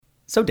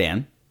So,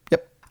 Dan.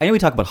 Yep. I know we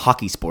talk about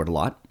hockey sport a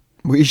lot.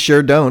 We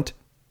sure don't.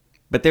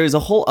 But there's a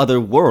whole other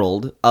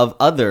world of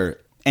other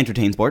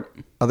entertain sport.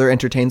 Other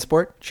entertain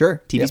sport?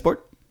 Sure. TV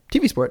sport?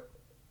 TV sport.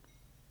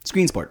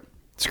 Screen sport.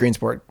 Screen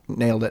sport.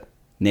 Nailed it.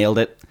 Nailed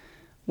it.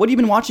 What have you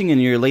been watching in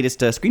your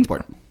latest screen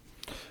sport?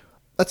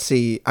 Let's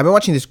see. I've been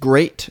watching this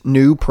great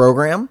new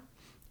program,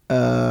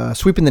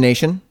 Sweeping the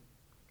Nation.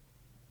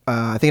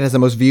 I think it has the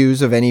most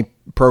views of any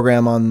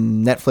program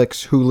on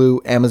Netflix, Hulu,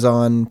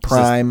 Amazon,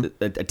 Prime.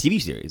 A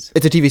TV series.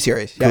 It's a TV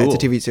series. Yeah, Cool.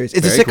 It's a TV series.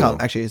 It's Very a sitcom, cool.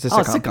 actually. It's a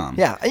Oh, a sitcom. sitcom.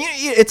 Yeah. And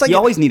it's like You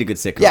always need a good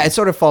sitcom. Yeah, it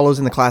sort of follows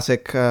in the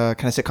classic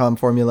kind of sitcom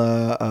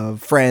formula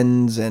of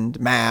Friends and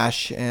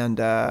MASH and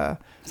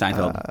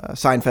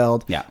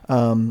Seinfeld. Yeah.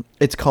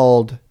 It's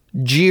called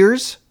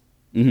Jeers,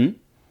 the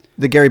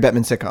Gary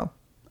Bettman Sitcom.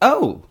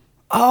 Oh,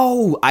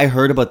 I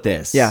heard about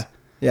this. Yeah.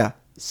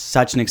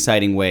 Such an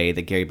exciting way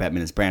that Gary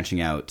Bettman is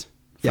branching out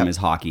from Yep. his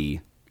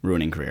hockey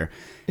ruining career.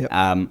 Yep.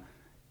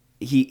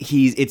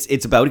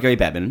 It's about Gary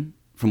Bettman,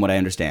 from what I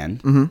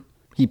understand. Mm-hmm.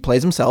 He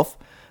plays himself,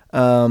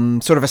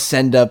 sort of a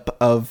send-up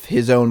of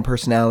his own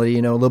personality,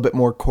 a little bit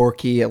more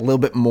quirky, a little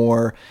bit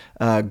more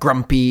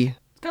grumpy.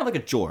 It's kind of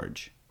like a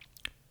George.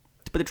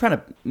 But they're trying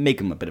to make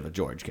him a bit of a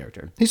George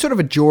character. He's sort of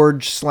a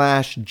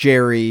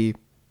George/Jerry,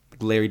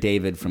 Larry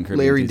David from Curb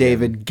Larry Enthusiasm.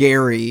 David,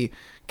 Gary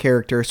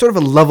character, sort of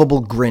a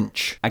lovable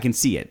Grinch. I can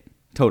see it.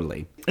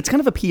 Totally. It's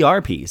kind of a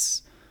PR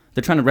piece.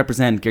 They're trying to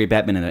represent Gary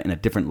Bettman in a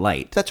different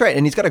light. That's right,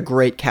 and he's got a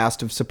great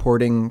cast of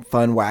supporting,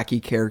 fun,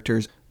 wacky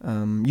characters.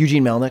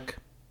 Eugene Melnick,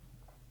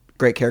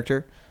 great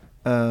character.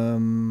 Peter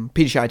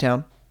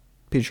Shytown,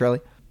 Peter Shirley.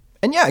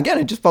 And yeah, again,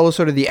 it just follows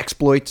sort of the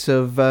exploits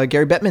of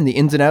Gary Bettman, the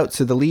ins and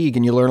outs of the league,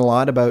 and you learn a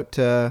lot about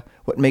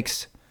what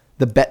makes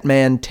the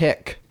Bettman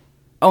tick.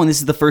 Oh, and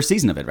this is the first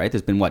season of it, right?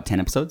 There's been, 10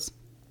 episodes?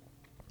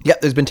 Yeah,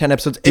 there's been 10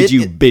 episodes. Did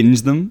you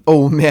binge them?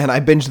 Oh, man, I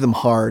binged them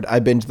hard.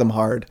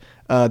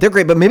 They're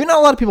great, but maybe not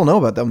a lot of people know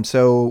about them.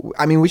 So,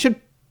 I mean, we could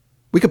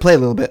play a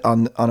little bit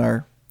on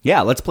our...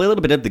 Yeah, let's play a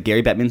little bit of the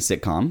Gary Bettman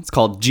sitcom. It's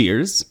called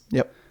Jeers.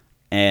 Yep.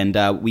 And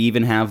we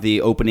even have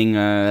the opening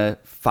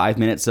 5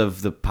 minutes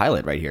of the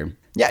pilot right here.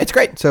 Yeah, it's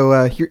great.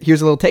 So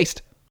here's a little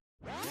taste.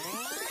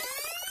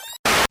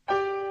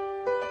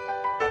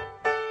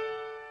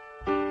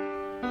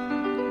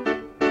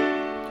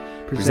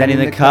 Presenting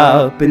the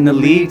cup in the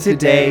league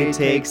today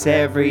takes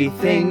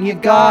everything you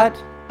got.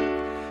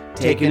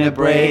 Taking a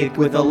break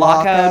with a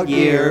lockout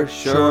year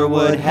sure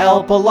would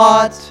help a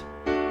lot.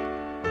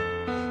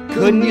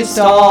 Couldn't you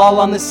stall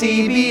on the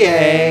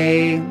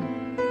CBA?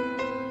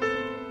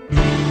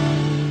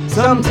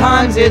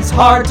 Sometimes it's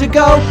hard to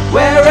go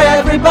where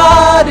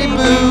everybody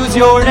boos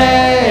your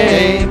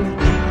name,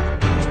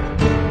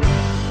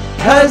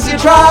 'cause you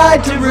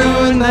tried to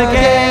ruin the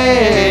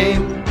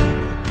game.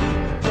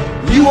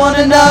 You want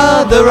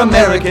another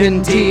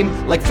American team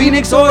like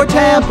Phoenix or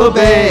Tampa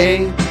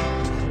Bay.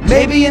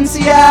 Maybe in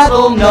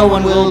Seattle no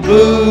one will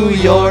boo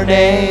your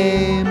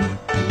name.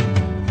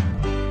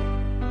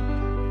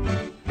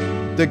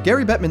 The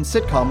Gary Bettman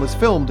sitcom was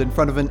filmed in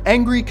front of an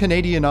angry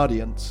Canadian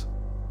audience.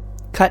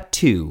 Cut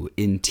to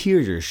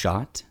interior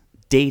shot,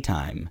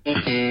 daytime.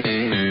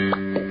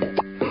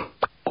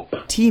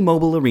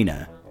 T-Mobile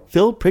Arena.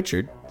 Phil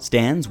Pritchard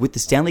stands with the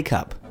Stanley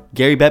Cup.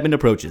 Gary Bettman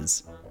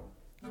approaches.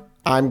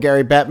 I'm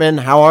Gary Bettman.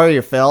 How are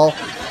you, Phil?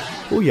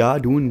 Oh yeah,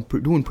 doing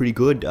pretty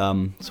good.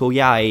 So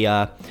yeah,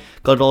 I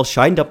got it all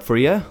shined up for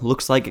you.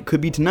 Looks like it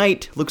could be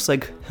tonight. Looks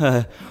like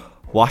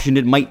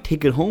Washington might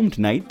take it home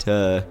tonight.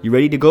 You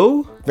ready to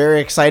go?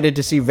 Very excited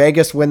to see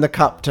Vegas win the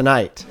cup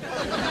tonight.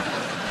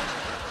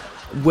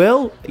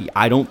 Well,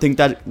 I don't think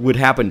that would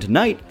happen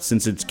tonight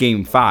since it's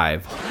Game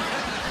 5.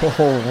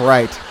 Oh,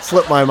 right.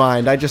 Slipped my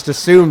mind. I just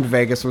assumed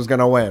Vegas was going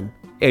to win.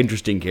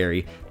 Interesting,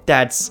 Gary.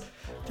 That's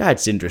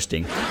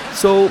interesting.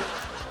 So,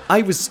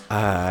 I was,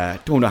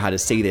 don't know how to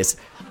say this.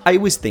 I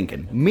was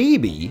thinking,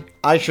 maybe...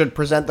 I should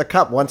present the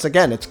cup once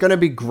again. It's going to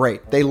be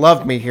great. They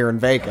love me here in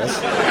Vegas.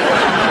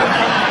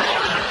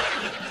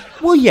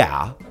 Well,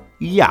 yeah.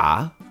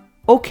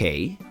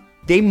 Okay.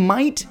 They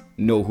might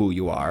know who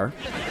you are.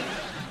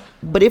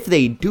 But if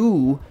they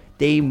do,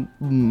 they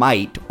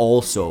might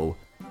also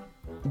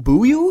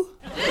boo you?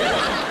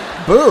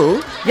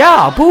 Boo?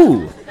 Yeah,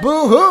 boo.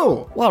 Boo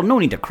who? Well, no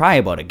need to cry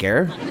about it,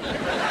 Gare.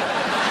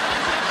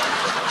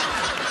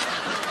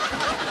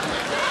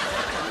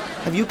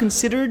 Have you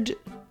considered,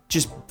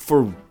 just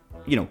for,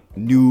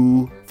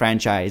 new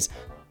franchise,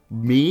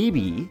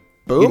 maybe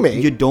Boo me?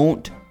 You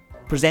don't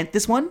present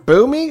this one?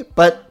 Boo me?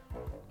 But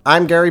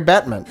I'm Gary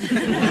Bettman.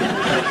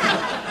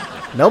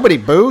 Nobody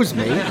boos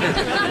me.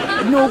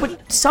 No,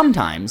 but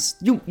sometimes,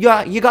 you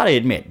gotta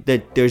admit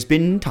that there's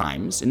been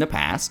times in the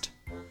past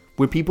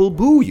where people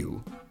boo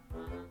you.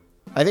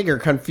 I think you're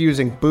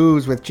confusing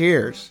boos with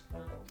cheers.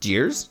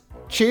 Jeers?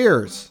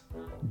 Cheers.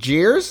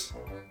 Jeers?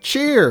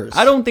 Cheers.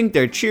 I don't think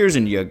they're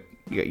cheersing you,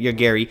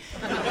 Gary.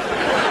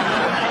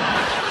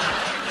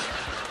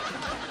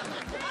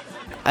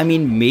 I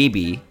mean,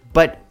 maybe,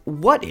 but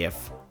what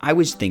if I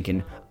was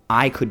thinking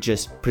I could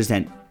just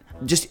present,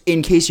 just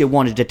in case you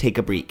wanted to take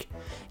a break,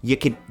 You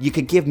could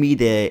give me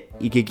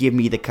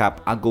the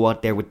cup. I'll go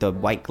out there with the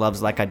white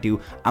gloves like I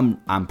do.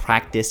 I'm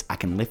practiced. I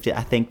can lift it,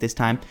 I think, this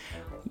time.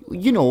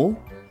 You know,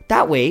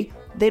 that way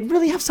they'd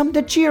really have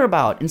something to cheer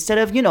about instead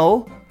of, you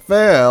know.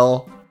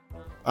 Phil,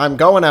 I'm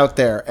going out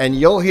there and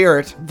you'll hear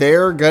it.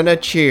 They're gonna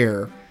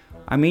cheer.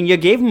 I mean, you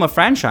gave them a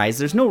franchise.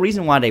 There's no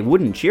reason why they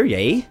wouldn't cheer you,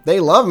 eh? They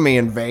love me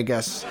in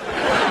Vegas.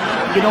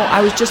 You know,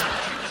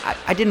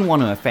 I didn't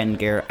want to offend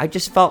Gare. I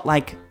just felt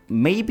like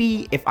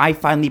maybe if I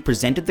finally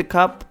presented the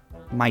cup,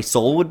 my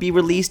soul would be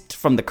released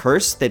from the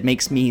curse that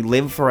makes me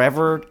live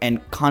forever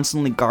and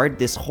constantly guard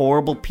this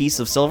horrible piece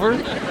of silver.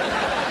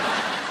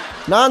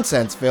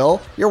 Nonsense, Phil.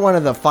 You're one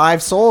of the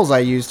 5 souls I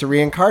use to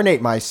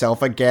reincarnate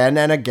myself again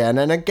and again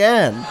and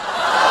again.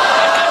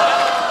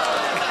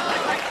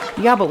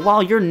 Yeah, but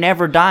while you're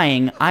never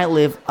dying, I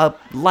live a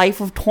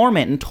life of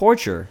torment and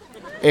torture.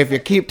 If you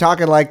keep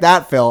talking like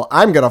that, Phil,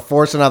 I'm gonna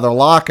force another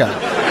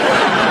lockup.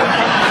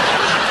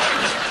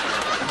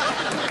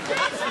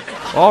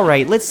 All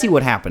right, let's see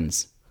what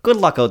happens. Good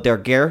luck out there,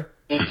 Gare.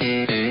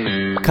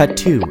 Cut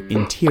 2,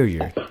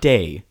 interior,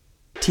 day.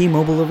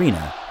 T-Mobile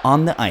Arena.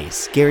 On the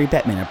ice, Gary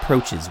Bettman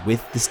approaches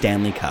with the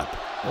Stanley Cup.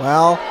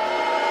 Well,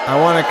 I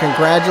want to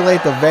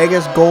congratulate the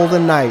Vegas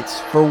Golden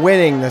Knights for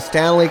winning the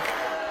Stanley...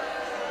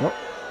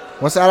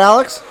 What's that,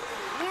 Alex?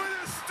 We're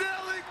the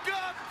Stanley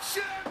Cup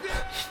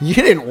champions! You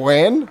didn't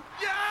win?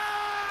 Yeah!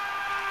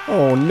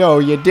 Oh, no,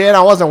 you did.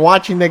 I wasn't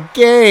watching the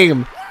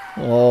game.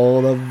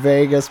 Oh, the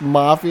Vegas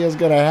Mafia is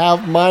going to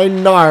have my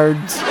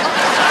nards. Sometimes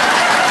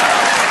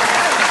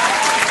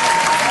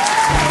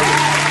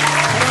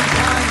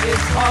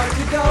it's hard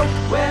to go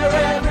where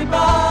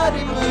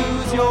everybody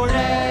blues your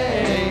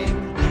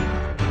name,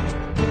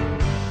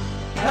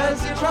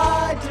 'cause you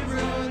tried to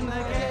ruin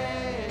the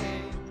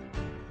game.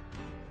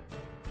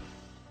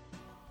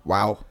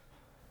 Wow.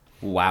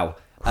 Wow.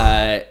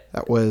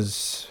 That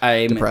was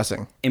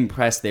depressing.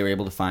 Impressed they were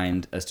able to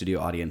find a studio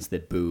audience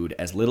that booed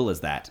as little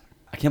as that.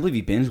 I can't believe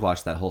you binge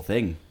watched that whole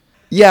thing.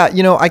 Yeah,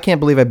 you know, I can't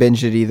believe I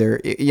binged it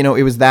either. You know,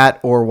 it was that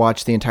or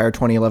watch the entire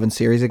 2011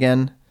 series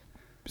again.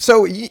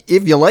 So,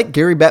 if you like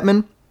Gary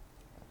Bettman...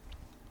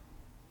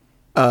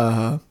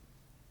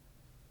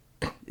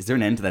 Is there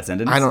an end to that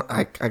sentence?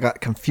 I got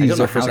confused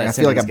there for a second. I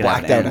feel like I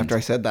blacked out after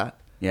I said that.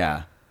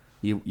 Yeah.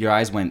 Your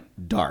eyes went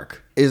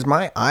dark. Is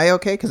my eye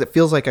okay? Because it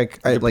feels like You're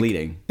like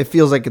bleeding. It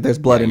feels like there's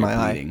blood in You're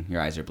my bleeding. eye.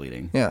 Your eyes are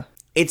bleeding. Yeah.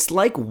 It's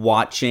like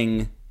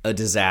watching a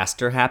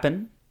disaster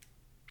happen,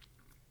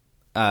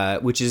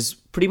 which is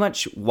pretty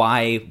much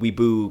why we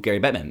boo Gary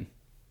Bettman.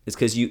 It's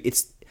because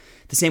it's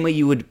the same way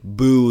you would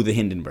boo the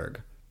Hindenburg.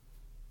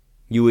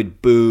 You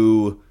would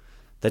boo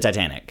the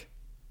Titanic.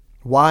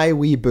 Why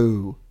we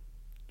boo?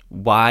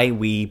 Why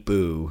we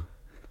boo?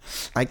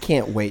 I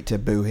can't wait to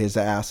boo his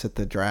ass at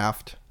the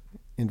draft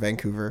in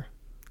Vancouver.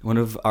 One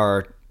of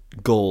our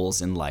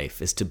goals in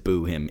life is to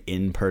boo him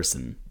in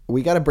person.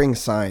 We got to bring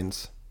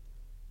signs.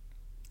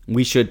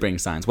 We should bring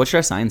signs. What should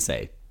our signs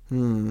say?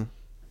 I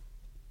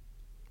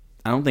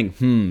don't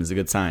think is a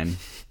good sign.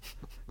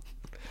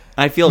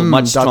 I feel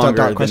much stronger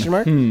than question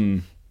mark?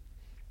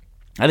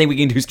 I think we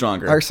can do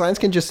stronger. Our signs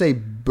can just say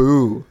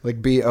boo,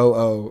 like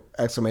BOO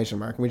exclamation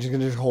mark. And we just can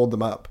just hold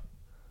them up.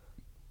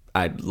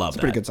 I'd love that. It's a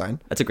pretty good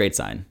sign. That's a great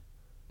sign.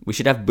 We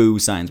should have boo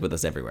signs with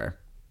us everywhere.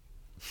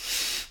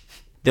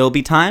 There will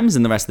be times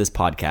in the rest of this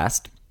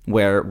podcast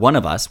where one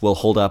of us will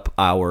hold up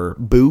our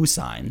boo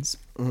signs.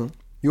 Mm-hmm.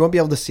 You won't be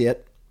able to see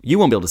it. You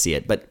won't be able to see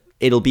it, but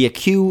it'll be a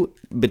cue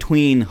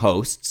between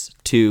hosts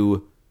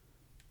to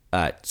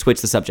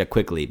switch the subject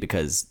quickly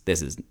because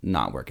this is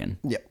not working.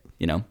 Yep.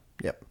 You know?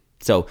 Yep.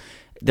 So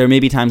there may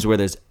be times where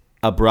there's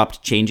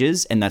abrupt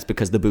changes, and that's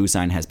because the boo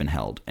sign has been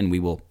held, and we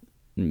will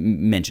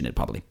mention it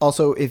probably.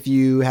 Also, if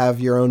you have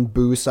your own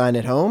boo sign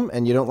at home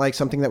and you don't like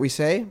something that we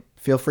say,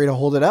 feel free to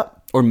hold it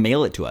up. Or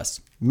mail it to us.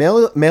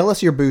 Mail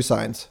us your boo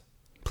signs.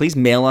 Please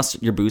mail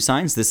us your boo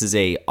signs. This is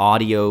a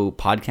audio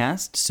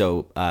podcast,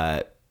 so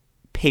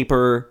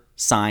paper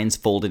signs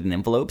folded in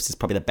envelopes is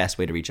probably the best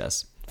way to reach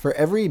us. For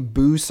every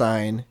boo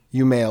sign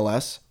you mail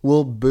us,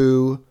 we'll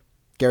boo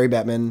Gary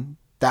Bettman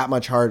that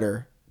much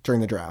harder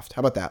during the draft. How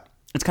about that?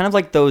 It's kind of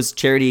like those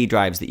charity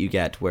drives that you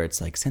get where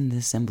it's like, send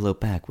this envelope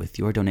back with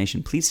your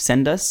donation. Please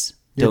send us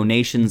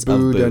donations of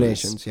boos.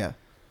 Donations, yeah.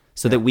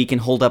 So that we can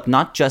hold up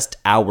not just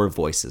our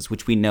voices,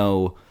 which we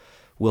know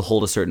will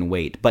hold a certain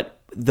weight, but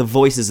the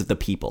voices of the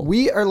people.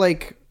 We are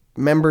like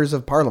members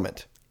of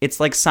parliament. It's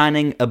like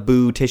signing a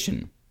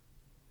boo-tition.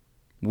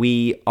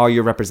 We are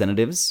your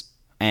representatives,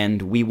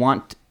 and we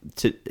want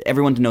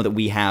everyone to know that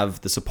we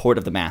have the support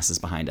of the masses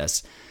behind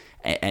us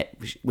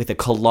with a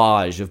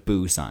collage of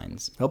boo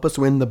signs. Help us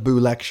win the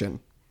boo-lection.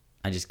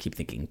 I just keep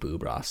thinking Boo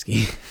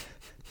Brofsky.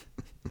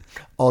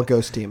 All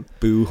ghost team.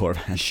 Boo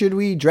Horvat. Should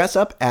we dress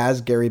up as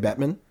Gary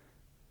Bettman?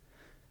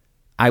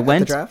 At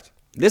the draft?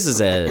 This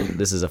is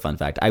a fun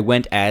fact. I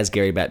went as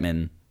Gary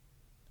Bettman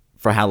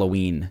for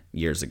Halloween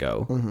years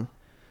ago. Mm-hmm.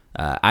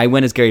 I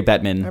went as Gary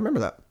Bettman. I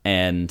remember that.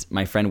 And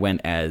my friend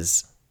went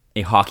as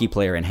a hockey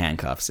player in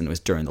handcuffs, and it was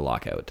during the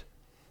lockout.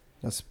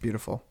 That's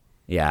beautiful.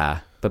 Yeah,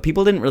 but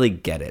people didn't really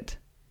get it.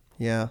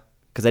 Yeah.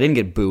 Because I didn't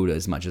get booed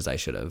as much as I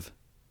should have.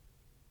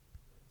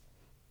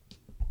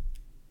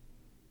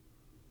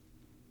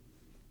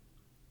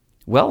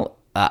 Well,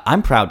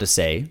 I'm proud to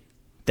say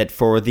that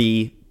for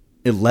the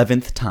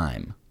 11th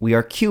time, we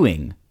are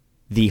cueing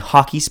the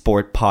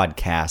HockeySport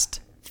Podcast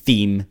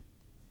theme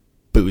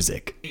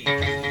Boozic.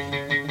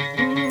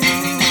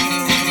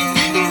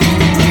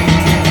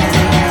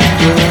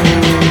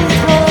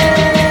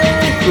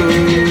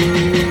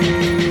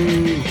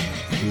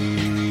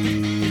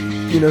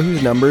 You know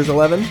whose number is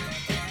 11?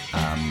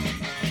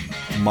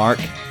 Mark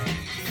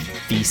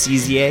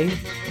Fisizier.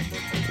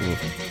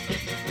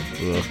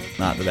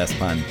 Not the best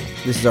pun.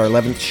 This is our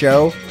 11th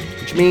show,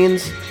 which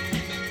means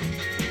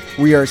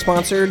we are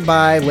sponsored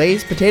by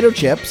Lay's Potato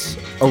Chips,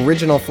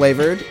 original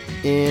flavored,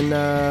 in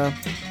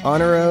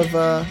honor of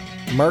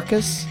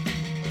Marcus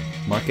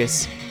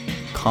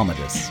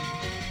Commodus.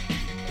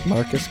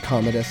 Marcus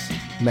Commodus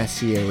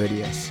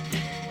Messieridius.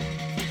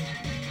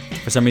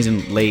 For some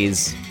reason,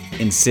 Lay's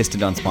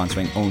insisted on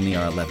sponsoring only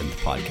our 11th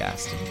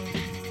podcast,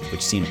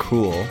 which seemed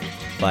cruel,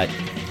 but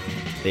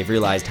they've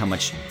realized how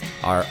much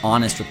our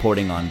honest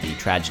reporting on the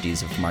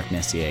tragedies of Marc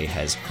Messier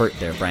has hurt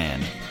their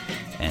brand,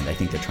 and I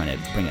think they're trying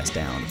to bring us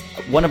down.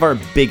 One of our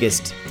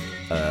biggest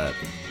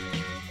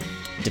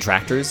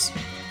detractors,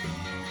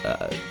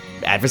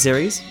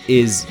 adversaries,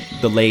 is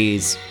the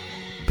Lay's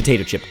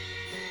potato chip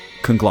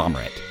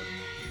conglomerate.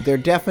 They're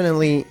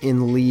definitely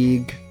in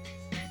league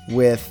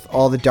with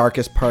all the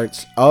darkest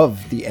parts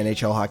of the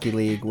NHL Hockey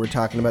League. We're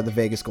talking about the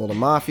Vegas Golden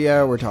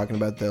Mafia. We're talking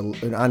about the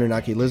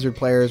Anunnaki Lizard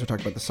players. We're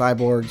talking about the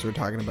Cyborgs. We're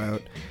talking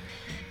about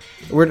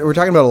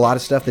a lot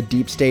of stuff. The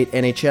Deep State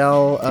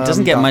NHL. It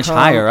doesn't get much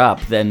higher up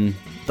than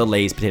the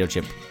Lay's potato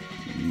chip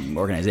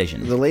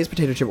organization. The Lay's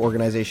Potato Chip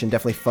organization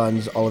definitely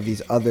funds all of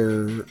these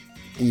other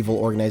evil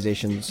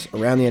organizations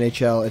around the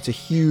NHL. It's a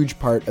huge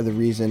part of the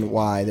reason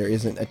why there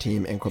isn't a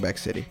team in Quebec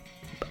City.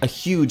 A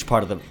huge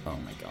part of the... Oh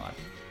my god.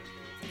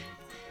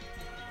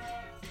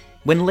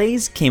 When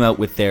Lay's came out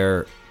with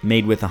their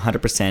made with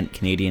 100%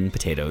 Canadian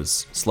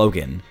potatoes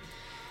slogan,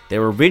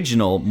 their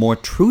original, more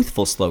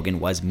truthful slogan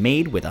was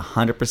made with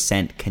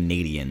 100%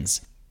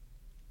 Canadians.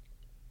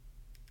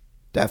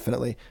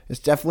 Definitely. It's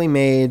definitely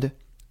made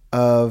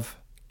of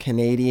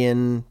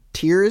Canadian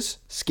tears,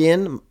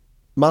 skin,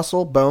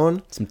 muscle,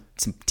 bone. Some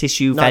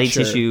tissue, Not fatty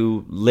sure.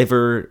 tissue,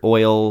 liver,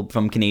 oil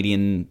from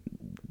Canadian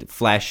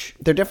flesh.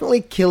 They're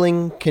definitely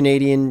killing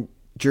Canadian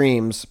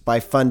dreams by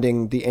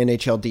funding the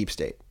NHL Deep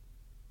State.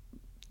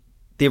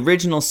 The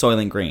original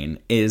Soylent Green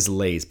is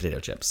Lay's potato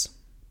chips.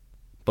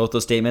 Both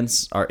those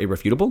statements are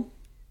irrefutable.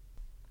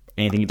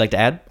 Anything you'd like to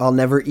add? I'll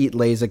never eat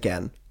Lay's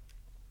again.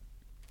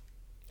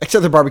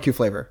 Except the barbecue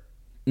flavor.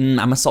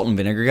 I'm a salt and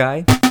vinegar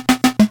guy.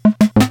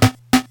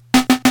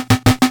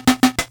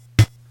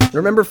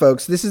 Remember,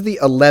 folks, this is the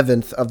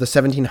 11th of the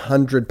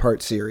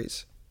 1,700-part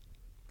series.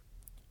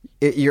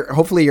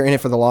 Hopefully you're in it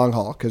for the long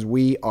haul, because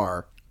we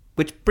are.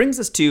 Which brings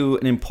us to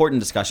an important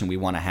discussion we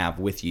want to have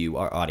with you,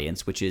 our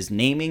audience, which is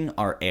naming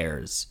our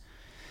heirs.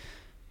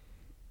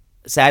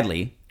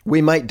 Sadly,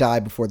 We might die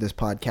before this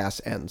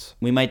podcast ends.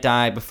 we might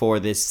die before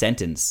this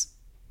sentence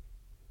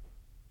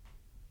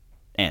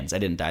ends. I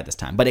didn't die this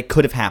time, but it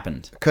could have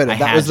happened. Could have. I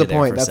That had was the you there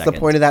point. for a That's the second.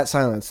 point of that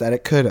silence, that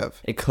it could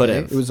have. It could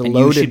Okay? have. It was a and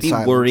loaded you should be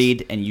silence.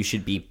 worried, and you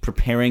should be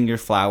preparing your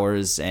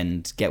flowers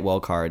and get well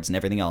cards and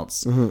everything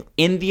else Mm-hmm.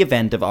 in the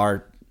event of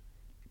our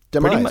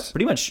Demise.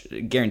 pretty much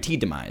guaranteed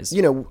demise.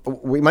 You know,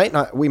 we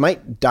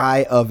might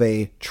die of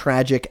a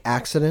tragic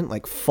accident,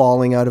 like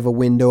falling out of a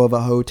window of a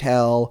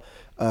hotel,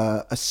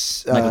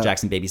 Michael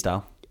Jackson baby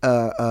style.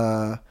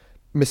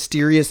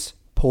 mysterious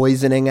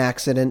poisoning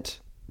accident.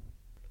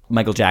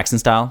 Michael Jackson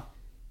style.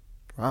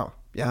 Wow.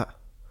 Yeah.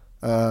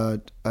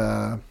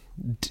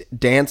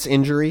 Dance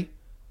injury.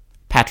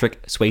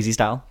 Patrick Swayze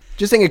style.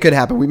 Just think it could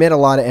happen. We made a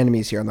lot of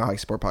enemies here on the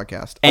HockeySport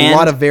Podcast. And- a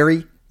lot of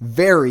very,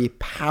 very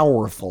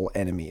powerful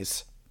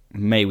enemies.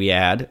 May we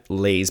add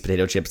Lay's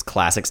potato chips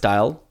classic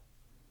style.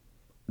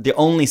 The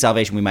only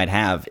salvation we might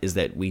have is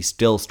that we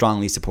still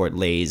strongly support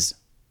Lay's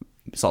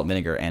salt and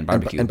vinegar and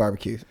barbecue. And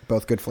barbecue.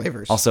 Both good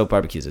flavors. Also,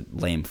 barbecue is a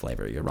lame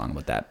flavor. You're wrong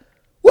about that.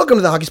 Welcome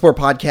to the HockeySport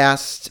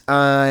Podcast.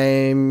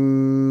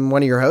 I'm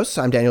one of your hosts.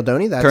 I'm Daniel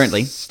Doney. That's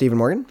Currently. Stephen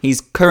Morgan.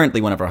 He's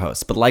currently one of our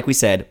hosts, but like we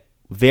said,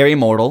 very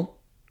mortal.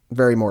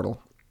 Very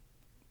mortal.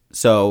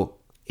 So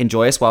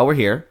enjoy us while we're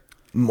here.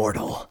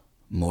 Mortal.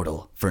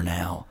 Mortal for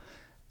now.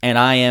 And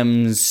I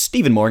am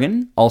Stephen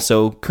Morgan,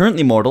 also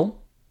currently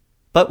mortal,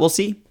 but we'll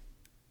see.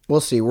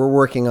 We'll see. We're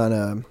working on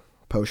a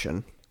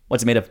potion.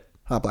 What's it made of?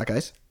 Hot black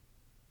ice.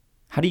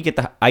 How do you get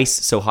the ice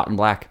so hot and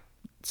black?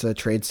 It's a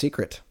trade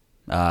secret.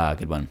 Ah,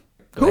 good one.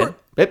 Who Go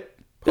ahead.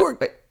 Who are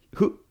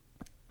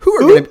Who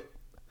going to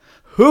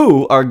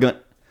who are going?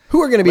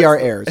 Who are going to be our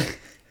heirs?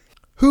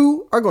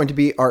 Who are going to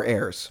be our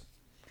heirs?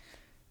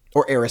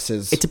 Or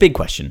heiresses? It's a big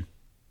question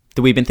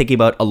that we've been thinking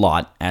about a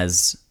lot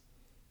as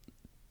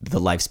the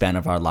lifespan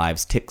of our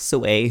lives ticks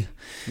away.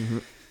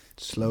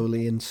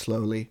 Slowly and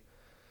slowly.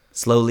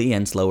 Slowly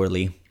and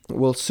slowerly.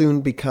 Will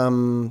soon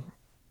become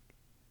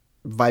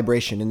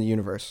vibration in the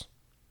universe.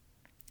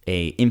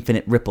 A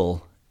infinite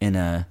ripple in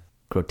a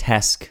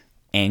grotesque,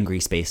 angry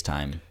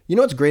space-time. You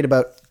know what's great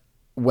about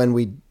when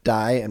we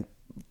die and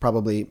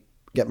probably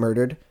get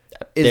murdered?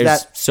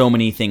 There's so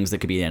many things that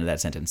could be the end of that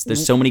sentence.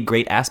 There's so many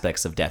great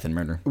aspects of death and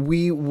murder.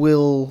 We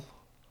will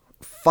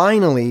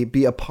finally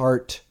be a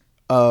part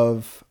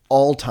of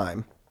all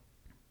time.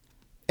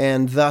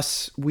 And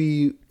thus,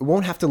 we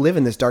won't have to live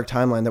in this dark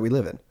timeline that we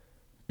live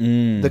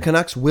in. The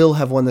Canucks will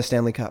have won the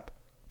Stanley Cup.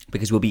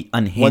 Because we'll be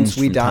unhinged Once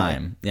we from die.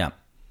 time. Yeah.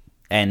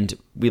 And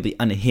we'll be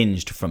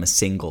unhinged from a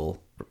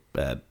single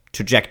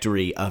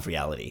trajectory of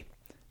reality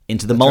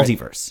into the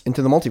multiverse. Right.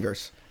 Into the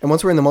multiverse. And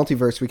once we're in the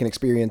multiverse, we can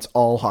experience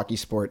all hockey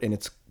sport in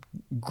its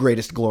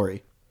greatest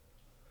glory.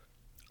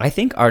 I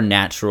think our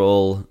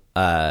natural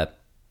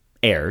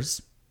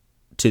heirs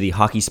to the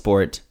hockey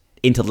sport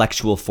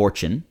intellectual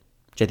fortune,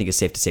 which I think is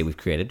safe to say we've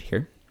created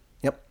here,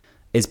 Yep.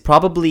 is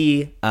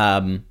probably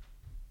kind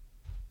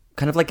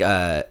of like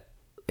a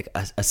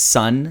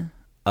son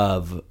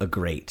of a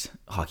great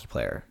hockey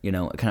player. You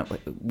know, kind of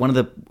like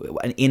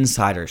an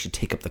insider should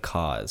take up the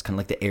cause, kind of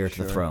like the heir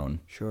to the throne.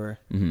 Sure.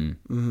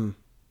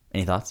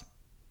 Any thoughts?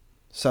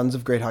 Sons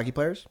of great hockey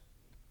players?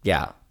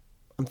 Yeah.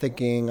 I'm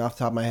thinking off the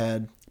top of my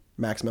head,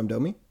 Maximum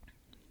Domi.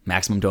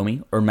 Maximum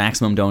Domi or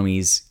Maximum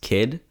Domi's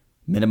kid,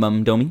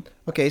 Minimum Domi.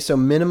 Okay, so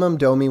Minimum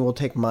Domi will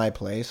take my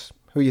place.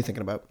 Who are you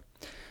thinking about?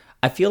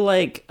 I feel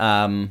like,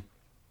 the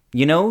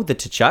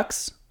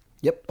Tchucks?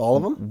 Yep, all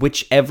of them?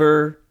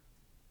 Whichever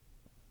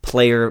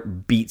player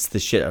beats the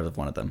shit out of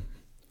one of them,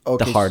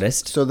 Okay, the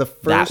hardest, so the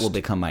first that will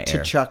become my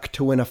heir. Tchuk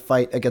to win a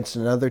fight against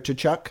another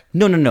Tchuk?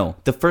 No.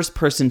 The first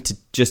person to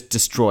just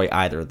destroy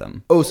either of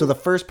them Oh, so the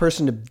first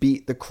person to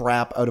beat the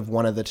crap out of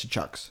one of the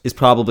Tchuks. is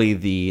probably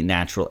the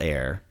natural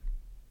heir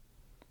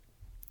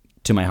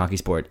to my hockey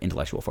sport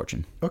intellectual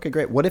fortune. Okay,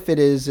 great. What if it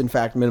is, in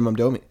fact, Minimum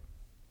Domi?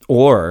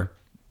 Or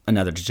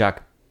another Tchuk.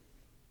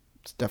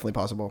 It's definitely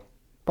possible.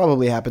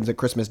 Probably happens at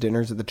Christmas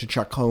dinners at the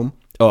Tchuk home.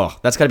 Oh,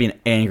 that's got to be an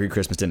angry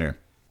Christmas dinner.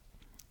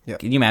 Yeah.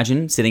 Can you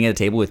imagine sitting at a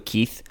table with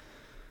Keith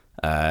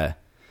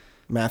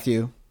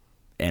Matthew.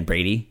 and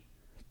Brady?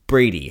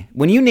 Brady.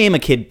 When you name a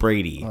kid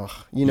Brady,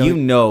 you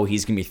know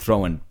he's going to be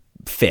throwing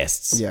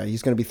fists. Yeah,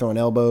 he's going to be throwing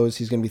elbows.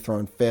 He's going to be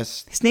throwing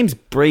fists. His name's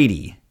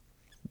Brady.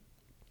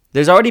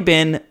 There's already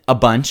been a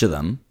bunch of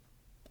them.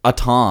 A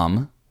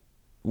Tom.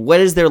 What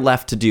is there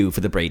left to do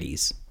for the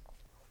Bradys?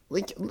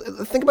 Like,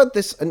 think about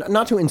this,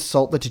 not to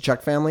insult the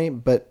Tchuk family,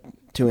 but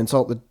to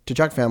insult the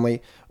Tchuk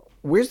family.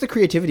 Where's the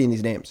creativity in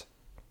these names?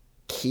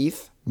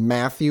 Keith,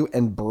 Matthew,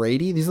 and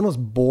Brady? These are the most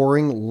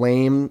boring,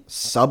 lame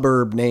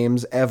suburb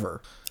names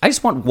ever. I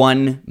just want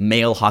one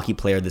male hockey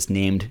player that's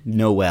named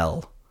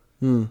Noel.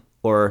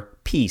 Or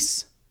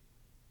Peace.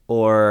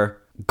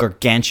 Or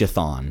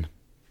Gargantuathon.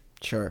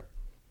 Sure.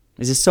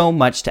 Is it so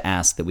much to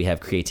ask that we have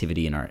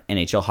creativity in our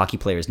NHL hockey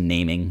players'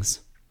 namings?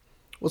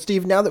 Well,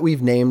 Steve, now that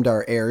we've named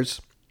our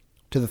heirs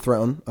to the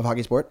throne of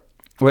hockey sport,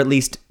 Or at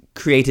least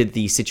created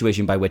the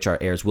situation by which our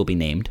heirs will be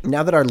named.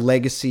 now that our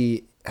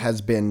legacy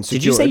has been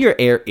secured... Did you say your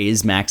heir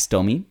is Max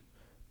Domi?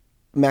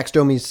 Max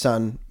Domi's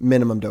son,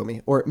 Minimum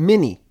Domi, or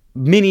Mini.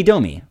 Mini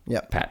Domi.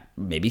 Yeah. Pat,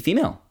 maybe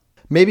female.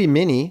 Maybe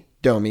Mini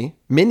Domi.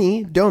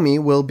 Mini Domi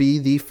will be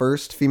the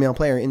first female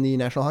player in the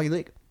National Hockey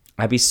League.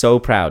 I'd be so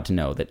proud to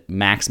know that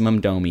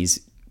Maximum Domi's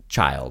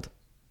child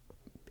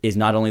is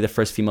not only the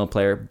first female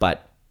player,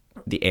 but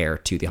the heir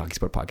to the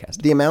HockeySport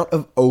Podcast. The amount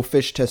of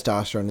oafish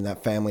testosterone in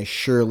that family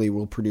surely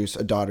will produce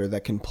a daughter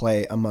that can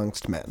play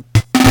amongst men.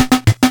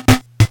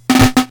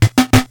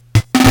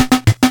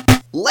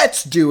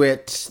 Let's do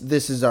it.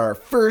 This is our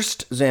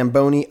first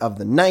Zamboni of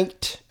the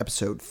night,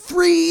 episode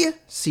 3,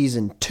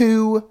 season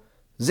 2,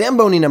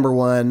 Zamboni number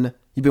 1.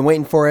 You've been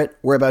waiting for it.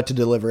 We're about to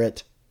deliver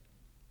it.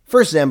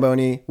 First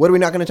Zamboni, what are we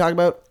not going to talk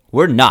about?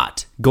 We're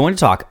not going to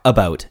talk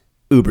about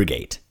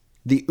Ubergate.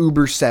 The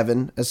Uber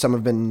 7, as some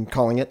have been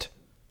calling it.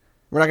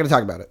 We're not going to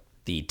talk about it.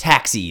 The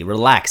taxi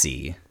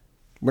relaxy.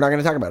 We're not going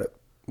to talk about it.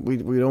 We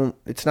don't,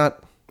 it's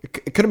not,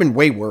 it could have been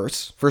way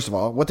worse. First of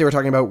all, what they were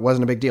talking about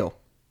wasn't a big deal.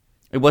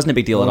 It wasn't a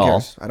big deal No at one all.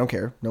 cares. I don't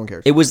care. No one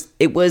cares. It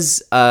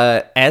was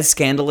as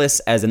scandalous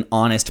as an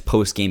honest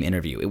post-game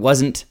interview. It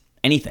wasn't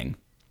anything.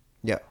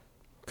 Yeah.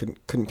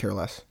 Couldn't care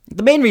less.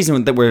 The main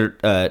reason that we're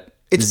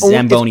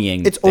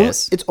Zamboniing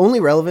this. It's only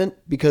relevant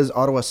because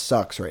Ottawa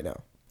sucks right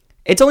now.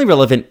 It's only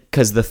relevant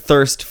because the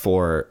thirst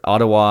for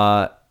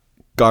Ottawa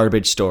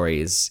garbage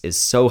stories is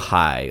so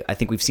high. I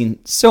think we've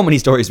seen so many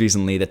stories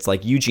recently that's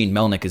like Eugene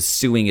Melnyk is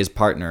suing his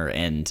partner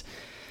and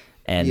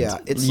Yeah,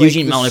 it's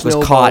Eugene like the Melnyk was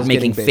caught snowball's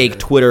making getting fake bigger.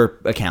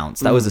 Twitter accounts.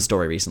 That was the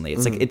story recently.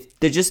 It's like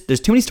there's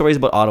too many stories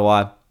about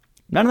Ottawa.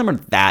 None of them are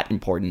that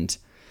important.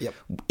 Yep.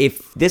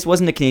 If this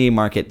wasn't a Canadian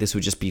market, this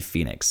would just be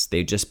Phoenix.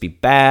 They'd just be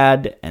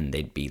bad and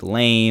they'd be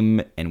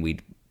lame and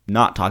we'd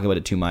not talk about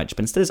it too much.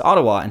 But instead it's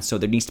Ottawa, and so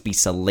there needs to be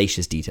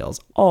salacious details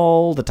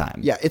all the time.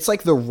 Yeah, it's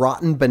like the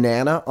rotten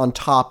banana on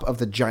top of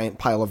the giant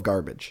pile of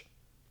garbage.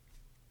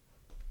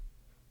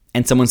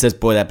 And someone says,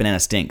 boy, that banana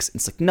stinks.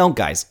 It's like, no,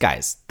 guys,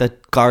 the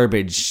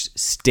garbage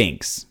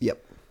stinks.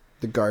 Yep.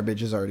 The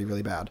garbage is already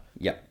really bad.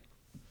 Yep.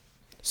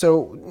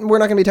 So we're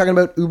not going to be talking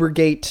about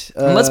Ubergate.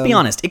 And let's be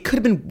honest, it could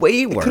have been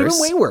way worse. It could have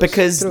been way worse.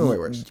 Because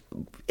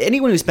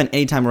anyone who spent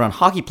any time around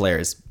hockey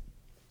players,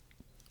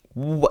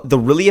 the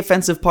really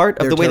offensive part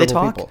of the way they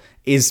talk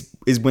is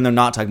when they're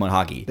not talking about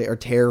hockey. They are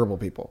terrible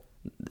people.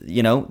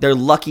 You know, they're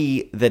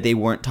lucky that they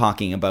weren't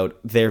talking about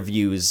their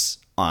views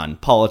on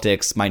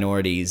politics,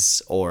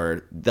 minorities,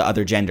 or the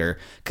other gender,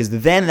 because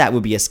then that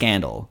would be a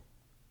scandal.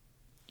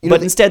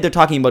 But instead, they're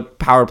talking about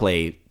power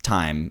play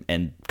time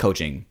and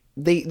coaching.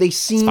 They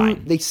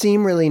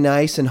seem really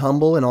nice and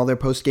humble in all their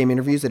post-game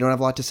interviews. They don't have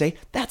a lot to say.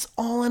 That's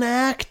all an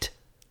act.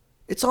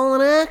 It's all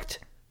an act.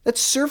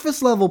 That's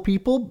surface level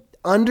people.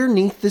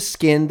 Underneath the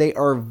skin, they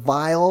are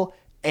vile,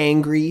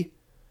 angry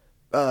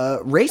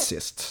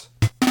racists.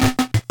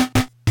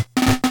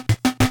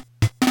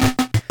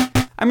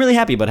 I'm really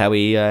happy about how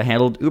we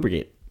handled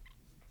Ubergate.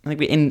 I think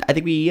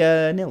we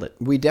nailed it.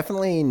 We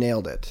definitely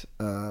nailed it.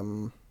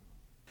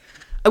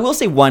 I will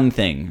say one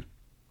thing.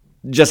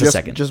 Just a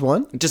second. Just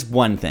one? Just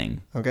one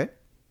thing. Okay.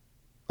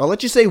 I'll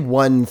let you say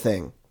one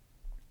thing.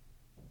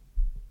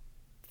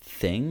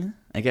 Thing,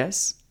 I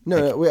guess?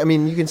 No, I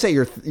mean, you can say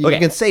you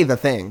can say the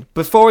thing.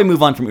 Before we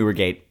move on from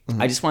Ubergate,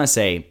 I just want to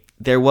say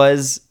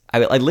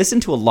I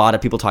listened to a lot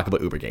of people talk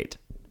about Ubergate,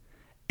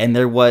 and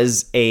there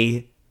was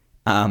a,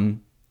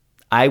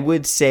 I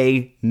would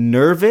say,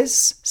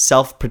 nervous,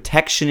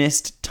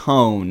 self-protectionist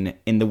tone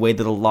in the way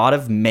that a lot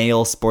of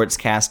male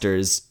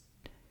sportscasters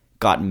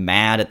got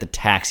mad at the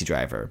taxi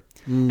driver.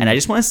 And I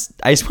just want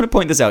to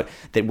point this out,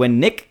 that when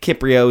Nick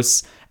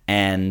Kyprios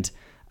and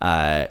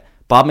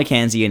Bob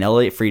McKenzie and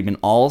Elliot Friedman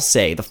all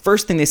say, the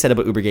first thing they said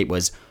about Ubergate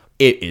was,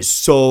 it is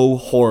so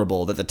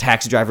horrible that the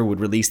taxi driver would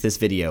release this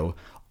video.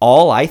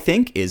 All I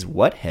think is,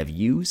 what have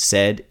you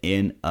said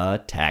in a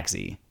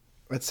taxi?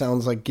 It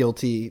sounds like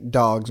guilty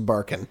dogs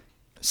barking.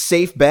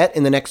 Safe bet,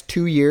 in the next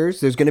 2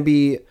 years, there's going to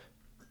be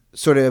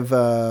sort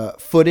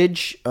of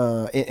footage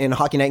in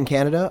Hockey Night in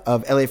Canada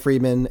of Elliot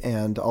Friedman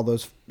and all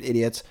those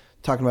idiots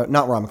talking about,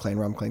 not Ron McLean,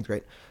 Ron McLean's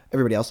great,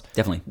 everybody else.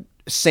 Definitely.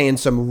 Saying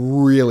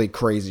some really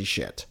crazy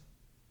shit.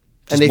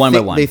 Just one by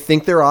one. They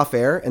think they're off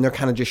air, and they're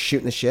kind of just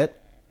shooting the shit,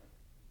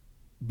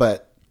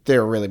 but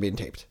they're really being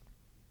taped.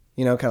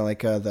 You know, kind of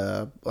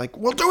like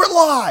we'll do it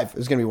live.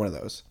 There's going to be one of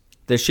those.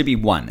 There should be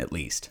one, at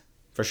least.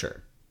 For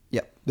sure.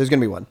 Yeah, there's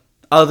going to be one.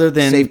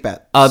 Safe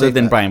bet. Other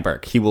than bet. Brian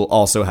Burke. He will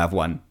also have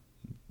one.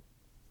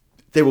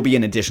 There will be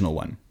an additional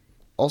one.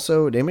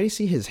 Also, did anybody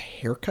see his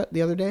haircut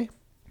the other day?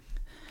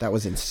 That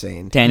was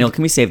insane. Daniel,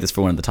 can we save this for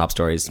one of the top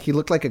stories? He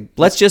looked like a...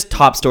 Let's just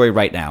top story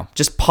right now.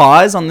 Just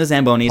pause on the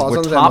Zambonis.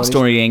 We're top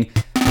storying.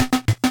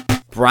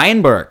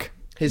 Brian Burke,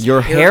 your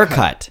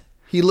haircut.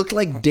 He looked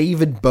like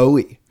David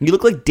Bowie. You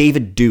look like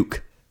David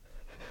Duke.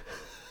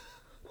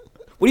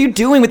 What are you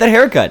doing with that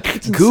haircut?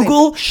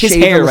 Google his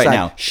hair right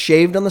now.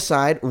 Shaved on the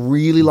side,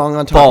 really long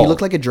on top. Bald. He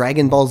looked like a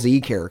Dragon Ball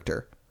Z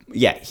character.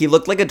 Yeah, he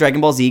looked like a Dragon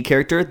Ball Z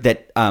character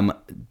that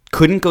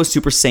couldn't go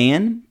Super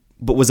Saiyan,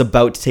 but was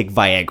about to take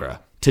Viagra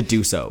to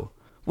do so.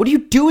 What are you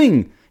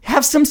doing?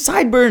 Have some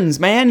sideburns,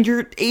 man.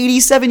 You're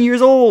 87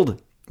 years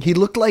old. He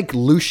looked like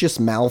Lucius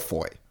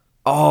Malfoy.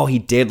 Oh, he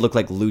did look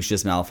like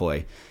Lucius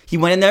Malfoy. He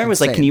went in there and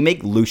was like, can you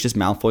make Lucius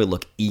Malfoy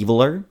look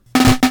eviler?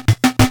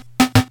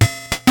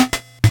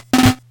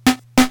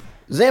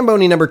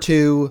 Zamboni number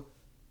 2.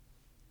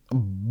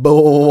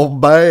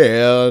 Bad.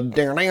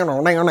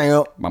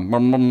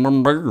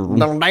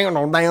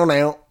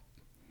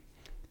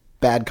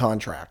 Bad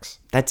contracts.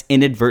 That's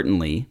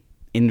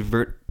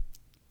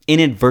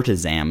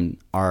inadvertizam,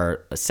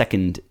 our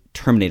second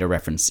Terminator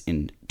reference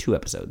in 2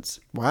 episodes.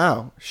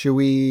 Wow. Should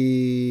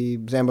we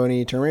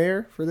Zamboni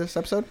Terminator for this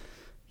episode?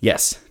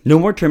 Yes. No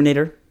more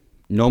Terminator.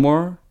 No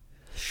more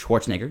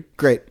Schwarzenegger.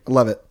 Great. I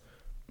love it.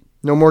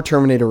 No more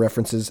Terminator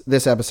references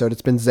this episode.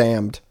 It's been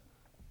zammed.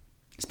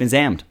 It's been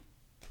zammed.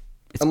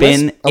 It's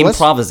been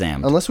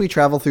improvizammed. Unless we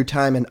travel through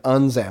time and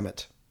unzam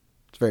it.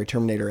 It's very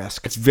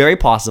Terminator-esque. It's very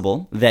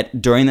possible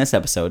that during this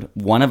episode,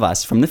 one of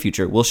us from the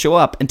future will show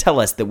up and tell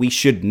us that we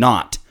should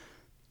not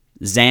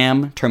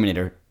zam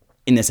Terminator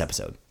in this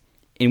episode.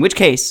 In which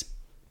case,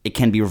 it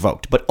can be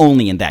revoked, but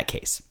only in that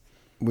case.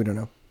 We don't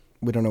know.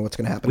 We don't know what's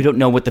going to happen. We don't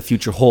know what the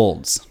future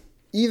holds.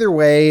 Either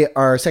way,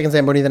 our second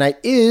Zamboni of the night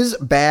is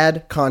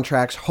bad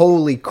contracts.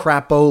 Holy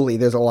crap-oli.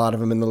 There's a lot of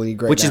them in the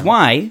league right now. Which is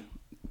why,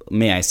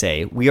 may I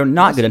say, we are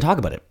not going to talk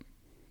about it.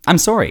 I'm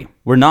sorry.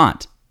 We're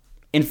not.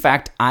 In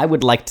fact, I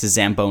would like to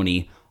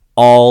Zamboni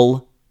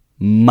all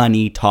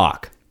money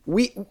talk.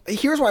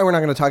 Here's why we're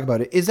not going to talk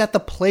about it, is that the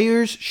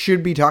players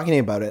should be talking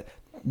about it.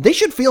 They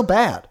should feel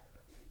bad.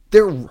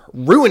 They're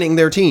ruining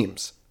their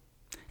teams.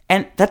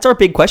 And that's our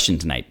big question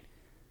tonight.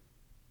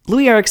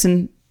 Louis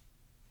Eriksson,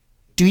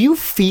 do you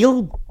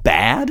feel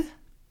bad?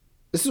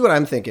 This is what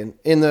I'm thinking.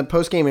 In the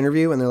post-game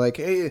interview, and they're like,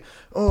 hey,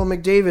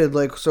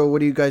 McDavid, so what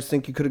do you guys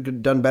think you could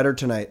have done better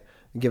tonight?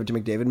 And give it to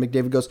McDavid.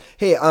 McDavid goes,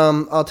 hey,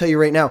 I'll tell you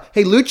right now.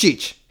 Hey,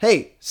 Lucic,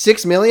 hey,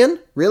 $6 million?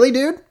 Really,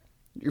 dude?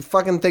 You're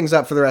fucking things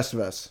up for the rest of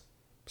us.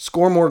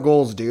 Score more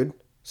goals, dude.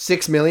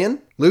 $6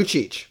 million?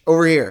 Lucic,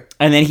 over here.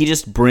 And then he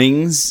just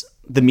brings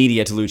the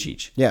media to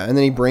Lucic. Yeah, and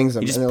then he brings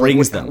them. He just and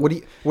brings like, them. What do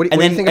you think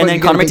and about then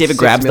you Connor getting paid McDavid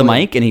grabs $6 the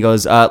million? mic and he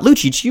goes,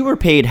 Lucic, you were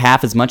paid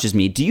half as much as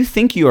me. Do you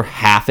think you're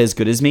half as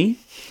good as me?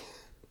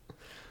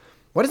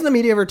 Why doesn't the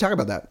media ever talk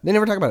about that? They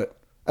never talk about it.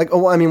 Like, oh,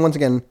 well, I mean, once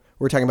again,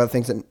 we're talking about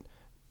things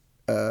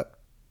that.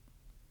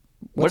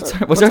 What's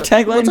our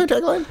tagline? What's our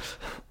tagline?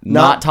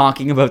 Not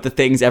talking about the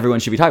things everyone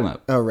should be talking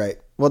about. Oh, right.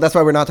 Well, that's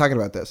why we're not talking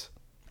about this.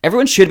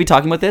 Everyone should be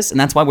talking about this, and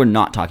that's why we're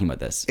not talking about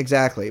this.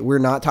 Exactly. We're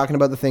not talking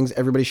about the things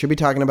everybody should be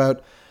talking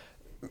about.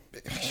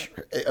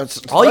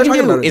 All you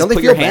can do is Don't they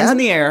put feel your hands bad? in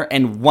the air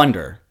and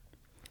wonder.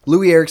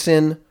 Louis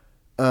Eriksson,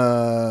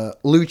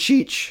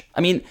 Lucic, I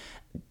mean,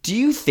 do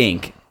you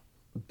think...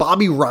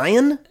 Bobby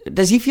Ryan?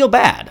 Does he feel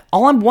bad?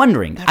 All I'm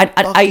wondering. I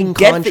fucking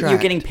get that you're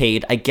contract. getting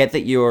paid. I get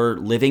that you're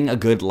living a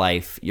good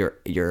life.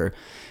 You're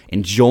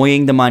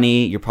enjoying the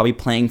money. You're probably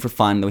playing for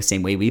fun the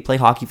same way we play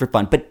hockey for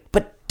fun.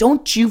 But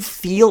don't you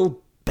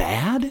feel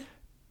bad?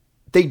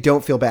 They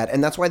don't feel bad,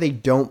 and that's why they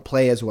don't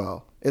play as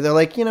well. They're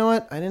like, you know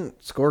what? I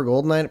didn't score a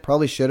goal tonight. I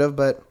probably should have,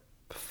 but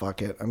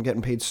fuck it. I'm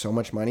getting paid so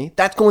much money.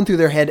 That's going through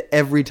their head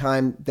every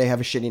time they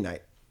have a shitty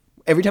night.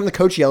 Every time the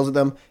coach yells at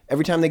them,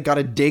 every time they got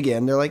to dig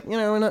in, they're like, you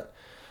know,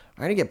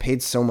 I already get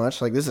paid so much.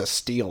 Like, this is a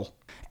steal.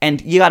 And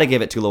you got to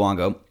give it to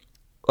Luongo.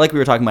 Like we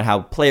were talking about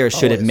how players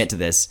should Always. admit to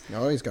this. You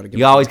always got to give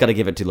You always got to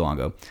give it to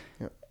Luongo.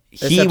 Yeah.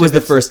 He Except was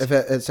if the it's-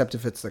 first... except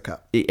if it's the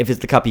cup. If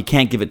it's the cup, you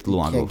can't give it to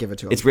Luongo. can't give it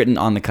to him. It's written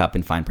on the cup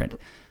in fine print.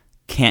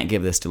 Can't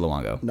give this to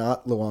Luongo.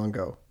 Not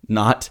Luongo.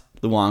 Not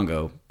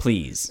Luongo,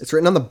 please. It's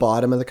written on the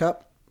bottom of the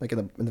cup, like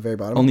in the very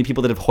bottom. Only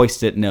people that have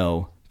hoisted it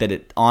know that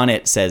it on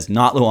it says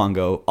not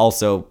Luongo.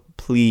 Also,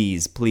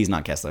 please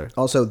not Kessler.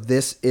 Also,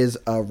 this is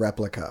a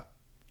replica.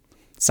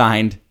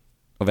 Signed,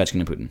 Ovechkin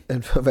and Putin.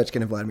 And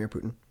Ovechkin and Vladimir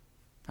Putin.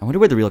 I wonder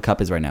where the real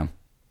cup is right now.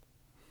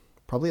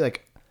 Probably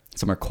like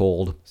Somewhere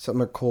cold.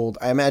 somewhere cold.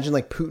 I imagine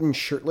like Putin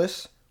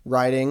shirtless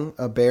riding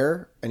a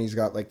bear, and he's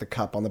got like the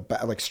cup on the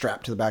back, like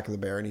strapped to the back of the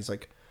bear, and he's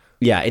like,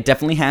 Yeah, it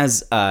definitely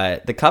has.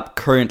 The cup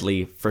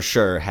currently, for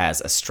sure,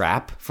 has a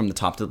strap from the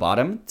top to the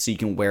bottom, so you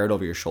can wear it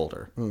over your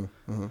shoulder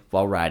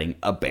while riding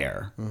a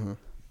bear.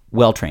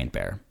 Well-trained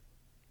bear.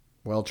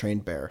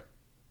 well-trained bear.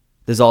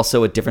 There's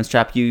also a different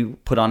strap you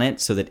put on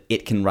it so that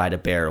it can ride a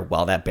bear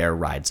while that bear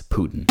rides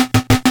Putin.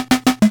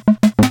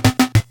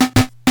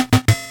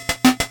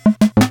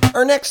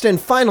 Our next and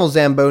final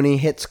Zamboni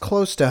hits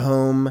close to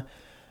home.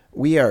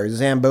 We are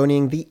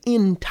Zamboniing the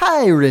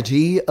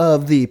entirety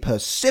of the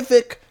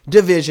Pacific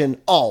Division.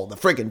 All the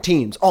friggin'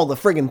 teams, all the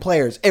friggin'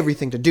 players,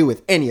 everything to do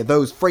with any of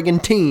those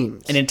friggin'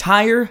 teams. An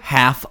entire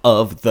half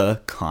of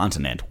the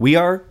continent. We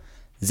are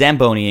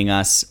Zamboniing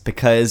us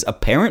because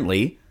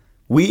apparently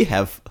we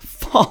have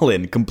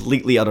fallen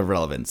completely out of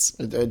relevance.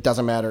 It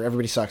doesn't matter.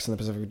 Everybody sucks in the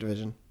Pacific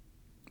Division.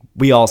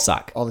 We all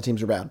suck. All the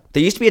teams are bad.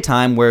 There used to be a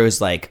time where it was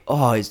like,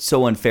 oh, it's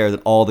so unfair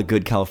that all the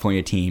good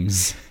California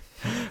teams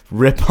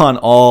rip on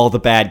all the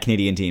bad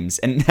Canadian teams.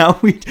 And now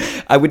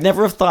I would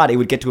never have thought it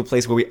would get to a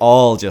place where we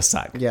all just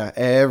suck. Yeah,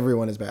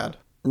 everyone is bad.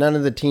 None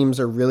of the teams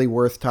are really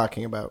worth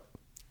talking about.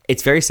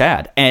 It's very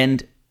sad.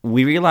 And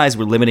we realize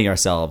we're limiting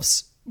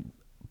ourselves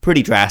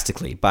pretty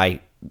drastically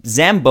by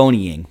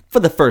Zamboniing for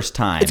the first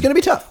time. It's going to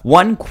be tough.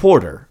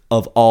 1/4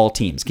 of all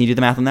teams. Can you do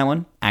the math on that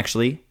one?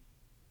 Actually,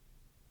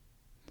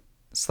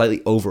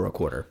 slightly over a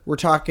quarter. We're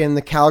talking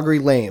the Calgary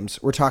Lames.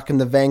 We're talking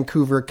the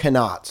Vancouver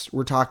Canucks.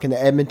 We're talking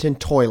the Edmonton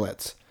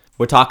Toilets.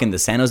 We're talking the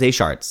San Jose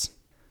Sharks,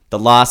 the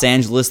Los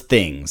Angeles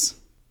Things,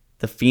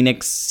 the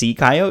Phoenix Sea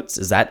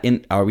Coyotes.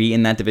 Are we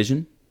in that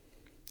division?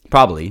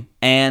 Probably.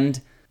 And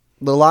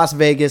The Las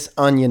Vegas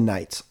Onion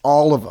Knights.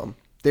 All of them.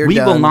 They're we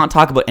done. will not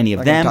talk about any of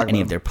Not gonna them, talk any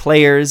about of their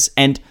players.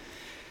 And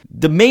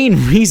the main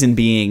reason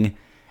being,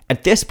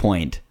 at this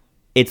point,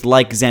 it's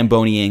like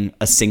Zamboniing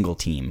a single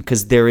team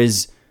because there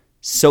is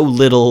so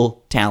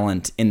little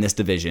talent in this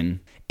division.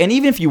 And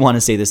even if you want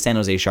to say the San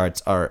Jose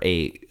Sharks are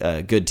a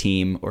good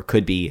team or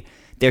could be,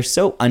 they're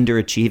so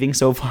underachieving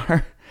so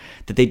far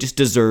that they just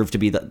deserve to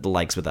be the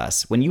likes with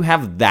us. When you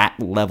have that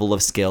level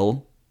of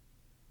skill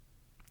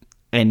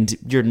and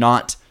you're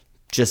not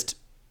just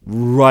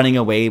running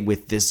away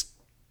with this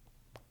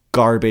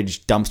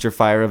garbage dumpster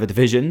fire of a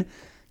division,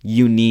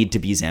 you need to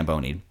be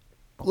Zambonied.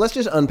 Let's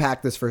just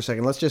unpack this for a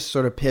second. Let's just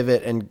sort of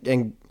pivot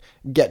and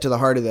get to the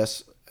heart of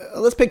this.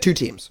 Let's pick two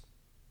teams,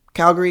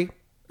 Calgary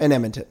and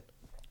Edmonton,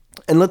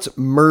 and let's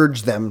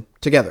merge them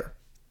together.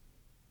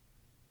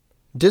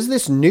 Does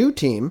this new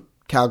team,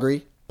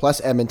 Calgary plus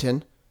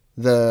Edmonton,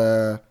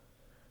 the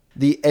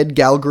Ed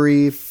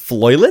Galgary,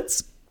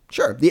 Floylets?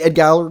 sure, the Ed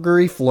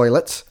Galgary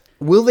Floylets,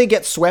 will they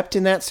get swept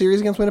in that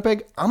series against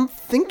Winnipeg? I'm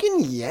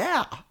thinking,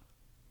 yeah.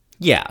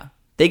 Yeah,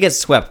 they get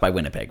swept by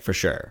Winnipeg for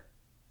sure.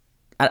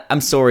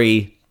 I'm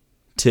sorry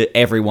to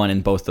everyone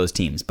in both those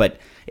teams, but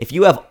if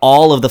you have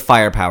all of the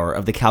firepower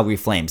of the Calgary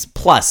Flames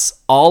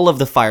plus all of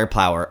the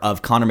firepower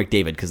of Connor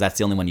McDavid, because that's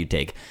the only one you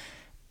take,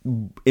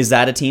 is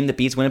that a team that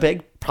beats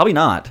Winnipeg? Probably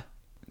not.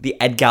 The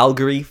Ed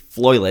Galgary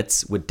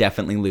Floylets would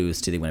definitely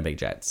lose to the Winnipeg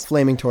Jets.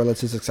 Flaming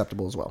Toilets is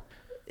acceptable as well.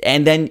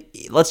 And then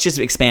let's just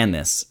expand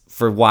this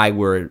for why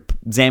we're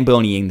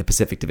Zamboniing the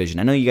Pacific Division.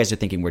 I know you guys are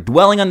thinking we're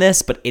dwelling on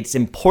this, but it's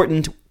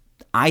important.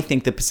 I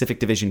think the Pacific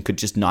Division could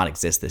just not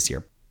exist this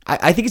year.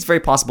 I think it's very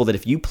possible that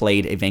if you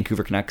played a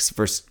Vancouver Canucks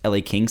versus LA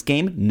Kings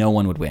game, no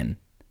one would win.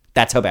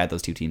 That's how bad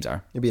those two teams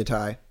are. It'd be a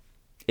tie.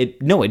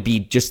 It'd be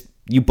just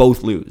you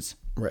both lose.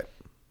 Right.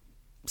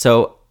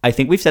 So I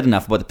think we've said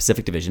enough about the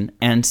Pacific Division,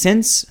 and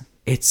since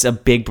it's a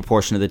big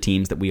proportion of the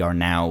teams that we are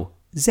now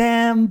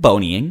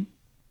Zamboniing,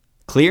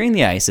 clearing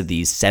the ice of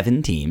these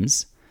 7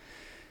 teams,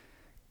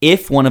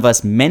 if one of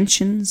us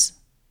mentions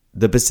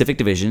the Pacific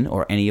Division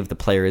or any of the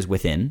players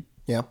within,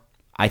 Yeah.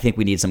 I think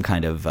we need some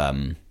kind of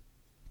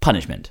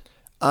punishment.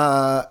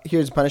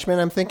 Here's a punishment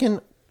I'm thinking.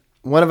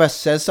 One of us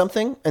says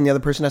something, and the other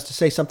person has to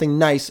say something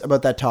nice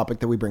about that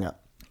topic that we bring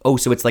up. Oh,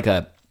 so it's like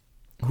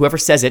whoever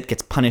says it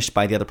gets punished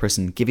by the other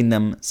person, giving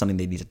them something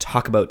they need to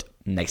talk about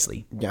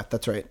nicely. Yeah,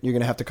 that's right. You're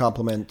going to have to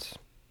compliment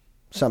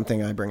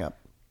something I bring up.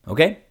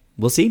 Okay,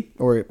 we'll see.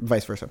 Or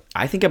vice versa.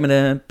 I think I'm going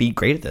to be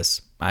great at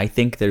this. I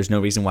think there's no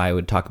reason why I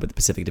would talk about the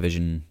Pacific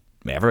Division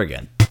ever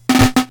again.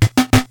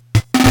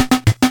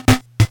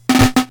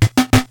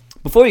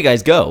 Before you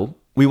guys go,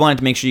 we wanted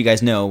to make sure you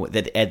guys know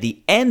that at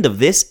the end of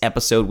this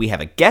episode, we have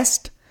a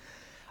guest.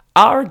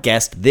 Our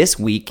guest this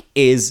week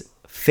is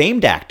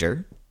famed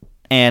actor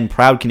and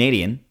proud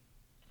Canadian,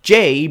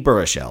 Jay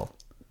Baruchel.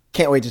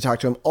 Can't wait to talk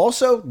to him.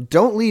 Also,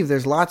 don't leave.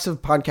 There's lots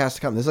of podcasts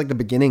to come. This is like the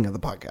beginning of the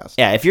podcast.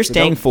 Yeah, if you're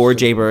staying for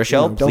Jay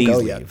Baruchel, don't please go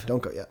leave. yet.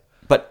 Don't go yet.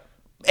 But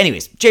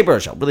anyways, Jay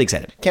Baruchel, really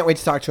excited. Can't wait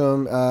to talk to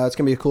him. It's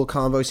going to be a cool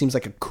convo. He seems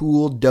like a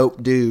cool,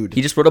 dope dude.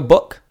 He just wrote a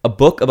book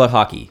about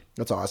hockey.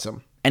 That's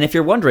awesome. And if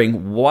you're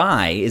wondering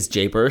why is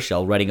Jay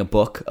Baruchel writing a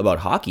book about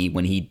hockey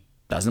when he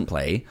doesn't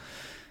play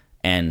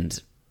and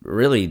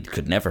really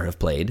could never have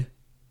played,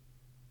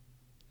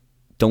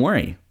 don't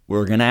worry.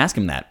 We're going to ask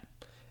him that.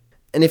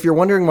 And if you're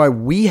wondering why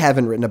we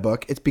haven't written a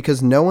book, it's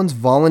because no one's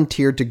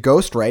volunteered to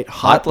ghostwrite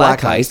Hot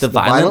Black Ice, the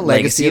violent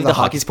legacy of the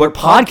HockeySport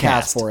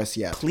Podcast for us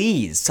yet.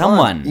 Please,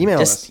 someone, email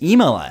just us.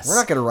 email us. We're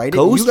not going to write it.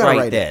 You gotta Ghostwrite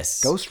write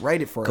this. It. Ghostwrite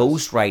it for us.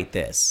 Ghostwrite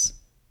this.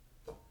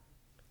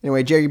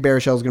 Anyway, Jerry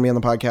Baruchel is going to be on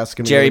the podcast. It's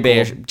gonna be Jerry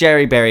really cool.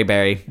 Jerry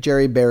Barry.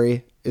 Jerry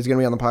Barry is going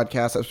to be on the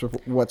podcast. That's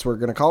what we're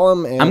going to call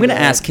him. And, I'm going to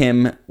ask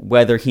him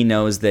whether he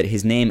knows that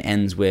his name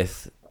ends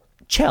with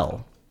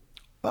Chell.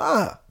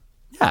 Ah.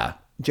 Yeah.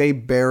 Jay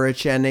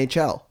Barich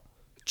NHL.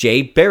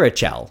 Jay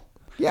Baruchel.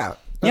 Yeah.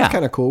 That's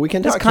kind of cool. We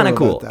can That's talk to him kind of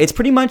cool. about that. It's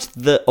pretty much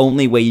the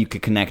only way you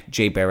could connect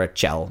Jay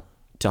Baruchel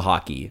to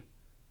hockey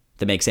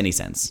that makes any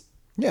sense.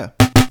 Yeah.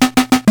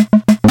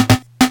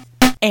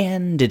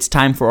 And it's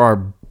time for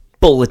our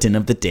bulletin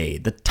of the day.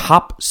 The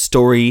top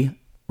story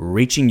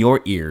reaching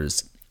your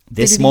ears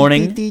this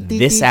morning,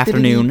 this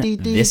afternoon,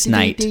 this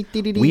night.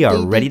 We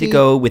are ready to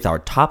go with our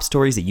top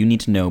stories that you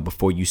need to know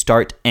before you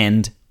start,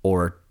 end,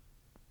 or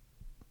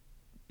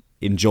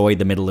enjoy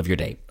the middle of your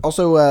day.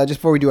 Also, just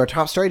before we do our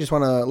top story, just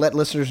want to let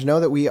listeners know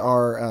that we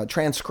are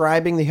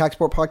transcribing the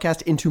HockeySport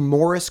Podcast into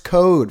Morse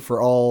code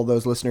for all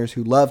those listeners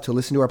who love to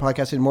listen to our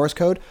podcast in Morse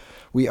code.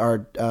 We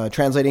are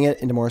translating it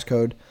into Morse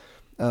code.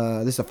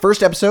 This is the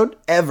first episode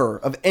ever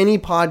of any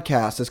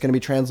podcast that's going to be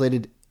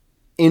translated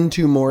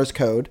into Morse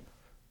code.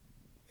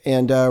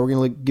 And we're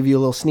going to give you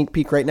a little sneak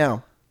peek right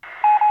now.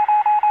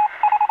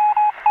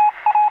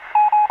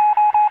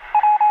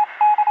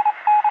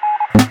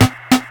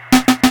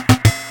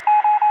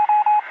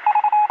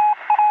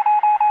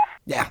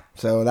 Yeah,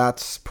 so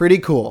that's pretty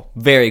cool.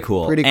 Very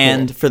cool. Pretty cool.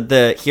 And for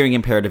the hearing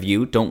impaired of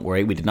you, don't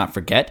worry, we did not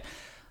forget.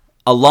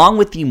 Along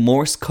with the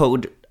Morse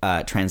code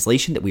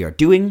translation that we are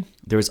doing,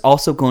 there is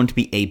also going to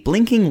be a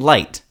blinking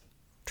light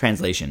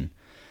translation.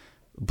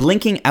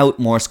 Blinking out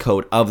Morse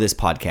code of this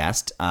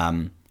podcast.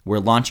 We're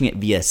launching it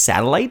via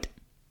satellite.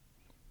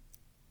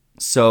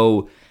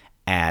 So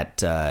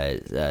at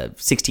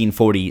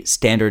 1640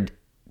 standard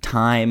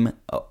time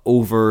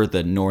over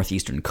the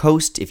northeastern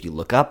coast, if you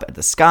look up at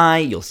the sky,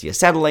 you'll see a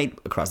satellite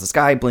across the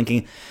sky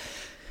blinking.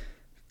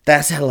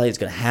 That satellite is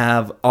going to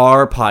have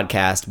our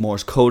podcast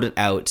Morse coded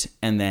out,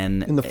 and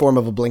then In the form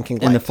of a blinking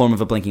light. in the form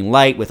of a blinking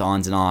light with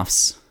ons and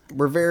offs.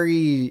 We're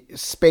very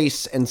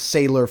space and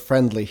sailor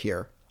friendly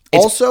here.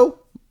 Also,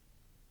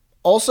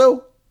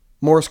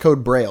 Morse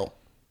code Braille.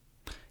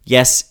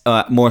 Yes,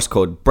 Morse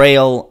code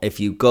Braille. If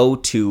you go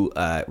to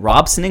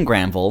Robson and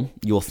Granville,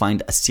 you will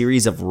find a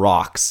series of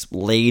rocks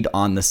laid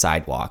on the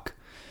sidewalk,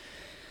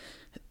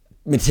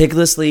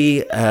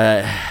 meticulously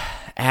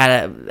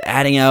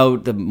adding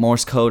out the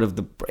Morse code of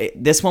the.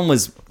 This one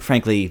was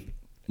frankly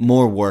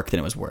more work than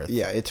it was worth.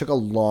 Yeah, it took a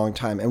long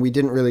time, and we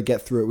didn't really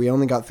get through it. We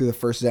only got through the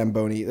first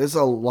Zamboni. There's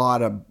a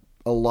lot of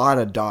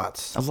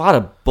dots. A lot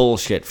of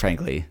bullshit,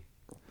 frankly.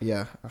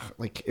 Yeah,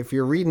 like if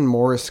you're reading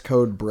Morse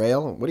code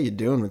Braille, what are you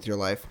doing with your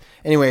life?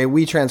 Anyway,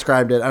 we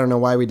transcribed it. I don't know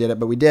why we did it,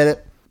 but we did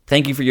it.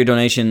 Thank you for your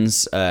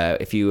donations.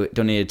 If you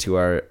donated to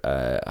our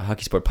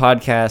HockeySport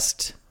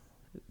Podcast,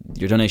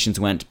 your donations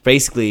went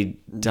basically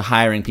to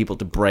hiring people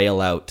to braille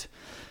out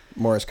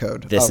Morse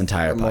code. This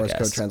entire Morse podcast.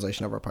 code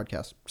translation of our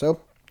podcast. So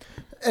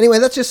anyway,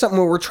 that's just something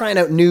where we're trying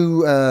out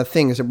new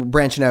things. We're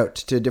branching out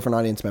to different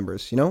audience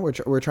members. You know,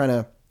 we're trying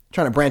to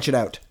Trying to branch it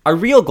out. Our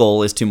real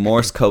goal is to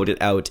Morse code it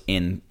out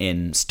in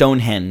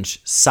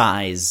Stonehenge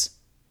size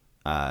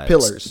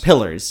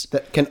pillars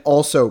That can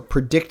also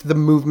predict the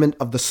movement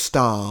of the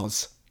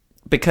stars.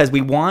 because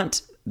we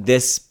want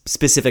this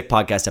specific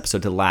podcast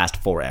episode to last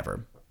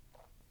forever.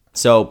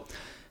 So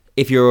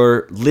if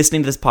you're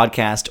listening to this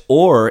podcast,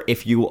 or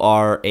if you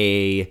are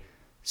a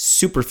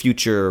super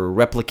future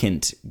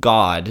replicant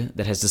god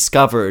that has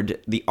discovered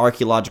the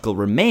archaeological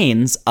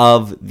remains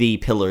of the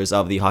pillars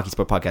of the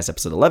HockeySport Podcast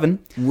episode 11.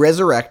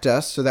 Resurrect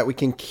us so that we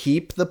can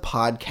keep the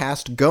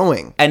podcast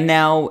going. And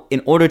now,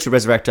 in order to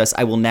resurrect us,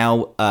 I will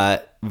now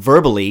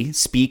verbally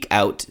speak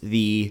out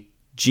the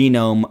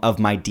genome of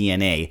my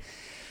DNA.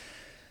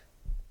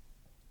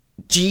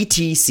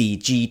 GTC,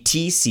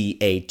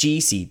 GTCA,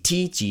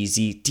 GCT,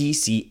 GZ,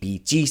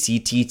 TCB,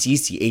 GCT,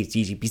 GCA,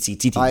 GGBC,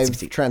 TTBC.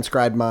 I've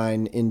transcribed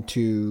mine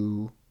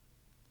into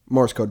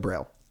Morse code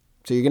Braille.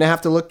 So you're going to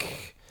have to look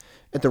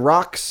at the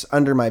rocks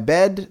under my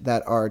bed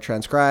that are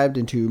transcribed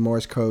into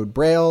Morse code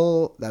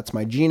Braille. That's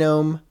my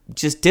genome.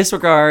 Just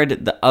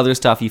disregard the other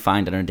stuff you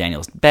find under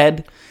Daniel's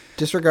bed.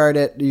 Disregard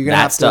it. You're gonna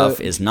That have stuff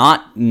to is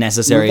not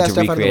necessary move that to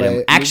stuff out of the recreate way.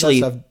 him.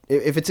 Actually, Move that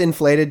stuff. If it's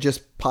inflated,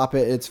 just pop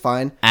it. It's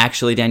fine.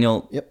 Actually,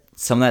 Daniel, Yep.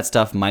 some of that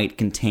stuff might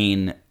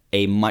contain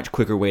a much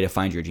quicker way to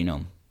find your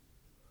genome.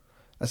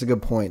 That's a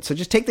good point. So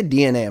just take the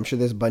DNA. I'm sure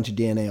there's a bunch of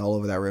DNA all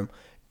over that room.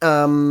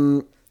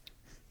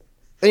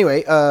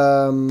 Anyway,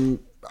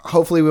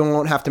 hopefully we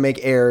won't have to make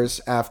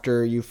heirs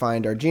after you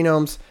find our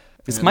genomes.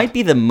 This might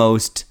be the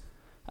most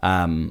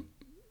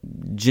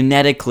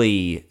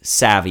genetically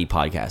savvy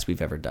podcast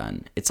we've ever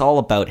done. It's all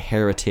about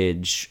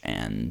heritage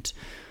and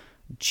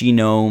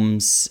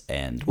genomes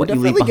and what We're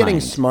you leave definitely behind.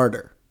 getting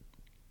smarter.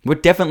 We're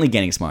definitely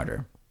getting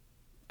smarter.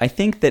 I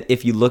think that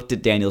if you looked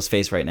at Daniel's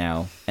face right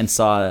now and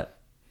saw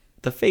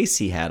the face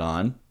he had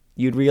on,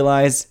 you'd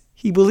realize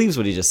he believes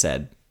what he just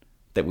said,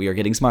 that we are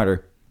getting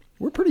smarter.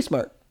 We're pretty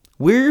smart.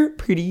 We're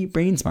pretty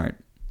brain smart.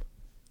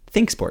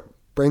 Think sport.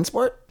 Brain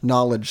sport?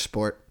 Knowledge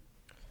sport.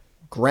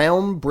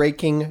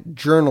 Groundbreaking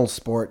journal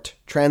sport,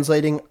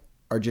 translating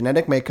our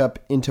genetic makeup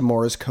into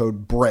Morse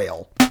code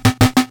Braille.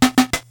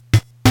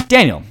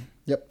 Daniel,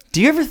 Yep.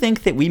 do you ever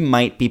think that we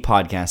might be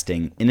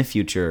podcasting in a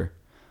future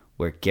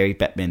where Gary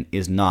Bettman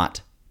is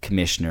not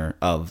commissioner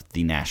of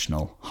the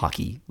National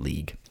Hockey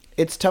League?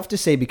 It's tough to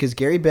say because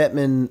Gary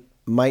Bettman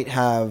might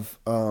have,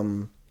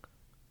 Horcruxes.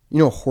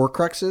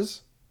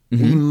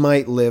 Mm-hmm. He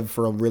might live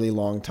for a really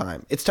long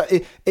time. It's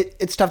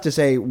it's tough to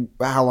say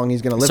how long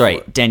he's going to live Sorry,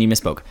 for. Dan, you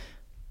misspoke.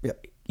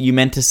 Yep. You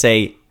meant to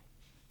say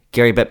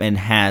Gary Bettman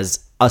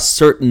has a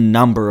certain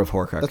number of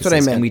Horcruxes. That's what I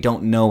meant. And we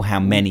don't know how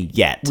many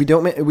yet. We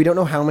don't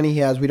know how many he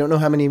has. We don't know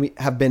how many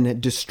have been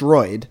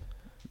destroyed.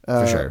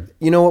 For sure.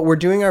 You know what? We're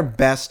doing our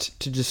best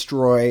to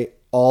destroy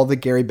all the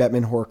Gary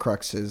Bettman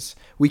Horcruxes.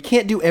 We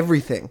can't do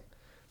everything,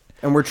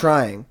 and we're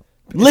trying.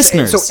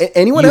 Listeners, so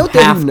anyone you out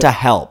there have to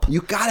help.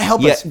 You gotta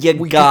help us.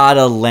 You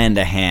gotta lend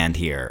a hand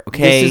here,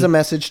 okay? This is a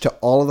message to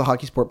all of the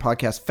HockeySport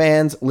Podcast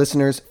fans,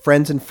 listeners,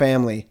 friends, and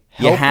family.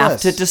 You Help have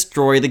us. to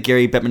destroy the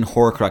Gary Bettman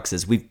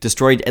Horcruxes. We've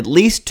destroyed at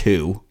least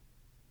 2.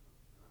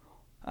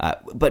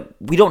 But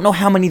we don't know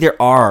how many there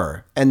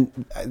are.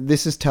 And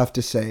this is tough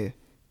to say,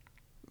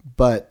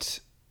 but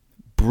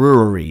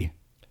Brewery.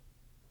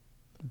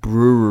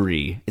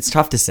 It's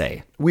tough to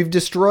say. we've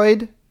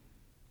destroyed,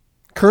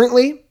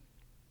 currently,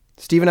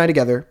 Steve and I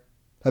together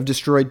have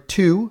destroyed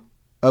 2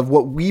 of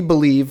what we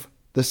believe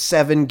the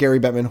 7 Gary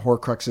Bettman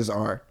Horcruxes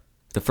are.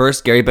 The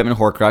first Gary Bettman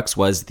Horcrux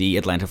was the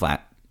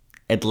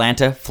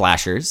Atlanta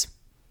Flashers.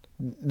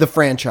 The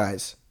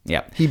franchise.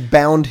 Yeah. He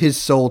bound his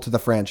soul to the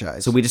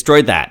franchise. So we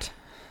destroyed that.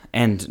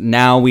 And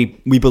now we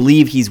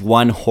believe he's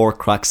 1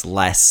 Horcrux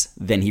less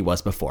than he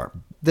was before.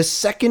 The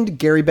second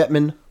Gary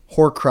Bettman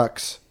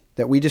Horcrux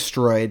that we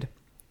destroyed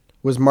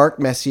was Mark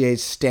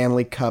Messier's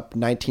Stanley Cup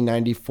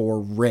 1994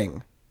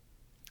 ring.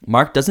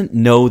 Mark doesn't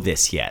know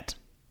this yet.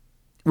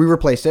 We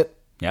replaced it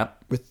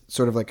Yep. with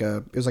sort of like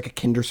it was like a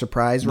Kinder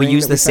Surprise We ring.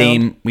 used that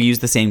found. we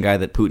used the same guy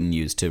that Putin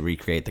used to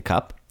recreate the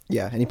cup.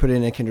 Yeah, and he put it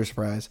in a Kinder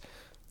Surprise.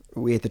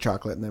 We ate the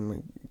chocolate, and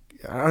then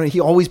I don't know.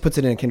 He always puts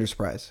it in a Kinder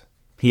Surprise.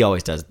 He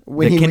always does.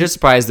 When The he Kinder was-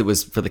 Surprise that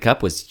was for the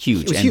cup was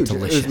huge It was and huge.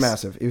 delicious. It was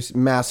massive. It was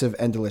massive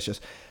and delicious.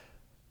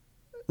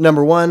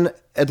 Number 1,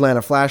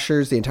 Atlanta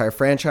Flashers, the entire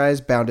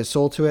franchise, bound his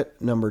soul to it.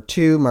 Number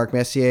 2, Mark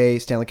Messier,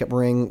 Stanley Cup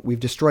ring. We've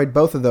destroyed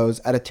both of those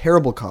at a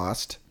terrible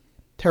cost.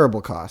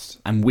 Terrible cost.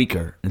 I'm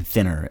weaker and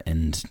thinner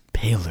and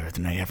paler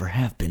than I ever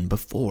have been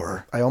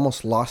before. I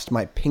almost lost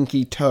my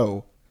pinky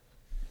toe.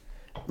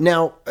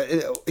 Now,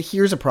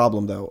 here's a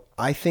problem, though.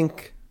 I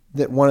think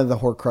that one of the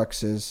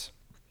Horcruxes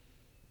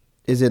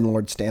is in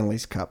Lord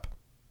Stanley's cup.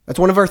 That's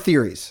one of our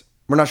theories.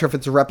 We're not sure if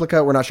it's a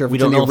replica. We're not sure if We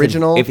it's don't in know the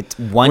original. if it's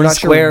one We're not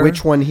square. sure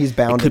which one he's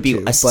bound It could be to,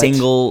 a but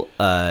single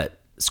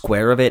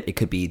square of it. It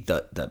could be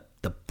the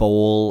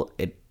bowl.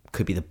 It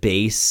could be the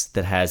base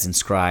that has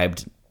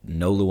inscribed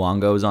no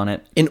Luongos on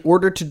it. In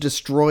order to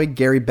destroy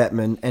Gary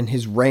Bettman and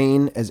his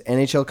reign as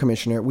NHL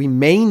commissioner, we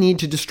may need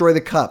to destroy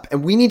the cup,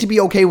 and we need to be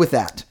okay with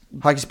that.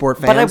 Hockey Sport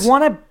fans. But I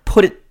want to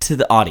put it to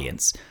the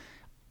audience.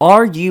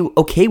 Are you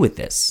okay with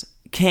this?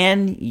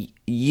 Can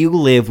you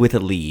live with a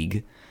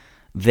league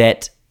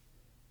that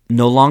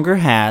no longer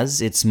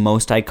has its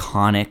most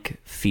iconic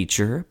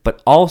feature,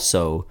 but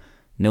also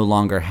no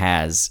longer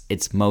has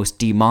its most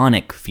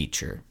demonic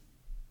feature?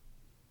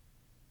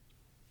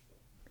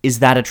 Is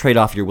that a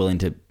trade-off you're willing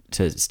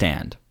to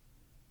stand?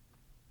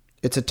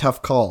 It's a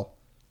tough call.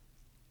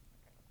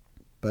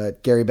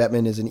 But Gary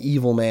Bettman is an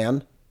evil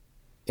man,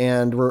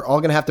 and we're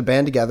all going to have to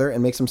band together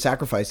and make some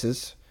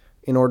sacrifices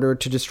in order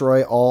to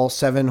destroy all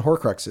 7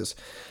 Horcruxes.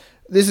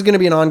 This is going to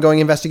be an ongoing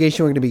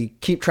investigation. We're going to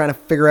keep trying to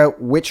figure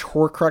out which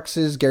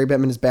Horcruxes Gary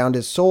Bettman has bound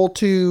his soul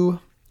to.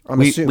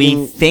 We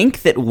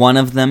think that one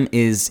of them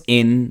is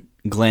in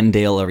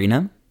Glendale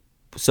Arena.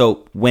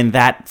 So when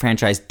that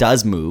franchise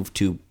does move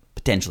to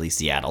potentially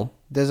Seattle,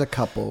 there's a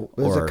couple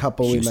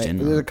Houston,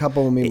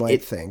 we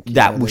might think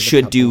that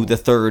should do the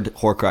third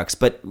Horcrux.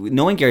 But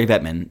knowing Gary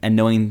Bettman and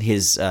knowing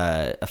his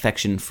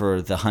affection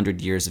for the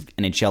 100 years of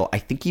NHL, I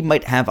think he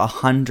might have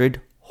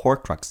 100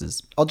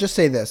 Horcruxes. I'll just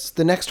say this: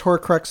 the next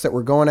Horcrux that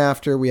we're going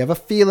after, we have a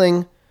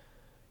feeling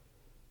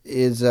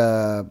is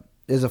a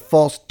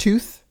false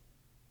tooth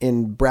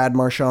in Brad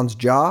Marchand's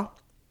jaw.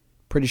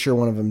 Pretty sure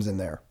one of them's in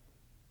there.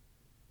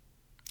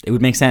 It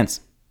would make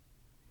sense.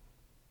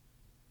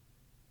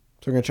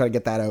 So we're going to try to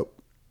get that out.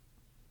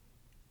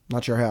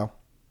 Not sure how.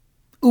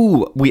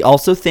 Ooh, we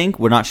also think,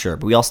 we're not sure,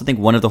 but we also think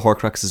one of the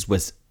Horcruxes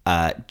was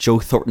Joe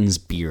Thornton's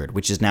beard,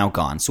 which is now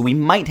gone. So we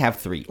might have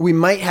 3. We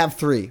might have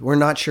 3. We're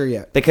not sure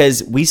yet.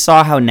 Because we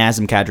saw how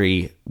Nazem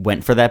Kadri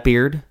went for that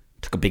beard,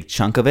 took a big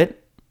chunk of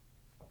it,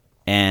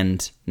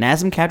 and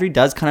Nazem Kadri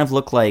does kind of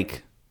look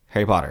like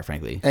Harry Potter,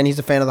 frankly. And he's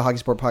a fan of the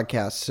HockeySport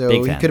Podcast, so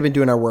Big he fan. could have been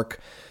doing our work.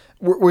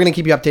 We're going to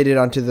keep you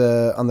updated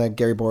on the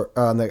Gary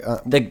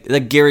the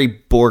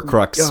Gary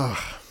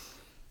Borcrux.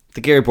 The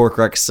Gary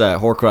Borcrux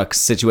Horcrux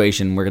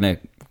situation. We're going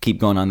to keep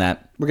going on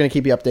that. We're going to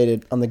keep you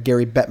updated on the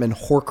Gary Bettman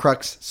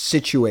Horcrux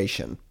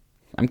situation.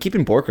 I'm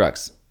keeping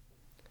Borcrux.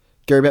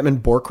 Gary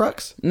Bettman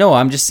Borcrux? No,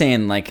 I'm just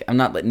saying, like, I'm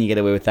not letting you get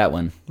away with that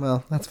one.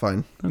 Well, that's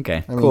fine.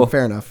 Okay, I mean, cool.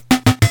 Fair enough.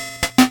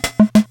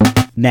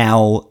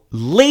 Now,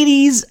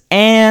 ladies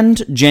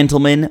and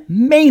gentlemen,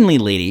 mainly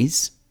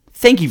ladies,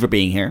 thank you for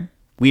being here.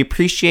 We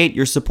appreciate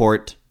your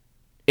support.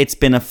 It's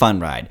been a fun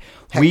ride.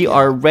 We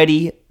are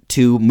ready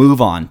to move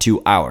on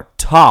to our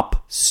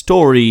top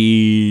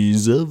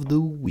stories of the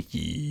week.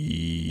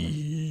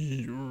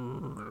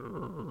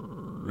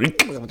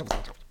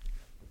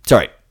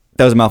 Sorry,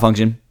 that was a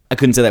malfunction. I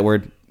couldn't say that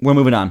word. We're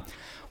moving on.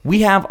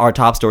 We have our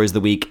top stories of the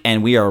week,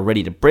 and we are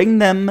ready to bring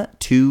them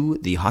to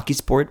the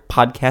HockeySport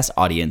Podcast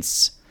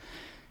audience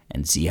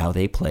and see how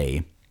they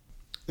play.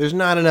 There's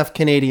not enough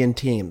Canadian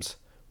teams.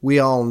 We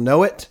all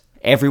know it.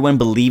 Everyone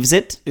believes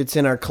it. It's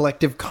in our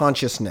collective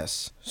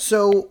consciousness.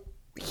 So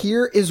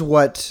here is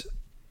what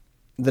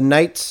the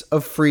Knights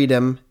of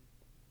Freedom,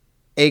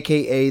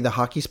 a.k.a. the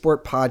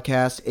HockeySport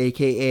Podcast,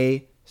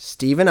 a.k.a.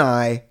 Steve and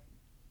I,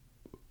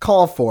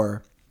 call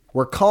for.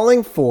 We're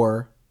calling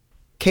for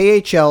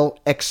KHL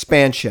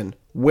expansion.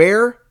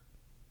 Where?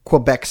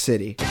 Quebec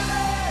City.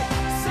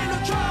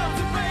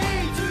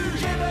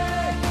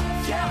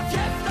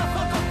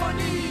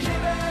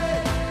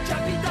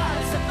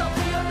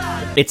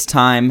 It's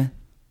time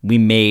we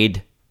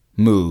made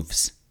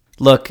moves.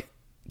 Look,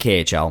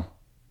 KHL,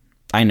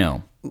 I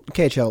know.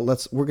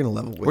 KHL, we're gonna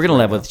level with. We're gonna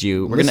level with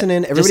you. We're Listen gonna,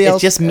 in. Everybody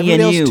else, it's just me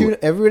and you.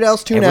 Everybody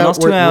else tune Everyone out. else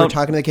tune out. We're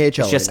talking to the KHL.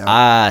 It's just right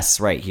now. us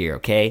right here,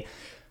 okay?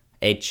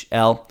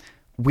 HL,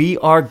 we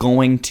are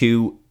going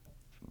to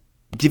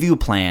give you a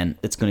plan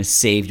that's going to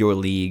save your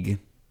league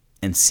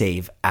and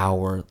save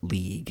our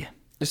league.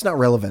 It's not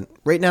relevant.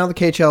 Right now, the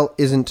KHL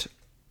isn't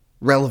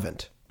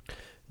relevant.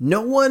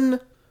 No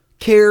one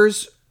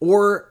cares,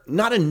 or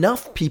not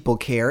enough people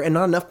care, and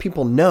not enough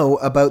people know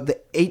about the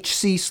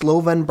HC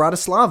Slovan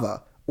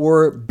Bratislava,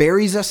 or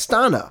Barry's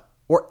Astana,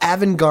 or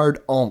Avangard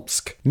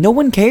Omsk. No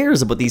one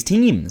cares about these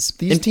teams.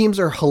 These teams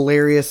are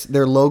hilarious.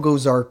 Their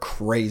logos are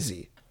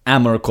crazy.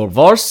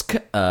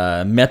 Amarkorvorsk,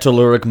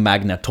 Metallurg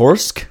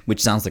Magnatorsk,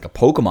 which sounds like a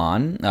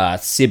Pokemon,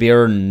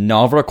 Sibir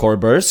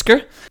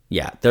Novrokorbersk.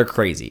 Yeah, they're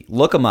crazy.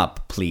 Look them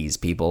up, please,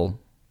 people.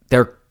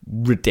 They're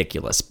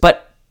ridiculous.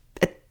 But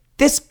at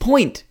this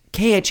point,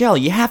 KHL,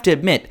 you have to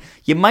admit,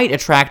 you might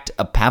attract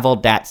a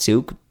Pavel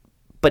Datsyuk,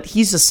 but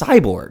he's a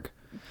cyborg.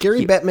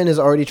 Gary Bettman is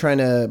already trying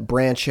to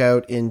branch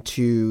out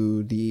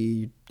into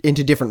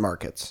different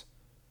markets.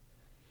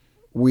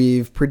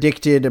 We've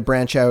predicted a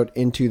branch out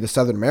into the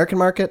Southern American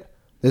market.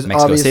 There's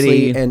Mexico obviously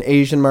City. an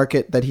Asian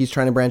market that he's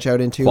trying to branch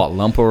out into. Kuala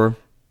Lumpur.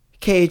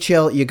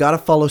 KHL, you got to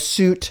follow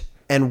suit.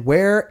 And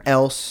where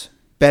else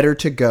better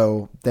to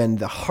go than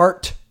the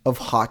heart of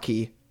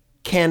hockey,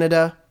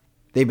 Canada?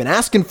 They've been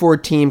asking for a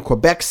team,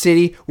 Quebec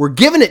City. We're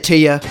giving it to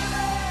you.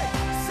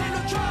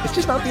 It's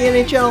just not the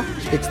NHL.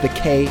 It's the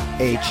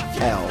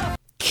KHL.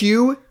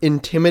 Cue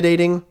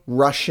intimidating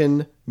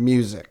Russian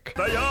music.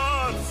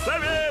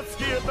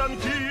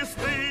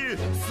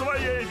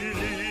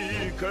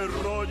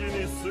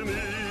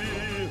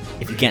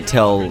 If you can't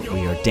tell,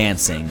 we are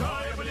dancing,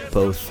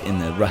 both in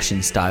the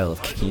Russian style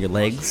of kicking your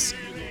legs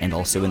and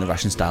also in the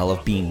Russian style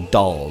of being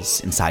dolls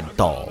inside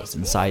dolls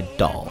inside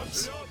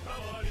dolls.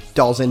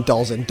 Dolls and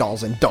dolls and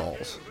dolls and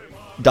dolls.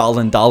 Doll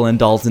and doll and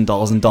dolls and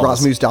dolls and dolls.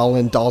 Rasmus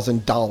Dahlin, dolls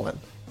and Dahlin.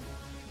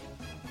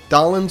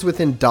 Dollins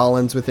within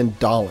Dollins within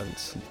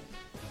Dollins.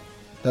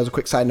 That was a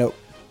quick side note.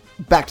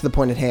 Back to the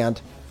point at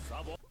hand.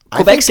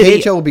 Quebec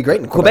City KHL will be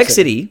great in Quebec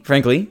City,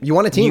 frankly. You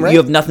want a team, right? You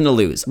have nothing to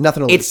lose.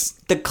 Nothing to lose. It's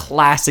the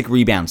classic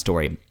rebound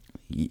story.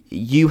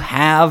 You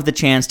have the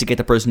chance to get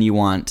the person you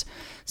want,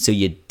 so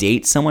you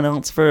date someone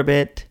else for a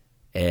bit,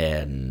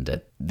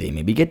 and they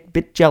maybe get a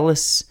bit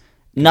jealous.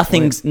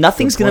 Nothing's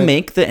going to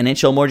make the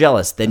NHL more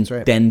jealous than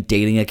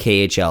dating a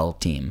KHL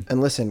team. And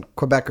listen,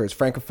 Quebecers,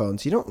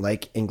 Francophones, you don't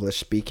like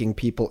English-speaking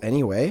people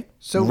anyway.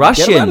 So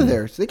Russian. Get them out of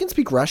there. So they can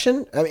speak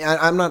Russian. I mean,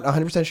 I'm not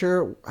 100%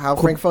 sure how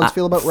Francophones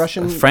feel about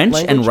Russian French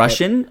language, and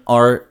Russian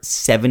are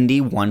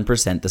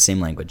 71% the same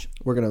language.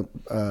 We're going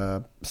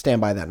to stand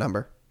by that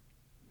number.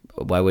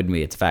 Why wouldn't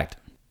we? It's a fact.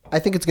 I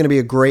think it's going to be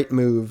a great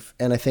move,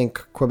 and I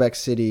think Quebec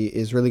City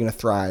is really going to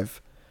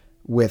thrive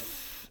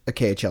with a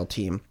KHL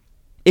team.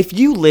 If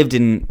you lived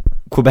in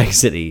Quebec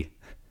City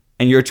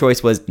and your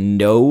choice was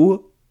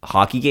no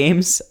hockey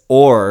games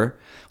or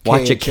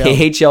watch a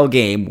KHL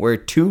game where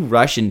two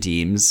Russian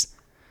teams,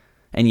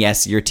 and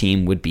yes, your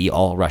team would be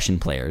all Russian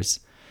players,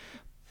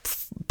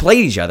 play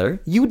each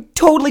other, you would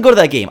totally go to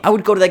that game. I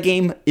would go to that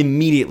game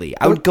immediately.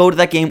 I would go to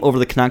that game over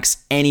the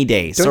Canucks any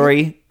day.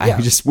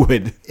 I just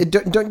would.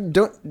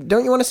 Don't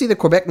you want to see the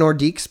Quebec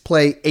Nordiques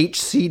play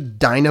HC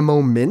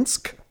Dynamo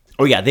Minsk?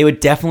 Oh, yeah, they would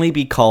definitely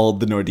be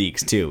called the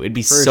Nordiques, too. It'd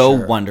be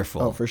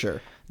wonderful. Oh, for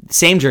sure.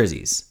 Same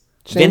jerseys.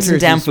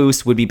 Vincent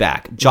Damphousse would be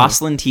back.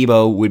 Jocelyn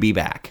Thibault would be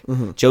back.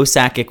 Joe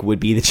Sakic would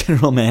be the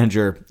general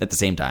manager at the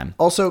same time.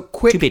 Also,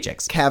 quick 2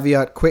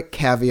 paychecks. Quick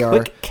caviar.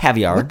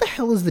 What the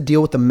hell is the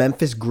deal with the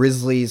Memphis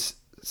Grizzlies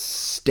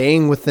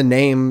staying with the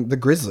name the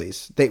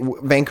Grizzlies?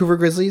 Vancouver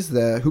Grizzlies,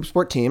 the hoop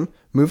sport team,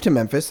 moved to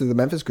Memphis. They're the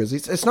Memphis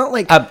Grizzlies. It's not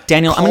like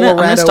Daniel, I'm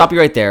gonna stop you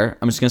right there.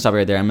 I'm just gonna stop you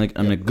right there. I'm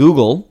gonna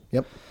Google.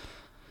 Yep.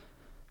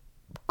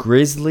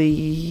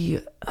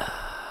 Grizzly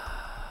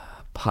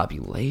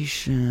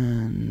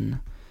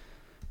population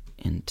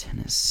in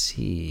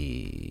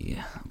Tennessee.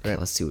 Okay,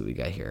 let's see what we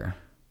got here.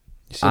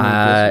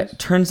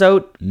 Turns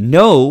out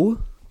no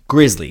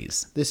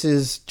Grizzlies. This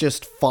is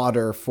just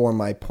fodder for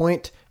my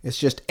point. It's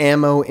just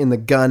ammo in the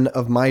gun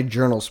of my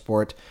journal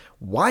sport.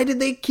 Why did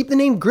they keep the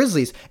name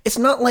Grizzlies? It's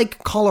not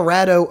like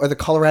Colorado or the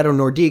Colorado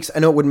Nordiques. I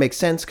know it wouldn't make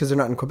sense because they're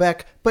not in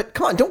Quebec, but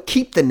come on, don't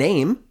keep the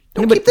name.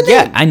 Don't keep the name.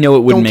 Yeah, I know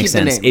it wouldn't make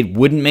sense. It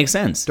wouldn't make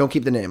sense. Don't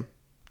keep the name.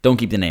 Don't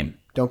keep the name.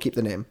 Don't keep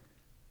the name.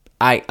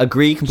 I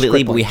agree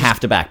completely, but we have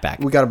to backtrack.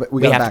 We have to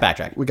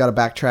backtrack. We got to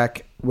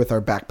backtrack with our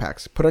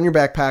backpacks. Put on your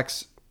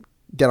backpacks.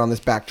 Get on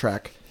this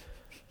backtrack.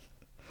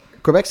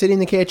 Quebec City in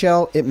the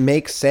KHL, it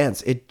makes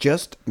sense. It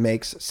just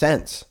makes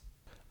sense.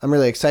 I'm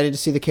really excited to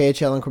see the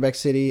KHL in Quebec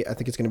City. I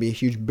think it's going to be a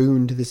huge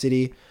boon to the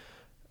city.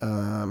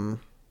 Boone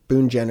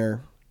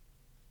Jenner.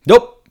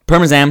 Nope.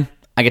 Parmesan.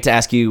 I get to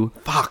ask you.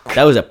 Fuck.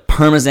 That was a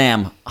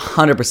Parmesan,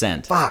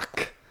 100%.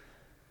 Fuck.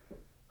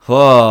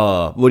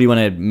 Oh, what do you want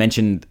to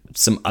mention?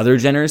 Some other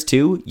Jenners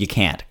too? You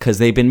can't because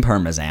they've been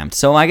Parmesan.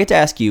 So I get to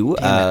ask you,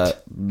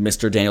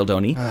 Mr. Daniel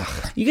Doney.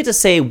 You get to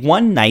say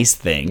one nice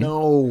thing.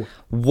 No.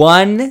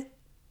 One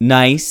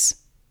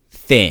nice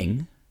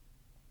thing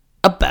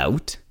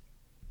about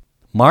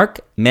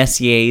Mark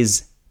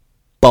Messier's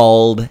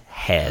bald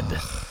head.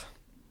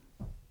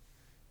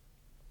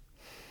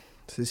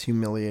 This is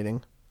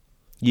humiliating.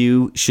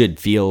 You should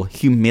feel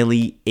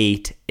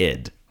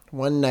humiliated.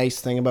 One nice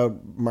thing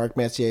about Mark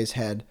Messier's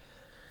head.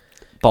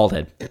 Bald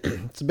head.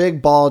 It's a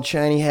big, bald,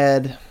 shiny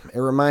head. It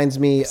reminds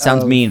me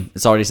Sounds mean.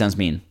 It already sounds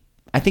mean.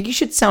 I think you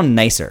should sound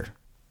nicer.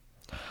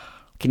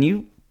 Can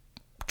you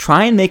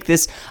try and make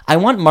this... I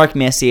want Mark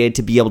Messier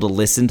to be able to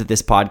listen to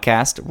this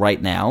podcast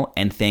right now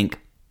and think,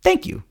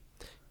 thank you.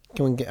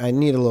 I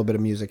need a little bit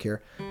of music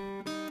here.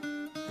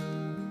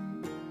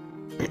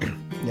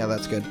 Yeah,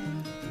 that's good.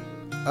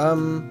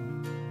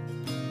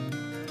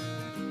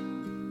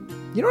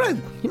 You know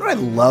what I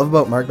love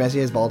about Mark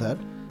Messier's bald head?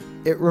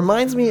 It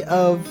reminds me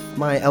of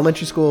my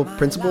elementary school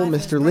principal,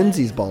 Mr.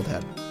 Lindsay's bald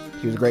head.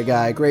 He was a great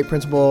guy, great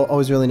principal,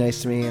 always really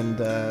nice to me, and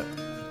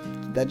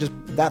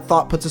that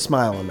thought puts a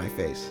smile on my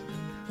face.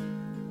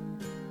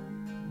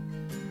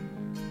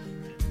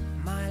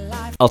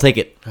 I'll take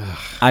it.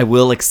 I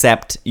will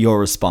accept your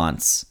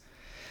response.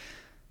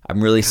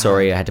 I'm really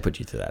sorry I had to put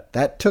you through that.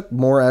 That took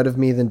more out of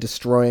me than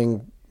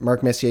destroying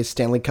Mark Messier's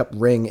Stanley Cup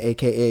ring,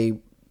 a.k.a.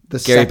 the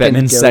Gary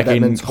Bettman's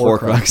second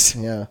Horcrux.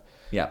 Horcrux.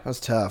 Yeah. That was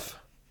tough.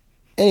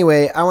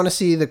 Anyway, I want to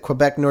see the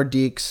Quebec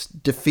Nordiques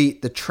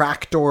defeat the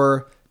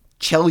Tractor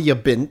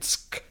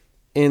Chelyabinsk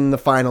in the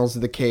finals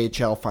of the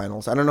KHL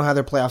finals. I don't know how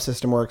their playoff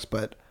system works,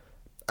 but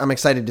I'm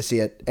excited to see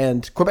it.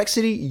 And Quebec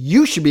City,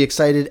 you should be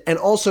excited, and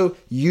also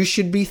you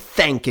should be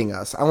thanking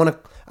us. I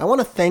want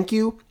to thank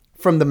you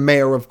from the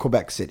mayor of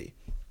Quebec City.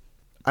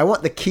 I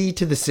want the key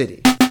to the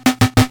city.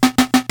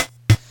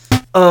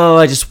 Oh,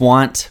 I just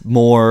want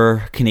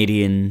more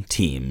Canadian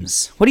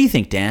teams. What do you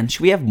think, Dan?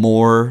 Should we have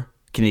more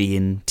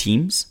Canadian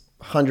teams?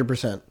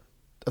 100%.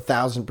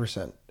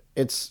 1,000%.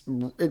 It's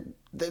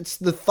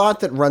the thought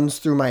that runs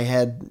through my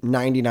head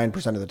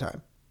 99% of the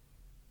time.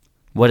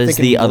 What is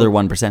Thinking the other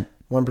more- 1%?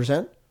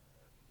 1%?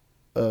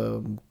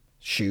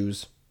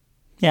 Shoes.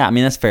 Yeah, I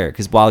mean, that's fair,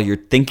 because while you're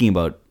thinking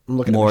about I'm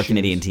looking at more my shoes.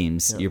 Canadian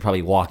teams, you're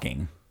probably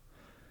walking,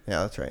 Yeah,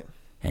 that's right.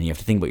 and you have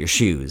to think about your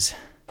shoes,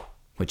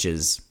 which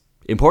is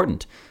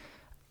important.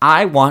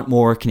 I want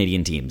more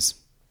Canadian teams.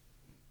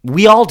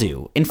 We all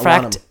do. In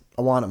fact,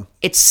 I want them.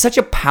 it's such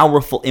a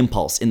powerful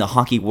impulse in the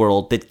hockey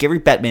world that Gary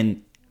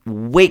Bettman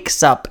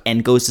wakes up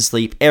and goes to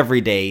sleep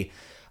every day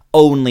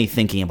only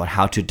thinking about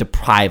how to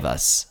deprive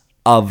us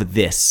of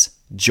this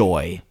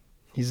joy.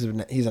 He's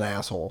an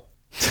asshole.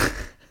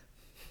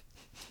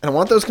 And I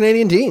want those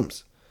Canadian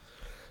teams.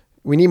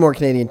 We need more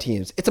Canadian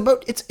teams.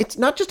 It's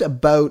not just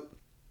about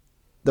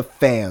the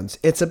fans.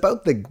 It's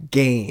about the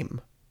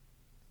game.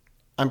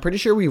 I'm pretty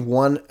sure we've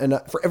won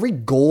for every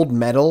gold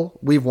medal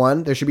we've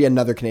won, there should be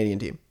another Canadian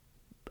team.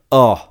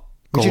 Oh,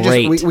 We should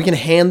great. we can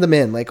hand them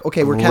in. Like,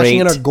 okay, we're cashing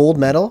in Great our gold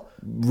medal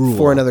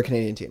for another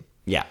Canadian team.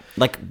 Yeah.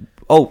 Like,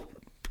 oh,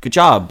 good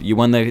job. You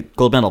won the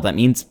gold medal. That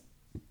means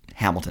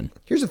Hamilton.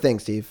 Here's the thing,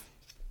 Steve.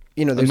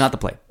 You know, Not the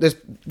play.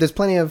 There's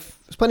plenty of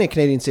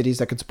Canadian cities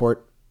that could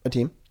support a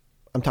team.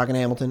 I'm talking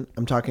Hamilton.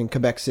 I'm talking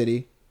Quebec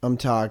City. I'm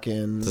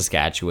talking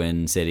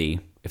Saskatchewan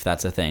City, if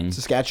that's a thing.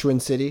 Saskatchewan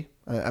City.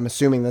 I'm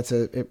assuming that's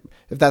if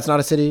that's not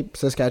a city,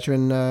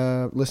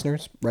 Saskatchewan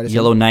listeners, right?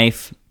 Yellow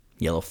Knife,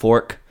 Yellow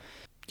Fork.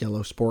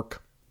 Yellow Spork.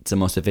 It's the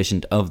most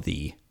efficient of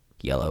the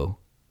yellow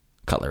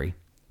cutlery.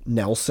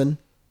 Nelson.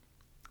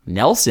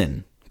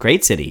 Nelson,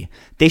 great city.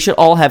 They should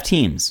all have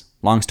teams.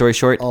 Long story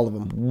short, All of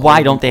them.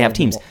 Why don't they have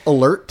teams?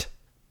 Alert.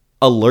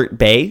 Alert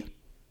Bay.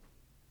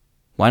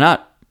 Why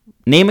not?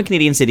 Name a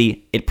Canadian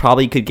city. It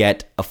probably could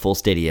get a full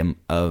stadium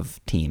of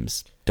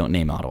teams. Don't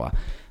name Ottawa.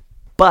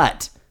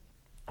 But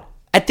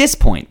at this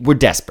point, we're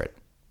desperate.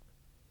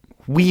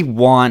 We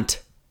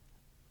want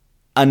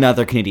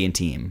another Canadian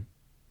team.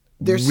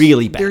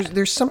 Really bad.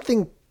 There's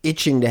something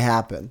itching to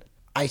happen.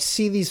 I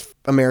see these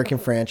American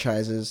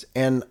franchises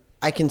and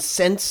I can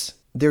sense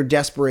their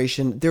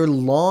desperation. They're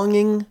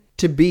longing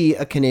to be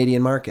a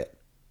Canadian market.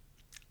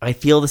 I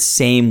feel the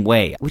same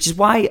way, which is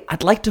why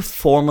I'd like to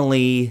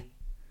formally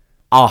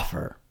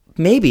offer.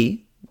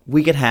 Maybe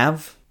we could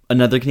have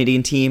another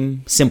Canadian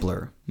team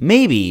simpler.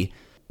 Maybe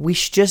we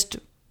should just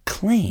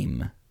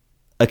claim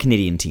a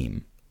Canadian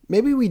team.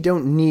 Maybe we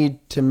don't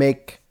need to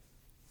make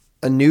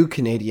a new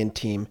Canadian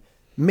team.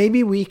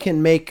 Maybe we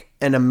can make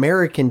an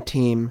American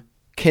team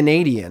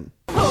Canadian.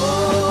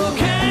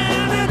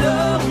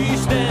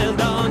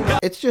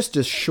 It's just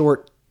a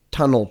short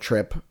tunnel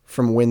trip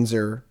from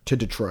Windsor to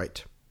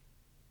Detroit.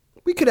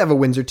 We could have a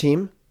Windsor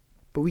team,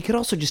 but we could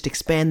also just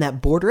expand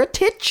that border a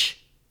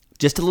titch.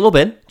 Just a little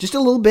bit. Just a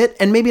little bit,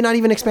 and maybe not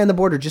even expand the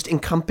border, just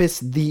encompass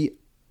the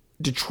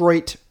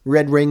Detroit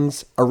Red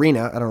Wings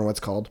arena. I don't know what it's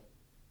called.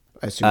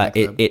 I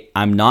assume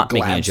I'm not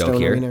making a joke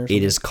Gladstone here. Arena or It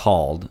something? is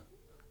called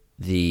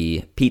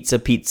the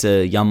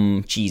Pizza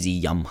Yum Cheesy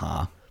Yum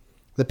Ha.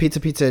 the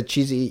Pizza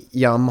Cheesy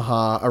Yum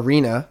Ha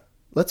Arena.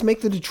 Let's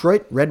make the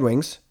Detroit Red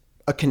Wings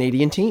a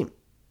Canadian team.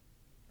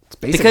 It's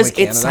basically Because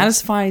Canada. it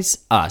satisfies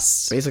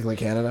us. Basically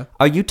Canada.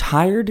 Are you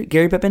tired,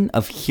 Gary Bettman,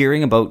 of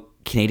hearing about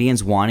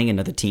Canadians wanting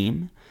another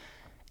team?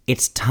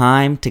 It's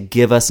time to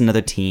give us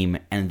another team,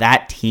 and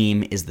that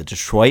team is the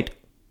Detroit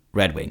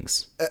Red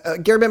Wings.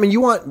 Gary Bettman,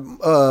 you want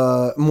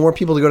more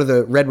people to go to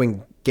the Red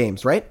Wing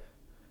games, right?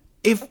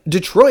 If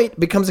Detroit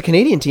becomes a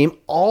Canadian team,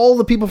 all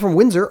the people from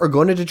Windsor are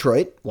going to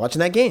Detroit watching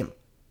that game.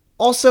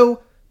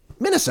 Also,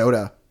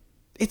 Minnesota.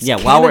 It's Yeah,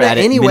 Canada while we're at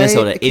it, anyway.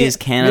 Minnesota. It is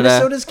Canada.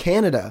 Minnesota's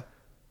Canada.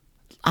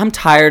 I'm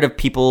tired of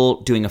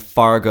people doing a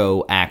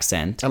Fargo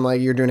accent. I'm like,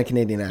 you're doing a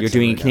Canadian accent. You're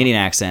doing a right now. Canadian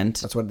accent.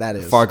 That's what that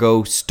is.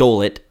 Fargo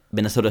stole it.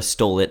 Minnesota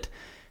stole it.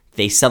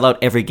 They sell out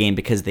every game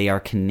because they are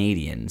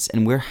Canadians,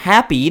 and we're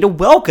happy to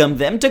welcome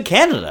them to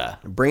Canada.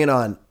 Bring it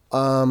on.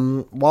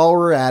 While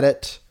we're at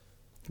it,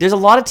 There's a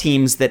lot of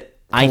teams that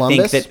I think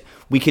Columbus? that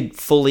we could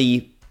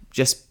fully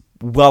just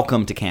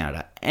welcome to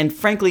Canada. And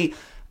frankly,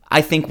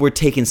 I think we're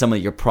taking some of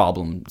your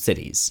problem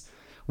cities.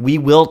 We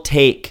will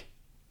take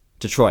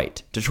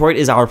Detroit. Detroit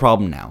is our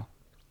problem now.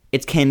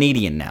 It's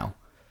Canadian now.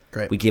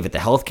 great. We give it the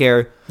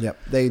healthcare. Yep,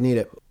 they need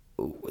it.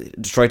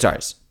 Detroit's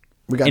ours.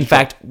 We got In Detroit.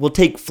 fact, we'll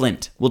take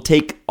Flint. We'll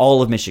take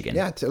all of Michigan.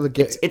 Yeah,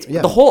 It's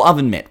yeah. the whole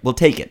oven mitt. We'll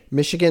take it.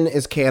 Michigan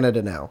is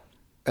Canada now,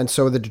 and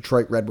so are the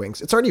Detroit Red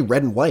Wings. It's already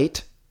red and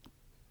white.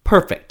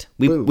 Perfect.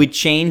 Blue. We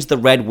changed the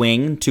red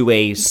wing to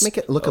a make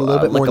it look a little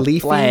bit like more a leafy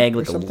flag, or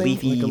like a something?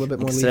 leafy, Like a little bit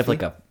more instead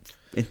leafy?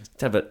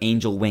 of an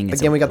angel wing. It's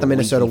Again, we got the a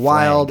Minnesota leafy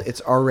Wild. flag.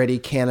 It's already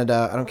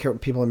Canada. I don't care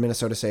what people in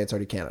Minnesota say. It's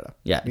already Canada.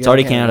 Yeah, You it's got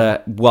already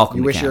Canada. Welcome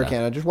You to wish you Canada. were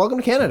Canada. Just welcome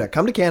to Canada.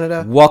 Come to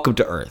Canada. Welcome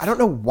to Earth. I don't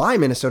know why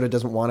Minnesota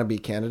doesn't want to be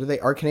Canada. They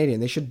are Canadian.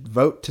 They should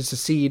vote to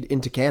secede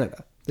into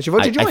Canada. They should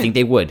vote to join. I think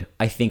they would.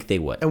 I think they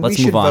would. And we Let's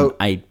should move on. vote-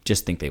 I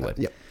just think they would.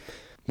 Yep.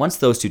 Once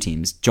those two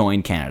teams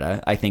join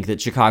Canada, I think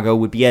that Chicago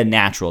would be a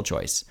natural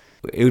choice.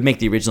 It would make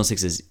the original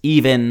sixes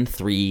even,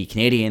 3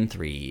 Canadian,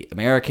 3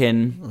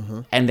 American. Mm-hmm.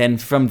 And then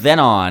from then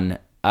on,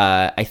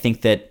 I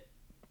think that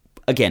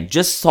again,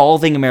 just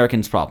solving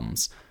Americans'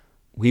 problems,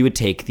 we would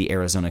take the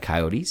Arizona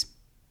Coyotes.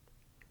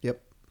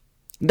 Yep.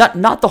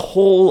 Not the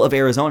whole of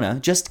Arizona,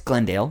 just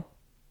Glendale.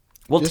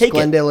 We'll Just take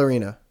Glendale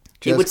Arena.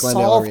 it. It would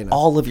Glendale solve Arena.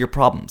 all of your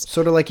problems.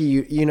 Sort of like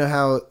you know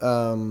how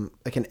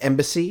like an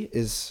embassy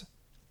is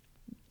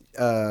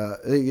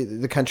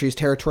the country's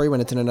territory when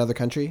it's in another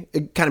country.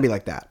 It kind of be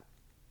like that.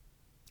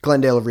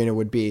 Glendale Arena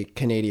would be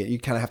Canadian. You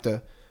kind of have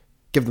to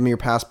give them your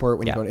passport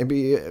when you go. There'd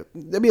be a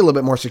little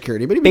bit more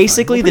security, but it'd be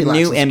Basically, fine. the We're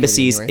pretty lax new on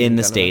embassies security in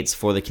the anyway. States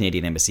for the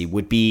Canadian Embassy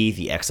would be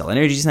the XL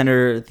Energy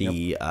Center,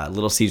 the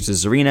Little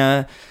Caesars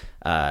Arena,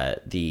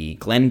 the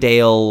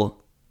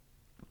Glendale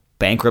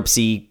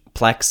Bankruptcy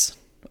Plex,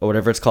 or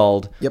whatever it's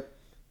called. Yep.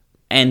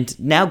 And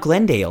now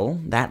Glendale,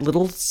 that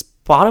little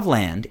spot of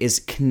land, is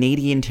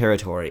Canadian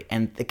territory.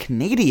 And the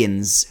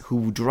Canadians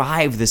who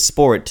drive the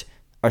sport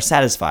are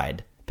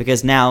satisfied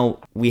because now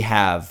we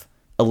have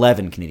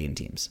 11 Canadian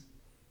teams.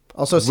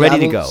 Also, Ready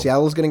to go.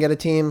 Seattle's going to get a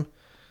team.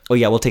 Oh,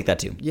 yeah, we'll take that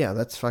too. Yeah,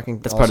 that's fucking.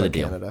 That's also part of the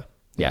deal. Canada.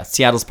 Yeah,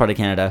 Seattle's part of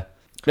Canada.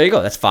 There you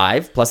go. That's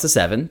 5 plus the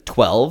 7,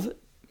 12.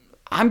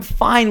 I'm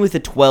fine with a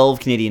 12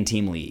 Canadian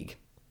team league.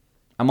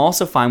 I'm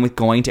also fine with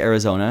going to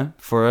Arizona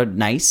for a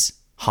nice,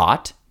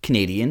 hot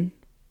Canadian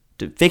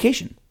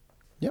vacation.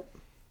 Yep.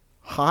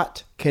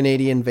 Hot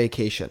Canadian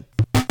vacation.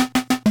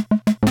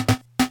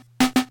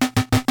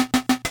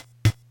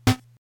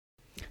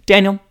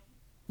 Daniel,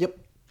 Yep.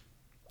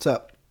 What's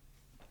up?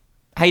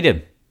 how you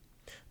doing?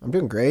 I'm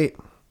doing great.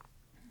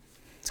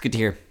 It's good to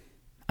hear.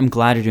 I'm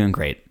glad you're doing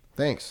great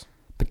Thanks.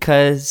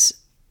 because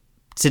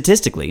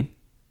statistically,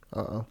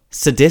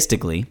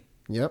 sadistically,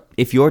 Yep.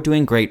 if you're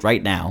doing great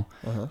right now,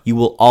 you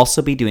will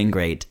also be doing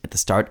great at the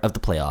start of the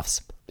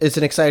playoffs. It's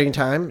an exciting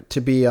time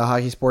to be a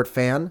hockey sport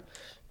fan.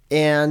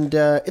 And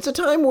it's a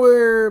time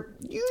where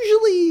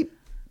usually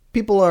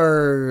people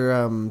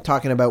are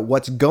talking about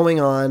what's going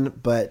on,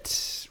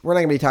 but we're not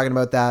going to be talking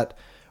about that.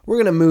 We're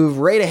going to move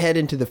right ahead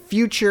into the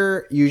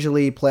future.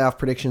 Usually playoff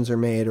predictions are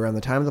made around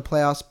the time of the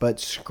playoffs, but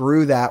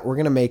screw that. We're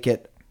going to make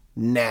it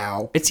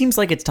now. It seems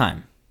like it's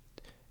time.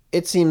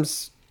 It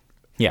seems...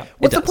 Yeah.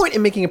 What's the point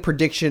in making a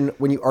prediction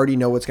when you already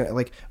know what's going to...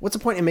 Like, what's the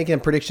point in making a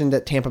prediction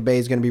that Tampa Bay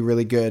is going to be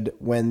really good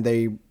when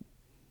they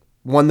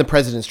won the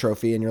President's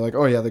Trophy and you're like,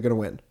 oh yeah, they're going to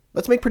win.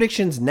 Let's make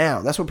predictions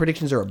now. That's what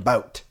predictions are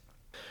about.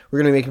 We're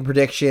going to be making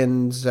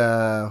predictions.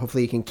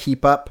 Hopefully you can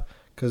keep up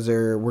because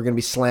we're going to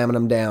be slamming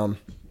them down.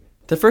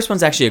 The first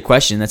one's actually a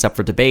question that's up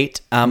for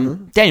debate.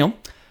 Daniel,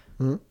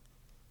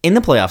 in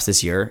the playoffs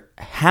this year,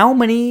 how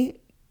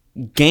many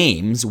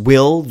games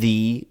will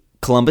the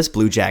Columbus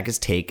Blue Jackets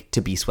take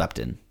to be swept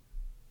in?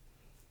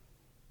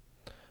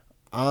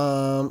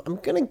 I'm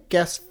going to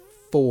guess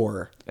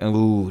 4.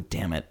 Oh,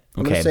 damn it.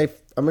 I'm Okay.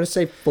 going to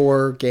say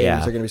 4 games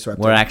Yeah, are going to be swept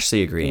we're in.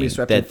 actually agreeing Gonna be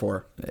swept in that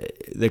 4.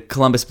 the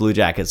Columbus Blue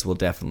Jackets will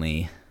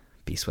definitely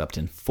be swept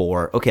in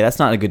 4. Okay, that's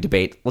not a good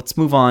debate. Let's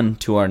move on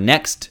to our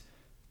next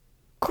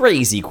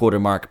crazy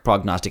quartermark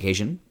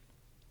prognostication.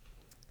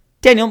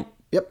 Daniel,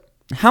 Yep.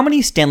 how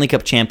many Stanley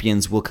Cup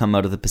champions will come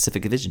out of the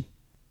Pacific Division?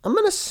 I'm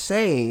going to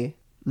say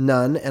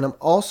none, and I'm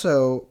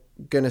also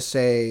going to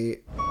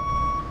say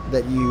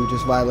that you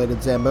just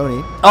violated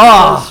Zamboni.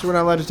 Ah! Because we're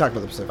not allowed to talk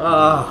about the Pacific.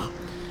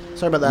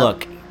 Sorry about that.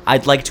 Look,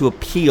 I'd like to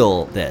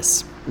appeal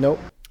this. Nope.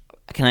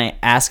 Can I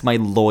ask my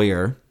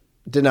lawyer?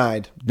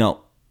 Denied.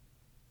 No.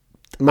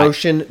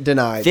 Motion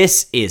denied.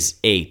 This is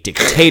a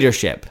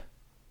dictatorship.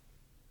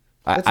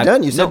 That's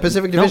done. You said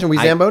Pacific Division. We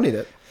Zambonied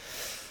it.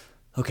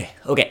 Okay.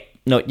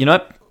 No, you know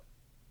what?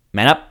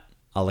 Man up.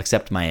 I'll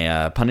accept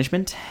my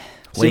punishment.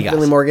 What do you got?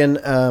 Finley Morgan,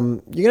 you're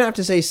going to have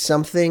to say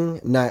something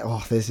nice.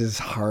 Oh, this is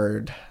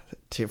hard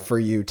for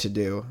you to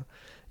do.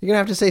 You're going to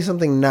have to say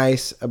something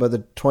nice about the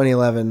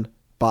 2011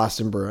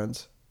 Boston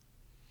Bruins.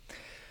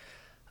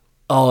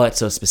 Oh, that's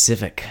so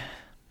specific.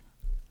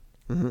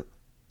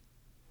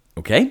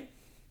 Okay.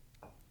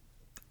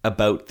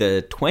 About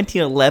the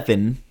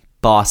 2011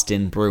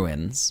 Boston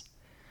Bruins,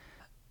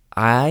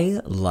 I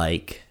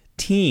like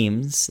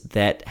teams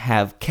that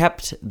have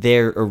kept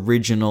their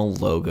original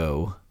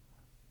logo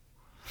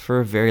for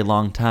a very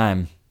long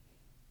time.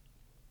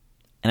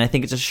 And I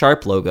think it's a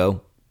sharp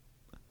logo.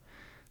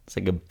 It's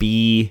like a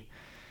bee.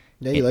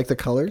 Yeah, you like the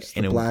colors?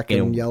 The black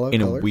and yellow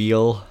in colors? a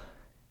wheel.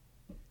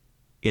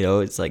 You know,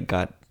 it's like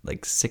got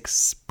like 6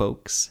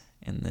 spokes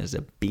and there's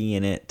a bee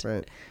in it.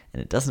 Right.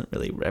 And it doesn't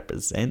really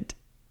represent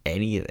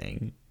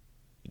anything.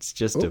 It's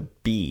just a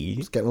bee.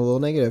 It's getting a little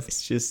negative.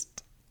 It's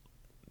just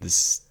the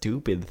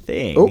stupid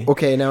thing. Oh,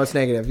 okay, now it's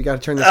negative. You got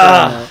to turn this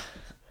around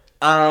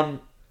now.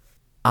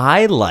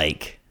 I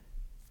like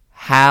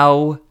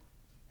how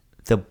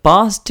the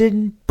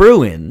Boston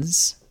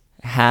Bruins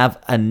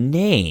have a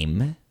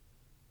name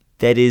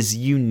that is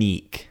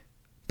unique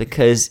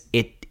because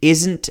it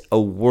isn't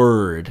a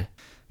word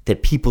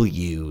that people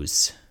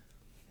use.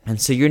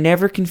 And so you're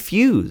never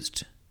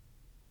confused.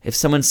 If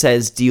someone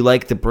says, "Do you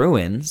like the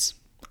Bruins?"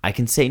 I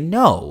can say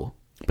no.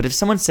 But if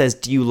someone says,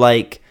 "Do you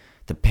like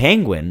the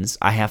Penguins?"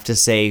 I have to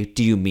say,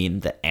 "Do you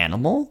mean the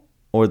animal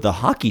or the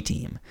hockey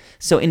team?"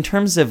 So in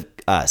terms of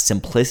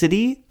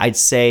simplicity, I'd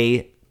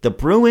say the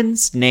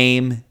Bruins'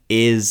 name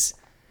is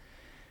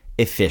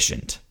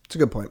efficient. It's a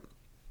good point.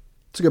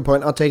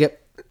 I'll take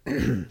it.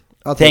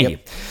 Thank you.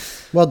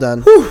 Well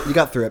done. You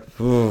got through it.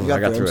 I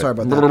got through I'm it. sorry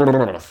about that.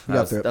 You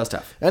got through it. That was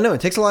tough. I know.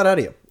 It takes a lot out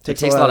of you. It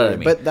takes a lot out of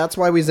me. But that's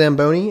why we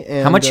Zamboni.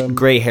 And, How much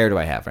gray hair do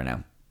I have right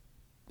now?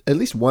 At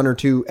least 1 or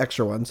 2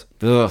 extra ones.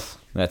 Ugh,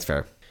 that's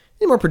fair.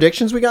 Any more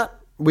predictions we got?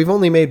 We've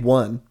only made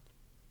one.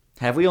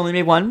 Have we only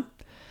made one?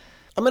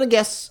 I'm going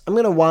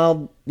to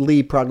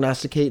wildly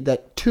prognosticate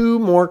that 2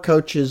 more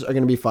coaches are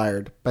going to be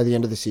fired by the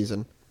end of the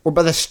season. Or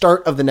by the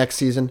start of the next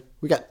season,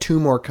 we got 2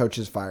 more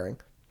coaches firing.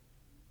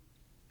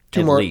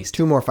 Two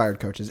more fired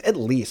coaches. At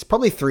least.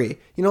 Probably 3.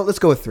 You know what? Let's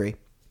go with 3.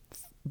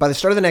 By the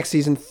start of the next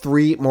season,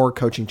 3 more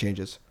coaching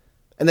changes.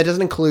 And that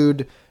doesn't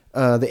include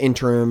the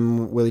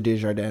interim Willie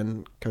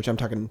Desjardins coach. I'm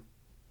talking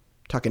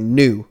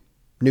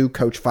new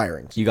coach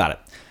firings. You got it.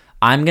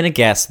 I'm going to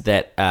guess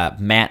that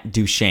Matt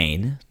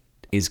Duchene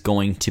is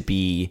going to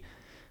be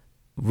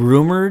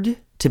rumored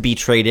to be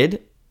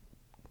traded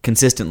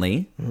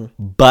consistently,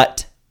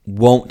 but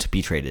won't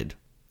be traded.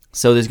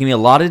 So there's going to be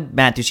a lot of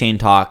Matt Duchene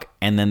talk,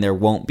 and then there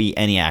won't be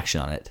any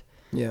action on it.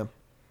 Yeah.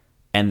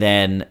 And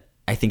then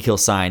I think he'll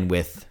sign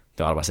with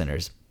the Ottawa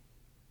Senators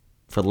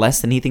for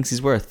less than he thinks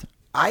he's worth.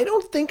 I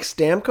don't think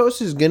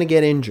Stamkos is going to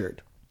get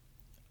injured.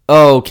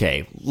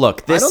 Okay,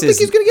 look, I don't think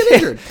he's going to get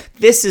injured.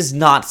 This is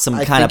not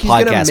some kind of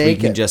podcast where you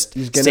can just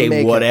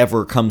say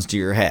whatever comes to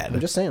your head.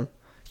 I'm just saying.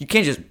 You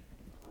can't just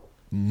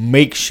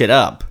make shit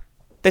up.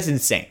 That's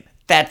insane.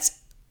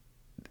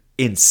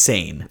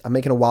 I'm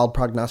making a wild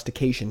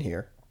prognostication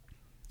here.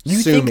 You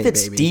think that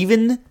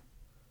Steven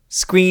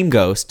Scream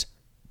Ghost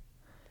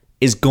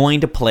is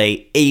going to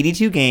play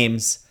 82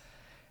 games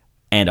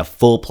and a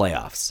full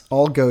playoffs?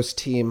 All Ghost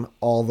team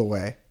all the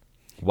way.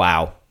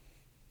 Wow.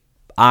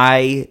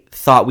 I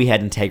thought we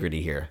had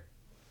integrity here,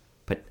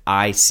 but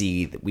I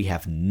see that we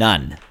have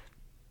none.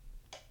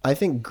 I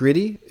think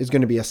Gritty is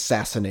going to be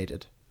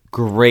assassinated.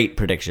 Great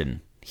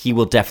prediction. He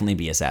will definitely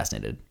be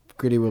assassinated.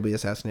 Gritty will be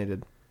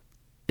assassinated.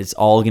 It's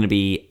all going to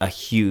be a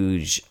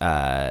huge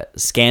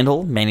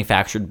scandal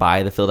manufactured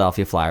by the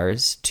Philadelphia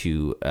Flyers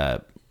to,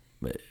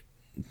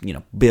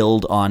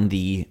 build on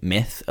the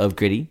myth of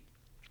Gritty.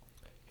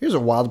 Here's a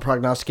wild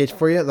prognostication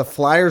for you. The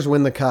Flyers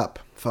win the cup.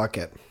 Fuck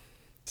it.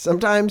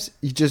 Sometimes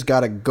you just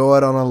got to go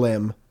out on a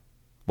limb.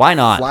 Why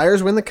not?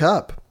 Flyers win the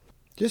cup.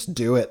 Just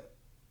do it.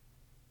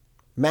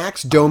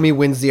 Max Domi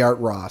wins the Art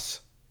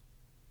Ross.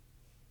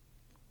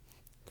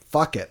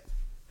 Fuck it.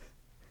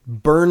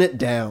 Burn it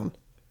down.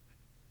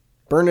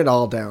 Burn it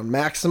all down.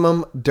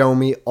 Maximum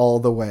Domi all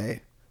the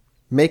way.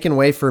 Making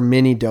way for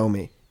Mini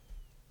Domi.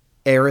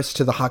 Heiress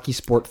to the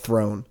HockeySport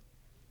throne.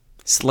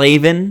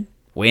 Slavin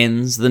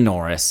wins the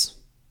Norris.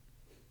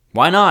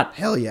 Why not?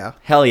 Hell yeah.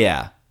 Hell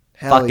yeah.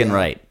 Fucking yeah.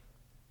 right.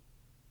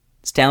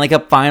 Stanley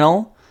Cup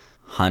final,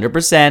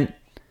 100%,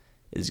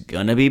 is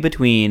going to be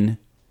between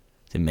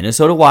the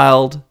Minnesota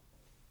Wild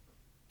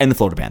and the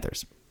Florida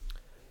Panthers.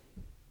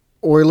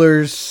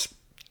 Oilers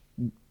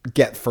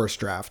get first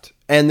draft.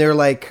 And they're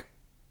like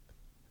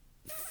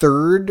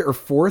 3rd or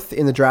 4th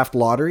in the draft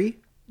lottery.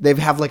 They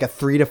have like a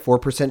 3 to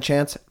 4%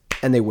 chance,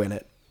 and they win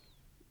it.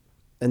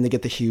 And they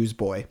get the Hughes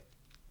boy.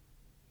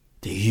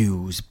 The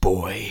Hughes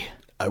boy.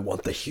 I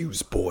want the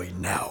Hughes boy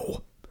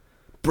now.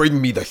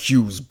 Bring me the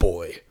Hughes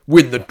boy.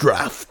 Win the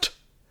draft.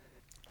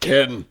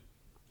 Ken,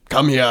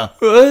 come here.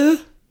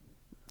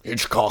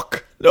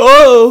 Hitchcock.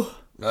 No!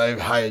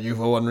 I've hired you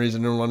for one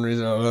reason and one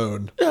reason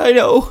alone. I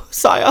know,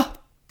 sire.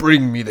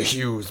 Bring me the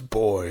Hughes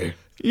boy.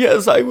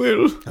 Yes, I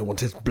will. I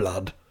want his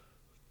blood.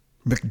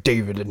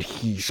 McDavid and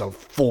he shall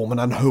form an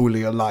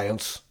unholy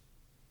alliance.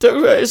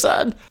 Don't worry,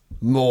 son.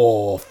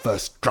 More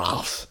first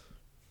drafts.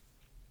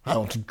 I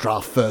want to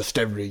draft first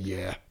every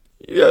year.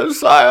 Yes,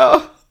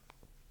 sire.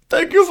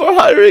 Thank you for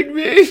hiring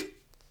me.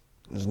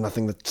 There's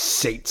nothing that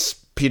sates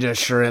Peter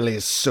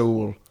Chiarelli's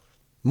soul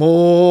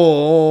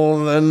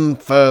more than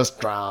first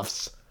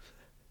drafts.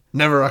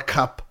 Never a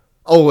cup,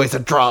 always a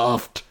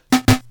draft.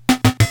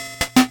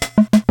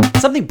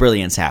 Something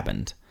brilliant's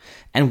happened,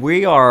 and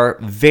we are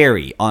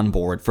very on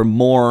board for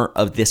more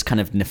of this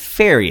kind of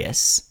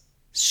nefarious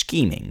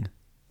scheming.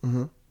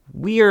 Mm-hmm.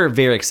 We are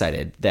very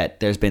excited that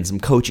there's been some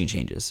coaching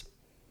changes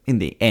in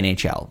the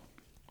NHL.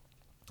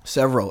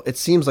 Several. It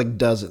seems like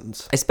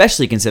dozens.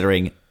 Especially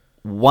considering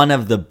one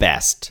of the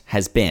best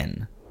has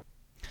been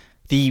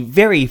the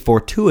very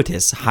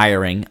fortuitous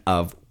hiring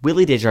of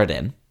Willie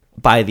Desjardins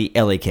by the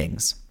LA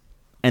Kings.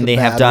 And they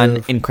have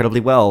done incredibly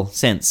well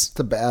since. It's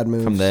a bad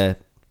move. From the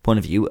point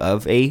of view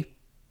of a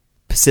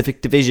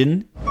Pacific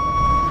Division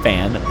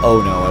fan.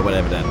 Oh no, what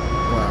have I done?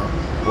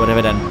 Wow. What have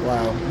I done?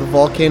 Wow. The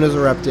volcano's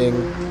erupting.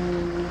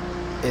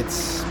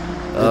 It's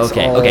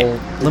okay.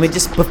 Let me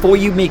just, before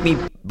you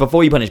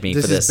punish me for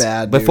this. This is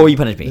bad, dude. Before you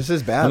punish me. This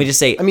is bad. Let me just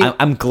say,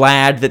 I'm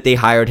glad that they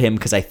hired him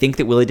because I think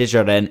that Willie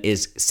Desjardins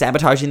is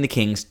sabotaging the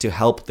Kings to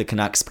help the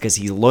Canucks because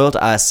he's loyal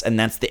to us, and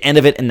that's the end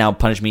of it, and now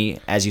punish me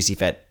as you see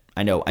fit.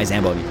 I know, I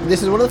Zamboni.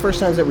 This is one of the first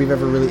times that we've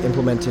ever really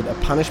implemented a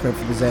punishment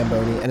for the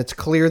Zamboni, and it's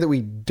clear that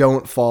we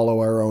don't follow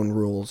our own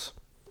rules.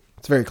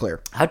 It's very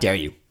clear. How dare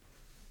you?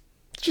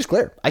 It's just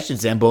clear. I should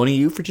Zamboni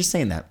you for just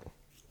saying that.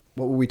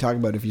 What would we talk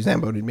about if you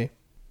Zambonied me?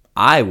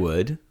 I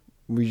would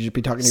Would you just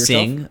be talking to yourself?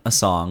 sing a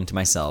song to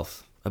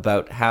myself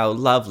about how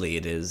lovely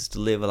it is to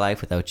live a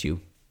life without you.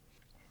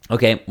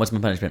 Okay, what's my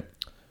punishment?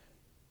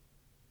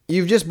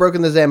 You've just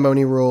broken the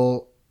Zamboni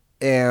rule,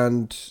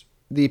 and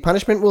the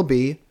punishment will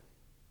be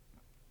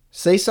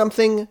say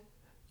something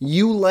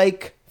you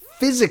like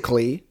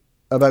physically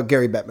about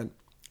Gary Bettman.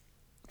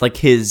 Like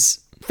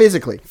his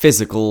Physically.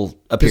 physical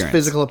appearance. His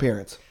physical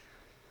appearance.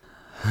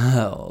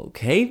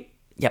 Okay.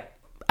 Yep.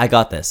 I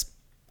got this.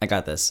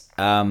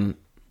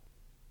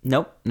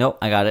 Nope,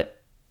 I got it.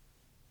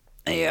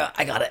 Yeah,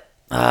 I got it.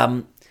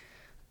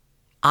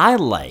 I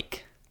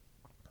like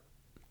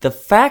the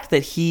fact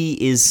that he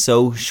is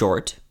so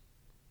short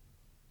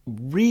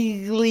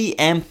really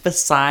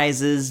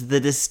emphasizes the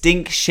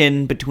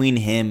distinction between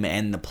him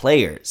and the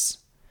players.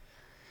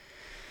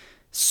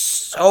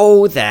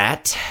 So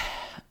that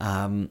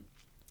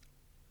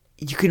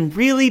you can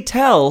really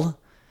tell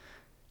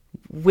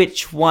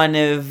which one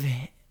of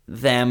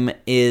them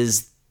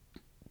is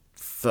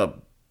the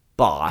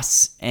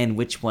boss and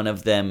which one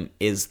of them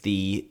is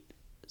the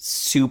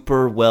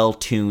super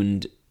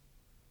well-tuned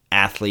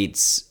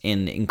athletes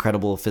in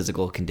incredible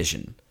physical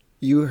condition.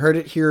 You heard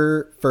it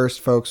here first,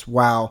 folks.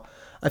 Wow.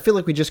 I feel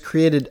like we just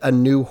created a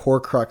new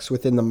Horcrux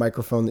within the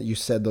microphone that you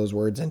said those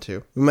words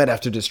into. We might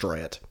have to destroy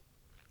it.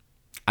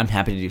 I'm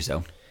happy to do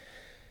so.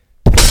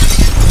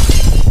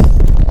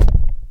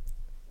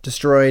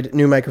 Destroyed,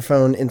 new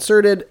microphone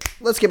inserted.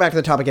 Let's get back to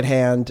the topic at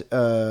hand.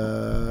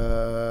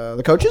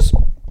 The coaches?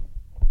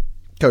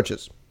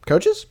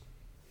 Coaches?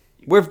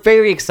 We're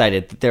very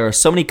excited that there are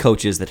so many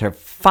coaches that have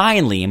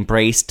finally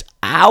embraced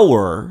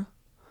our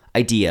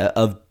idea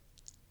of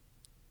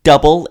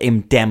double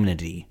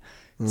indemnity.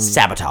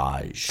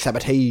 Sabotage.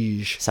 Yeah,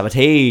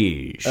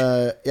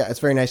 it's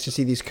very nice to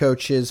see these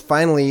coaches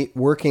finally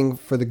working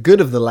for the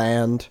good of the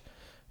land,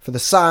 for the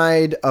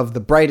side of the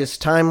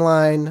brightest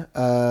timeline.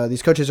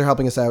 These coaches are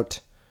helping us out.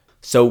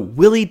 So,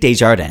 Willie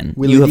Desjardins,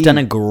 Willie you have D. done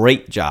a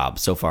great job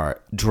so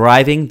far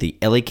driving the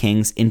LA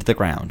Kings into the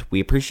ground. We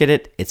appreciate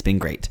it. It's been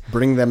great.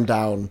 Bring them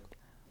down.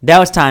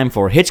 Now it's time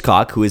for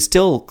Hitchcock, who is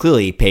still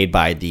clearly paid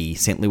by the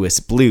St. Louis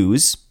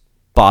Blues,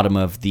 bottom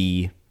of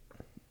the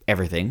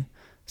everything,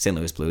 St.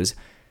 Louis Blues,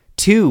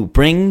 to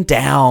bring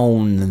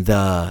down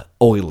the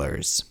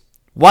Oilers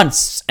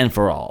once and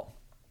for all.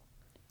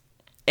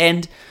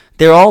 And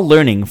they're all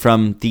learning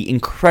from the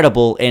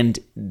incredible and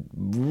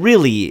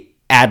really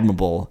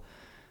admirable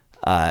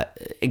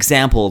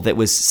example that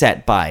was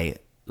set by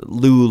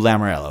Lou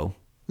Lamoriello,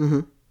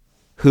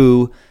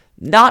 who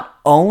not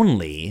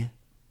only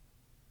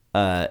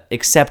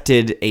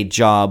accepted a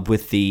job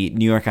with the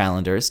New York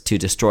Islanders to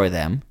destroy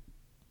them,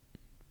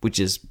 which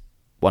is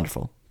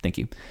wonderful, thank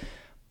you,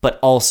 but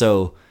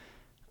also,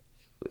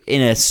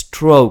 in a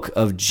stroke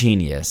of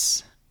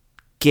genius,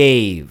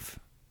 gave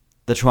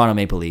the Toronto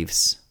Maple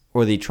Leafs,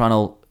 or the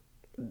Toronto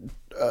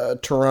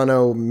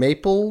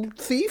Maple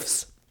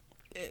Thieves?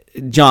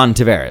 John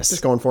Tavares.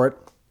 Just going for it.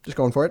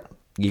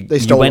 You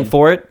stole went him.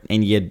 for it,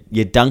 and you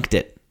dunked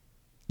it.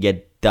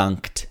 You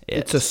dunked it.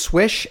 It's a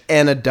swish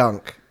and a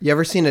dunk. You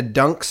ever seen a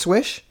dunk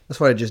swish? That's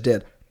what I just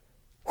did.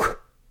 Whew.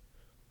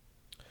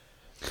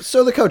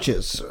 So the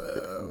coaches.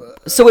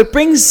 So it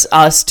brings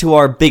us to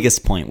our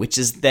biggest point, which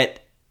is that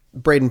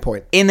Braden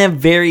Point. in a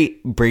very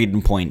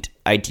Braden Point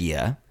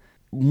idea,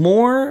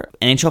 more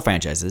NHL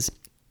franchises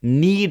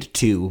need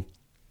to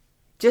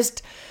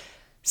just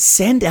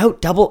send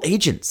out double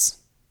agents.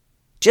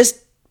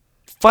 Just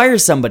fire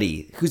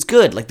somebody who's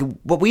good, like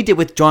what we did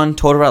with John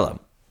Tortorella.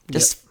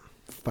 Just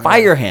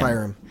fire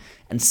him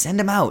and send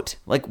him out,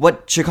 like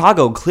what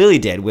Chicago clearly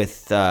did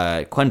with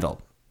Quenneville.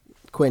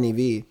 Quenny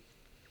V.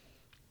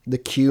 The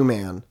Q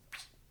man.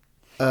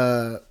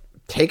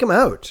 Take him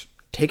out.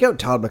 Take out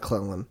Todd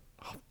McClellan.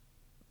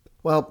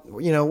 Well,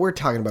 we're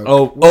talking about...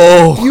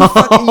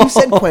 You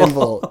said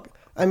Quenneville.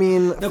 I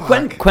mean... No,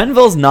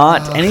 Quenneville's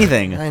not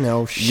anything. I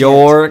know, shit.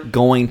 You're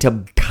going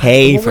to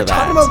pay for we're that.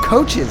 talking about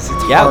coaches.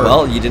 It's Yeah, hard.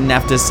 well, you didn't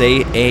have to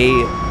say a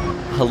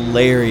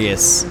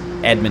hilarious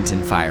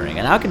Edmonton firing.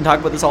 And I can talk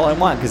about this all I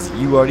want because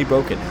you already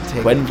broke it.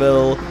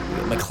 Quenneville,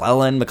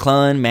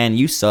 McClellan, man,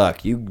 you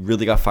suck. You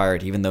really got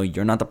fired even though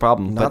you're not the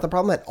problem. Not the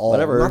problem at all.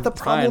 whatever, Not the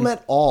it's problem fine.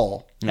 at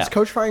all. Yeah. This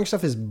coach firing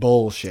stuff is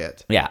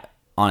bullshit. Yeah,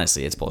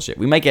 honestly, it's bullshit.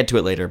 We might get to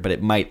it later, but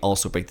it might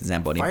also break the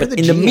Zamboni. Fire But the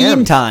in the GMs.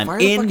 meantime, Fire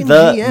the in fucking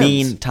the GMs.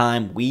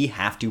 meantime, we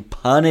have to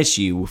punish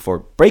you for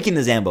breaking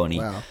the Zamboni.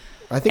 Wow.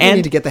 I think we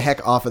need to get the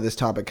heck off of this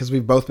topic because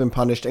we've both been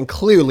punished and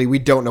clearly we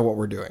don't know what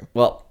we're doing.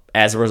 Well,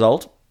 as a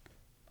result,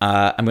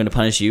 I'm going to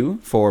punish you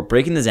for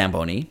breaking the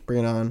Zamboni.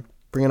 Bring it on.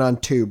 Bring it on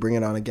 2. Bring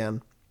it on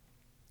again.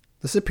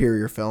 The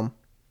superior film.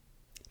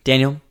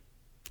 Daniel,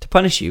 to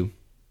punish you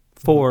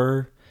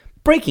for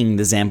breaking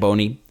the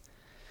Zamboni,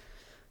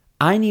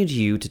 I need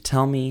you to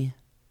tell me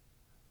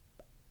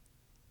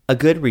a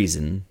good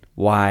reason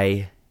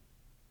why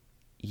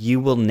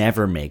you will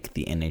never make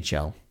the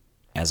NHL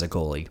as a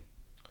goalie.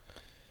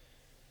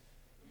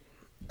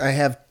 I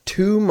have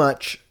too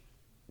much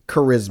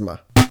charisma.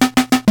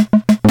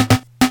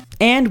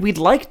 And we'd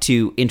like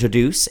to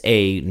introduce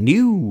a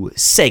new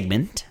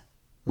segment,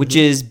 which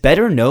is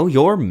Better Know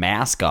Your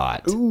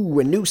Mascot. Ooh,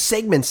 a new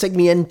segment,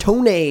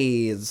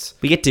 Segmentones.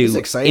 We get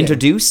to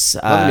introduce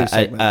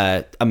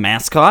a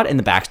mascot and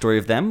the backstory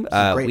of them.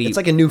 It's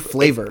like a new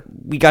flavor.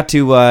 We got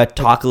to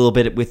talk a little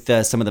bit with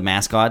some of the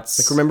mascots.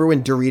 Like, remember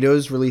when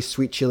Doritos released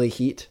Sweet Chili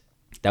Heat?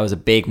 That was a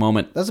big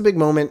moment. That's a big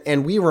moment,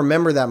 and we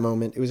remember that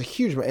moment. It was a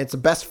huge moment. It's the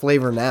best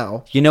flavor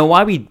now. You know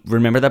why we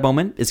remember that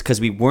moment? It's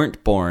because we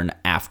weren't born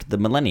after the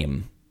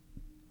millennium.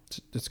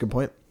 That's a good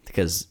point.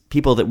 Because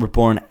people that were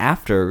born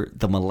after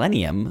the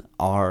millennium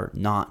are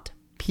not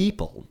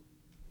people.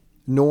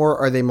 Nor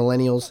are they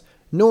millennials,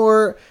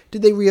 nor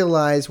did they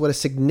realize what a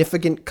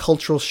significant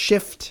cultural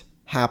shift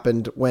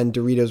happened when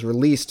Doritos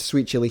released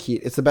Sweet Chili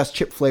Heat. It's the best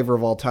chip flavor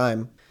of all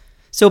time.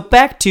 So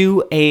back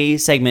to a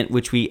segment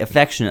which we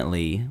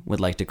affectionately would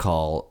like to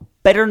call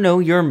Better Know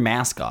Your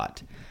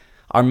Mascot.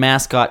 Our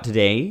mascot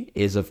today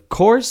is, of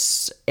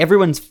course,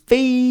 everyone's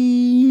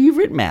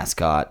favorite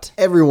mascot.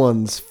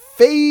 Everyone's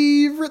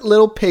favorite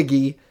little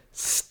piggy,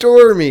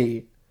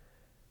 Stormy.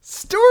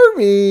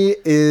 Stormy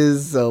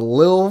is a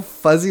little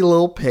fuzzy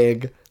little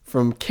pig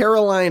from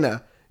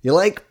Carolina. You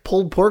like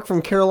pulled pork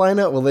from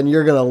Carolina? Well, then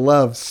you're going to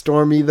love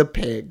Stormy the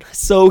pig.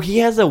 So he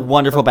has a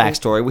wonderful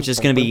backstory, which is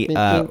going to be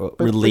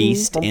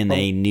released in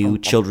a new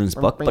children's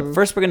book. But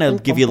first, we're going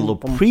to give you a little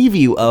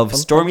preview of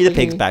Stormy the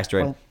pig's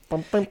backstory.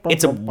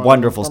 It's a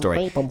wonderful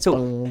story.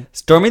 So,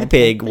 Stormy the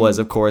pig was,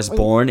 of course,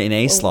 born in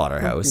a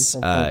slaughterhouse.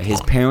 His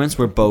parents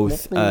were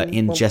both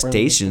in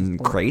gestation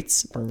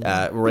crates,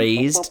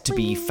 raised to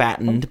be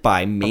fattened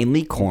by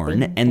mainly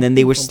corn, and then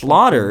they were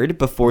slaughtered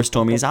before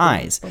Stormy's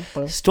eyes.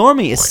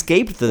 Stormy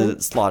escaped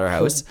the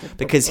slaughterhouse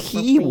because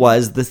he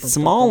was the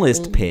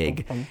smallest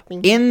pig.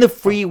 In the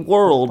free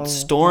world,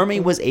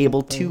 Stormy was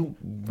able to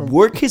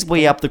work his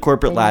way up the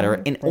corporate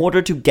ladder in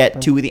order to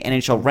get to the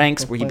NHL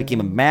ranks, where he became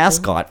a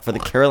mascot for the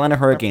Carolina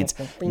Hurricanes.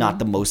 Not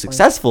the most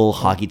successful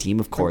hockey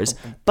team, of course,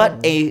 but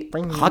a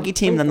hockey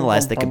team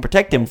nonetheless that could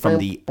protect him from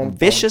the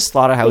vicious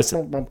slaughterhouse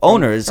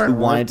owners who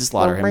wanted to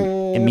slaughter him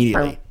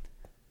immediately.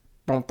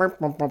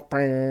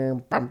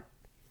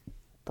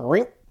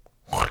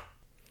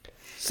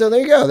 So there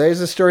you go.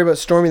 There's a story about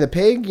Stormy the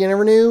pig. You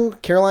never knew.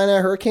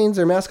 Carolina Hurricanes,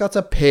 their mascot's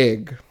a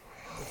pig.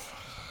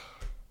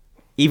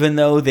 Even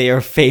though they are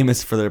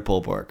famous for their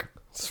pulled pork.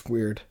 It's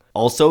weird.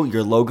 Also,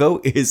 your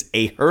logo is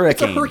a hurricane.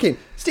 It's a hurricane.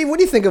 Steve, what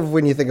do you think of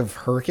when you think of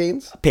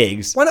hurricanes?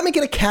 Pigs. Why not make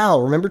it a cow?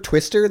 Remember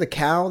Twister, the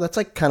cow? That's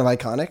like kind of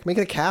iconic. Make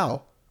it a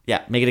cow.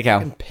 Yeah, make it a cow.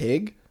 And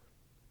pig?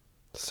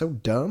 So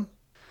dumb.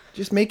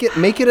 Just make it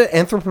an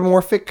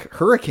anthropomorphic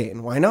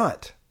hurricane. Why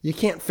not? You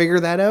can't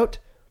figure that out?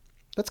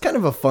 That's kind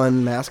of a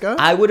fun mascot.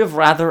 I would have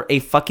rather a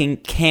fucking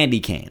candy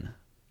cane.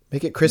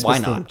 Make it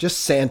Christmas Why not? themed. Just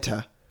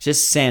Santa.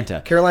 Just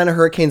Santa. Carolina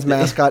Hurricanes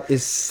mascot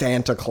is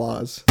Santa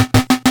Claus.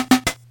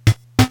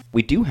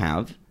 We do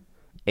have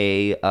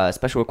a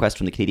special request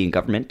from the Canadian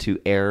government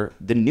to air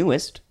the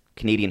newest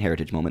Canadian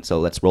Heritage Moment, so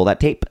let's roll that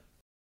tape.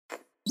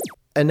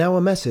 And now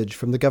a message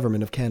from the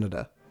Government of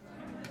Canada.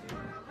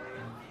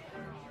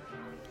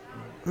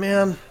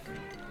 Man,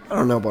 I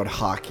don't know about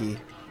hockey.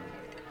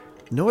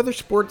 No other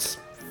sports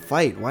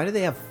fight. Why do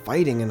they have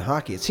fighting in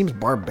hockey? It seems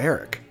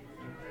barbaric.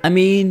 I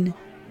mean,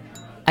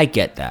 I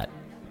get that.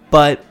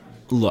 But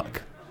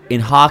look,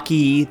 in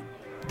hockey,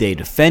 they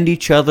defend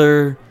each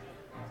other.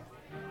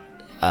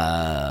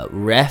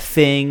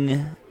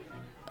 Reffing,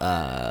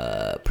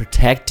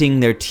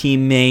 protecting their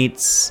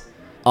teammates,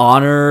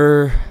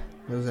 honor.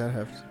 What does that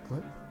have?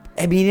 What?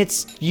 I mean,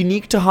 it's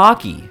unique to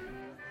hockey.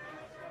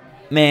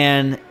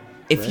 Man,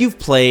 if you've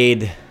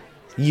played,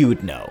 you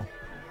would know.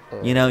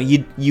 You know,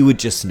 you would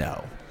just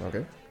know. Okay.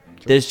 Sure.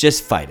 There's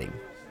just fighting.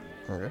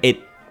 Okay.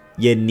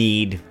 You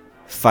need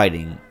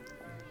fighting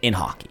in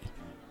hockey.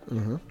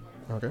 Mm-hmm.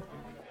 Okay.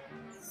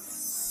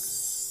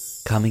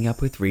 Coming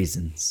up with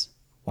reasons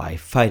why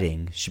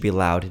fighting should be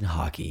allowed in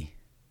hockey.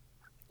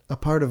 A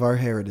part of our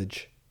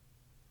heritage.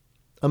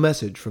 A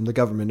message from the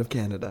Government of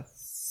Canada.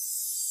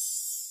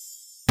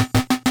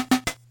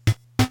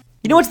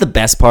 You know what's the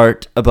best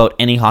part about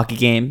any hockey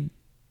game?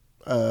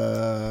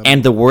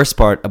 And the worst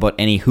part about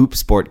any hoop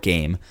sport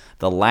game?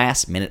 The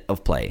last minute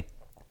of play.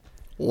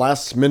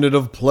 Last minute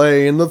of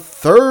play in the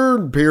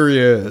third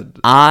period.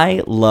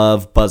 I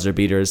love buzzer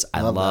beaters.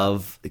 I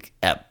love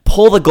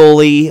pull the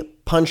goalie.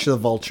 Punch the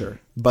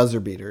vulture. Buzzer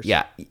beaters.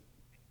 Yeah.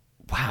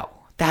 Wow.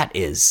 That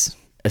is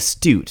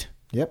astute.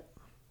 Yep.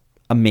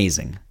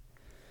 Amazing.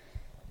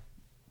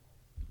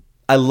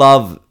 I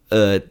love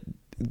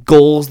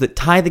goals that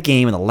tie the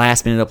game in the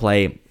last minute of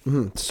play.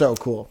 Mm-hmm. So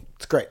cool.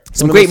 It's great.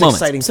 Some great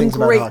moments. Some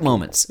great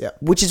moments. Yeah.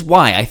 Which is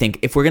why I think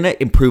if we're going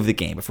to improve the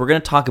game, if we're going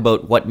to talk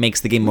about what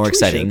makes the game more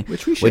exciting,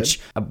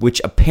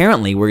 which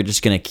apparently we're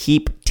just going to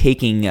keep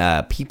taking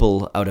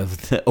people out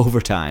of the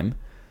overtime,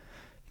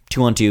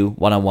 2-on-2,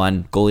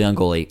 1-on-1, goalie on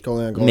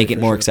goalie, make it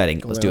more exciting.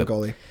 Let's do it.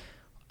 Goalie.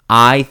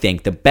 I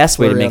think the best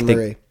way to make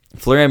Murray.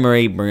 Fleury on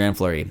Murray, Murray on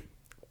Fleury.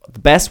 The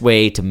best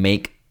way to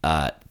make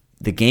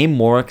the game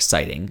more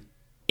exciting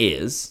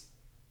is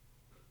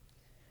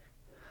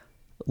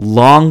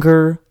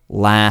longer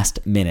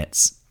last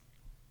minutes.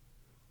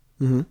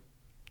 You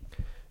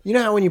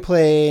know how when you're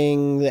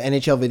playing the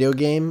NHL video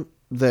game,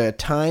 the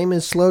time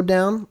is slowed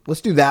down?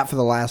 Let's do that for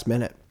the last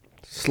minute.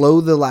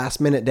 Slow the last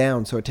minute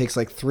down so it takes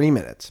like 3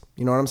 minutes.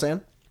 You know what I'm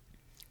saying?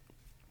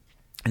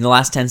 And the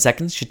last 10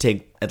 seconds should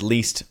take at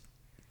least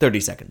 30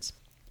 seconds.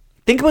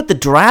 Think about the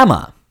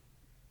drama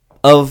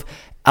of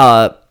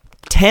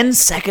 10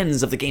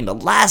 seconds of the game. The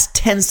last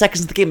 10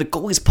 seconds of the game, the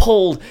goalie's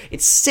pulled.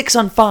 It's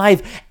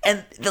 6-on-5,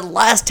 and the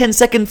last 10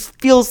 seconds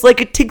feels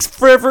like it takes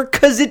forever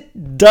because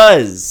it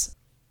does.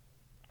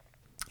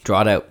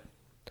 Draw it out.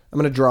 I'm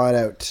going to draw it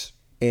out,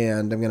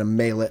 and I'm going to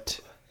mail it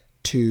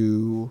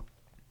to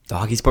The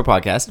HockeySport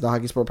Podcast. the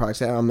HockeySport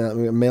Podcast. I'm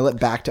going to mail it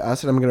back to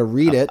us, and I'm going to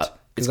read it.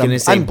 It's 'cause going to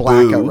say I'm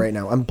blackout boo. right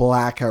now. I'm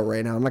blackout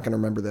right now. I'm not going to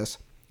remember this.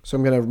 So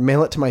I'm going to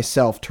mail it to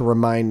myself to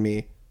remind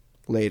me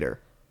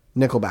later.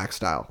 Nickelback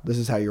style. This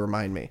is how you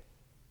remind me.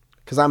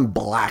 Because I'm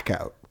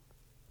blackout.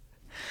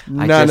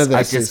 None of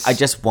this is... I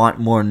just want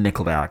more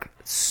Nickelback.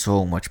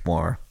 So much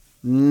more.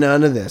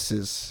 None of this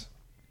is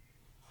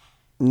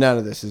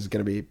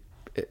going to be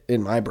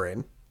in my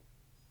brain.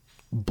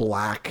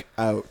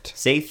 Blackout.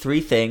 Say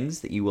 3 things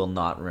that you will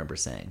not remember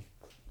saying.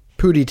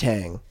 Pootie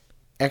Tang.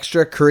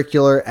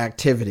 Extracurricular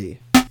activity.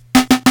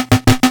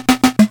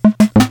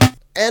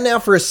 And now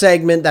for a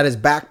segment that is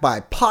backed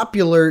by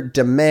popular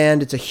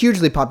demand. It's a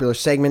hugely popular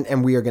segment,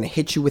 and we are going to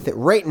hit you with it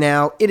right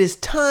now. It is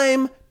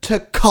time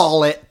to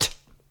call it.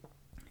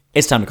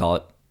 It's time to call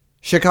it.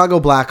 Chicago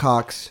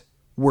Blackhawks,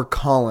 we're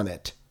calling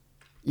it.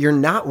 You're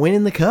not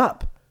winning the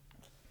cup.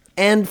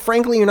 And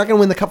frankly, you're not going to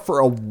win the cup for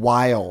a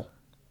while.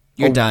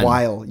 You're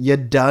done. You're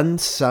done,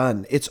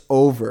 son. It's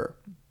over.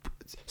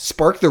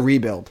 Spark the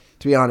rebuild,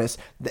 to be honest.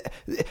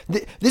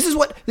 This is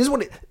what...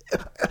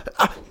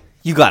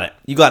 You got it.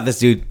 You got this,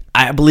 dude.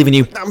 I believe in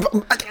you.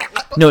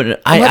 No.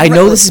 I not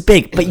know reckless. this is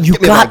big, but you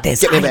Get me a got bag.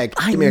 this. Get me a bag.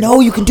 I Give me a- know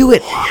you can do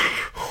it.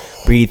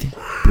 Breathe.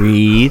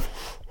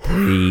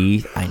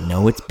 I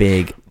know it's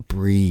big.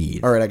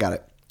 Breathe. All right, I got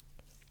it.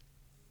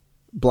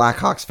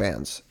 Blackhawks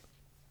fans,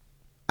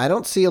 I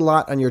don't see a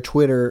lot on your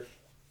Twitter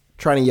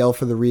trying to yell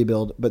for the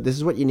rebuild, but this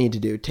is what you need to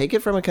do. Take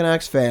it from a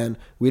Canucks fan.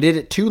 We did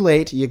it too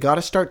late. You got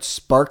to start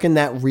sparking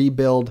that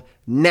rebuild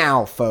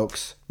now,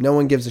 folks. No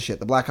one gives a shit.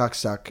 The Blackhawks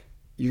suck.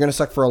 You're going to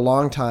suck for a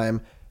long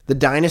time. The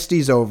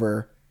dynasty's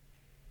over.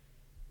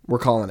 We're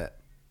calling it.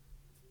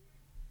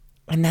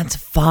 And that's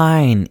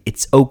fine.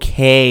 It's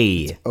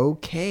okay.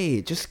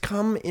 Okay, just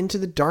come into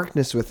the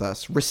darkness with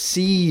us.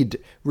 Recede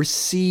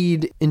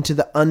into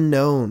the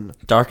unknown.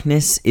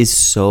 Darkness is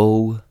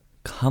so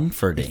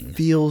comforting.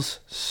 Feels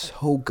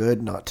so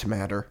good not to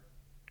matter.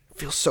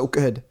 Feels so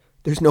good.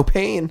 There's no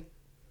pain.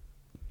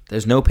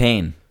 There's no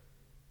pain.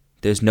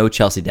 There's no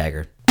Chelsea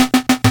dagger.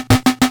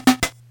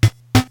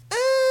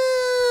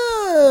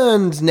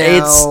 And now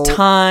It's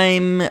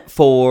time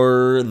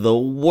for the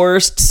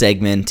worst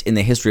segment in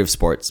the history of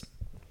sports.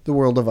 the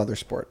world of other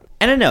sport.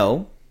 And I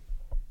know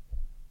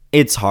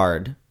it's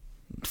hard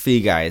for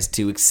you guys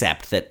to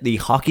accept that the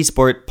hockey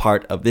sport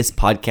part of this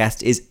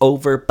podcast is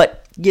over, but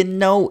you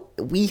know,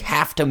 we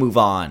have to move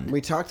on.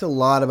 We talked a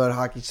lot about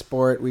hockey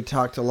sport. We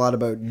talked a lot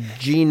about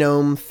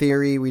genome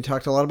theory. We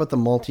talked a lot about the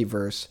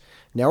multiverse.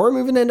 Now we're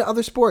moving into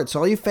other sports.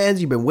 All you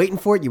fans, you've been waiting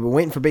for it. You've been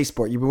waiting for base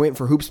sport. You've been waiting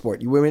for hoop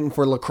sport. You've been waiting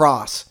for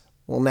lacrosse.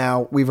 Well,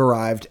 now we've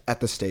arrived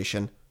at the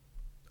station.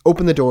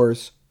 Open the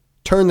doors,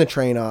 turn the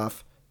train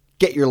off,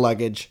 get your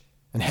luggage,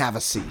 and have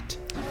a seat.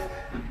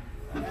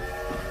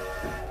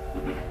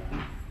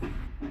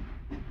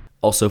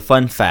 Also,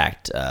 fun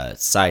fact,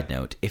 side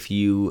note, if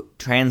you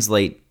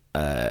translate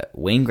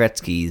Wayne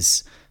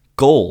Gretzky's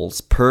goals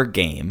per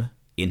game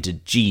into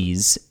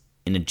G's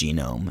in a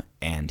genome,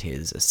 and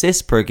his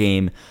assists per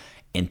game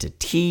into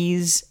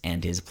T's,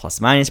 and his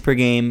plus minus per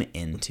game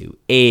into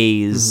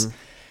A's,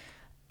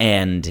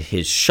 and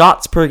his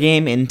shots per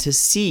game into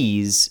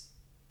C's,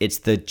 it's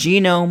the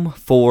genome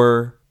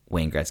for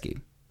Wayne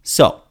Gretzky.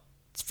 So,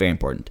 it's very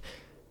important.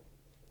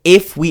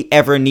 If we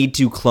ever need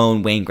to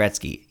clone Wayne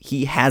Gretzky,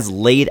 he has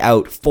laid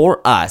out for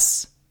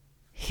us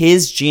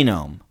his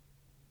genome.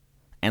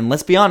 And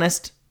let's be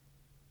honest,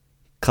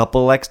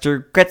 couple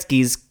extra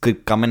Gretzkys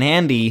could come in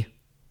handy.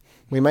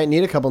 We might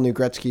need a couple new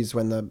Gretzkys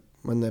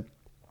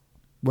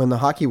when the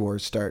hockey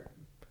wars start.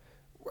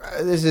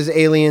 This is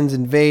aliens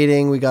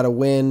invading. We got to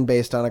win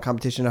based on a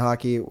competition of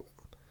hockey.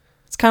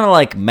 It's kind of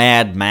like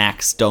Mad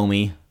Max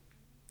Domi.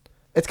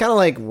 It's kind of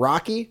like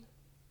Rocky,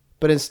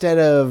 but instead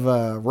of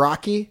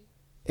Rocky,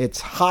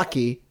 it's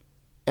hockey,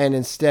 and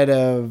instead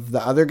of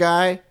the other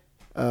guy,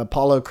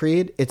 Apollo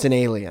Creed, it's an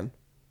alien.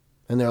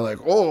 And they're like,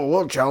 oh,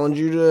 we'll challenge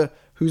you to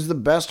who's the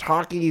best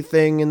hockey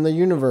thing in the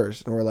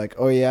universe. And we're like,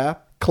 oh yeah?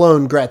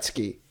 Clone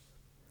Gretzky.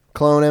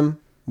 Clone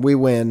him, we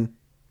win.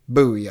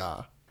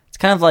 Booyah. It's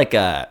kind of like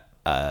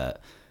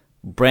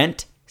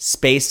Brent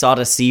Space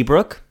Odyssey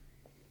Brook.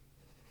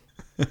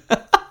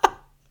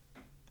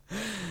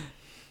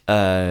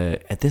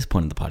 At this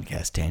point in the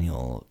podcast,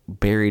 Daniel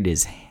buried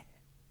his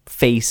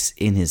face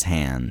in his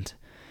hand,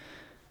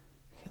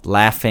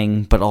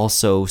 laughing but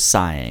also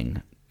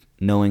sighing,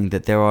 knowing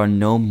that there are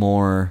no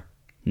more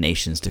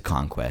nations to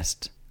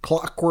conquest.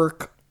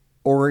 Clockwork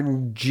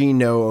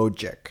Orangino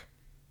Ojic.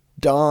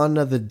 Dawn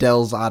of the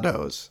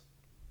Delzados.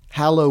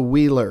 Hallow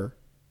Wheeler.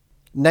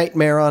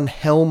 Nightmare on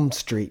Helm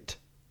Street.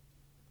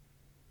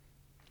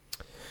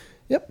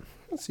 Yep,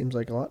 that seems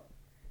like a lot.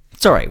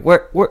 It's all right.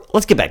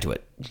 Let's get back to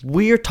it.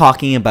 We're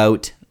talking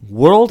about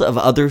World of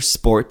Other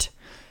Sport,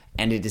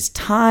 and it is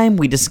time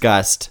we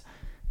discussed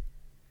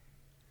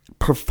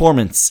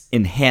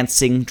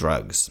performance-enhancing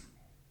drugs.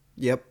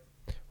 Yep.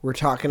 We're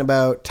talking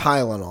about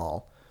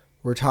Tylenol.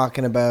 We're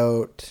talking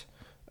about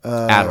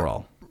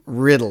Adderall.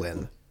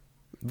 Ritalin.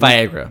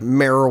 Viagra.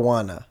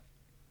 Marijuana.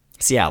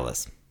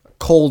 Cialis.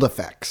 Cold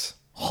effects.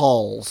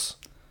 Halls.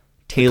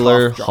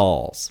 Taylor Cough drop.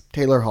 Halls.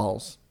 Taylor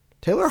Halls.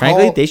 Taylor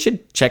Frankly, Hall. they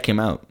should check him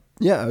out.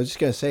 Yeah, I was just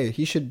going to say,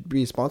 he should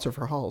be a sponsor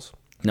for Halls.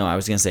 No, I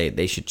was going to say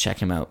they should check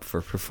him out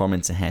for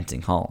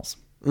performance-enhancing Halls.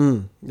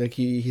 Like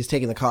he's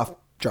taking the cough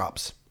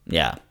drops.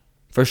 Yeah,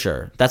 for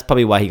sure. That's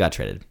probably why he got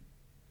traded.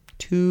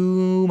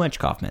 Too much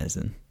cough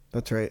medicine.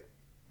 That's right.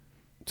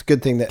 It's a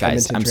good thing that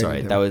Guys, Edmonton I'm traded sorry.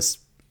 him. That was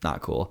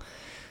not cool.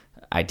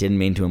 I didn't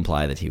mean to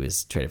imply that he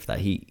was traded for that.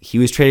 He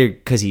was traded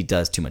because he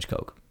does too much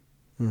coke.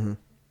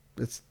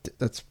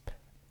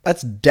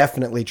 That's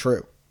definitely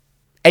true.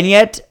 And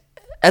yet,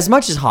 as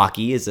much as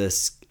hockey is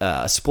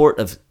a sport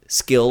of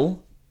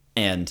skill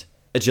and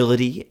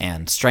agility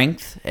and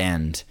strength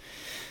and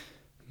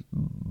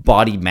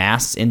body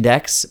mass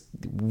index,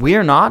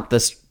 we're not the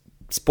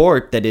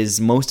sport that is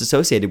most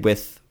associated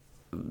with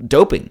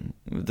doping.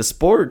 The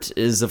sport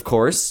is, of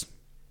course,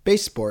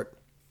 Base sport.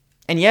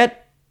 and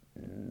yet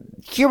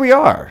here we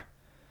are,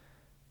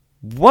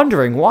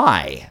 wondering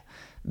why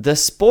the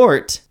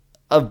sport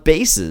of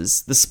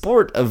bases, the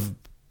sport of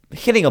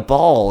hitting a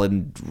ball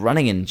and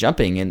running and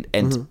jumping,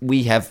 and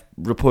we have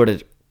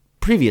reported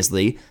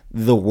previously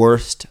the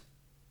worst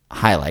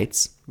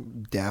highlights.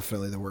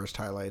 Definitely the worst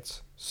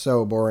highlights.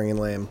 So boring and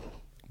lame.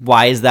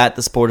 Why is that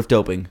the sport of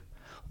doping?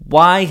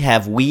 Why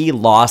have we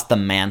lost the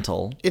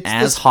mantle It's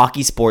as this-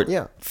 hockey sport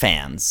Yeah.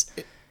 fans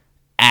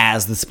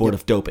as the sport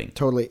of doping?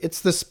 Totally.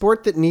 It's the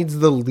sport that needs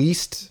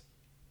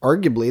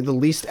arguably the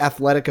least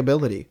athletic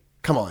ability.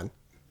 Come on.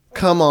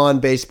 Come on,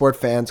 base sport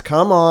fans.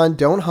 Come on.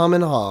 Don't hum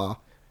and haw.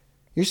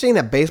 You're saying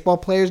that baseball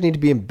players need to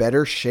be in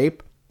better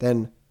shape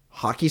than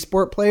hockey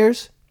sport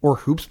players or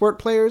hoop sport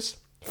players?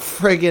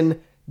 Friggin'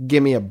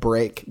 give me a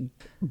break.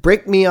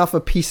 Break me off a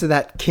piece of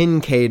that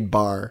Kincaid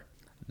bar.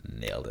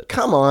 Nailed it.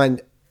 Come on,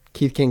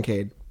 Keith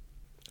Kincaid.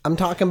 I'm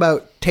talking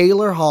about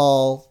Taylor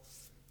Hall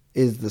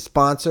is the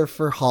sponsor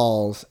for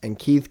Halls, and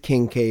Keith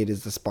Kincaid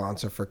is the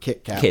sponsor for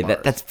Kit Kat Okay, bars.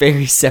 that's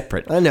very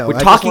separate. I know, We're I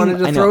just talking. wanted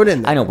to I know, throw it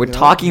in there, I know. We're you know?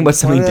 talking about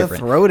Just something wanted to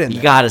different. throw it in You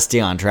there. got to stay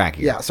on track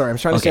here. Yeah, sorry, I'm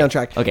trying to stay on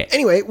track. Okay.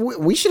 Anyway,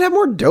 we should have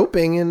more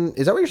doping, and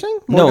is that what you're saying?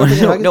 More No, doping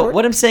in hockey no. sport?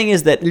 What I'm saying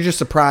is that You're just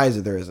surprised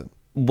that there isn't.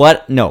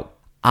 No,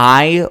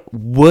 I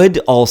would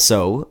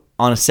also,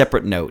 on a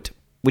separate note,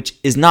 which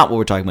is not what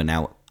we're talking about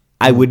now,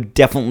 I would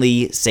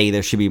definitely say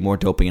there should be more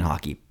doping in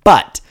hockey.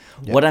 But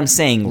what I'm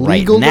saying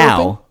Legal right now,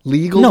 doping?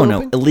 Legal no,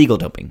 doping? no, illegal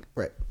doping.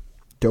 Right.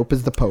 Dope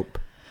is the Pope.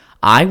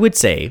 I would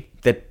say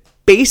that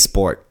base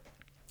sport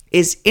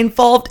is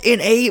involved in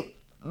a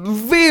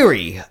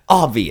very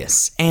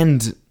obvious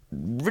and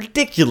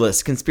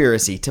ridiculous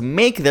conspiracy to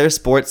make their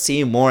sport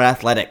seem more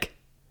athletic.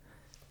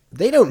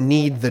 They don't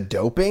need the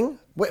doping.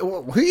 Wait,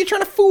 who are you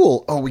trying to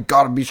fool? Oh, we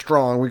gotta be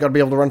strong. We gotta be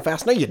able to run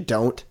fast. No, you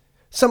don't.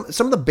 Some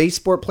of the base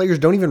sport players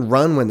don't even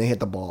run when they hit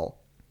the ball.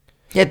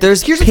 Yeah,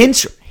 there's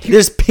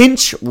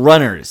pinch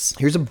runners.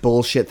 Here's a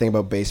bullshit thing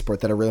about base sport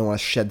that I really want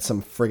to shed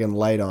some friggin'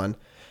 light on.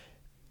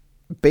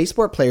 Base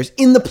sport players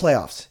in the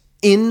playoffs,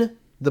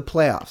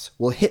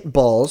 will hit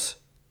balls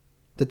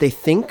that they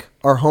think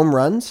are home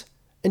runs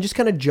and just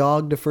kind of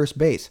jog to first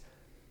base.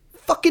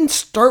 Fucking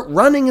start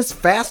running as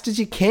fast as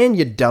you can,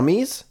 you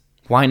dummies.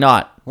 Why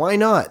not? Why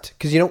not?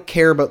 Because you don't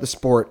care about the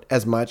sport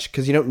as much,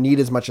 because you don't need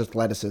as much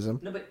athleticism.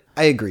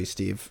 I agree,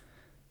 Steve.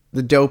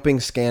 The doping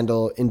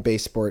scandal in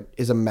base sport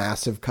is a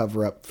massive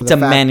cover-up. It's a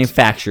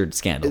manufactured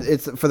scandal.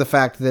 It's for the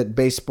fact that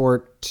base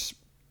sport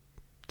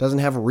doesn't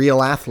have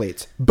real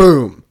athletes.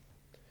 Boom.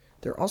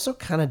 They're also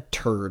kind of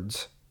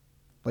turds.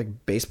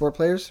 Like base sport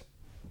players.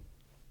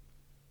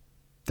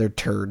 They're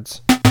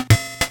turds.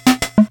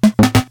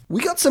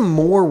 We got some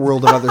more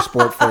World of Other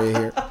Sport for you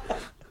here.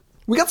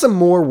 We got some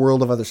more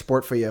World of Other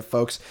Sport for you,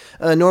 folks.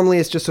 Normally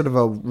it's just sort of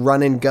a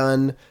run and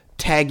gun,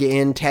 tag you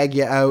in, tag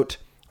you out,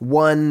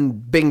 one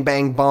bing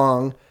bang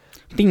bong.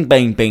 Bing,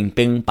 bang, bing,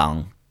 bing,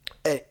 bong.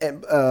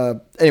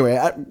 Anyway,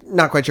 I'm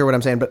not quite sure what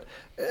I'm saying, but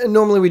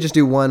normally we just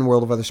do one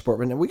World of Other Sport.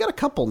 But we got a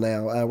couple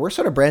now. We're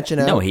sort of branching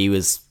out. No, he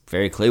was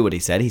very clear what he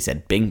said. He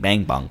said bing,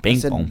 bang, bong, bing,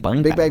 Said bong,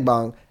 bang, big bang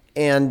bong.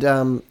 And,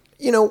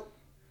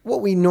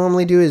 what we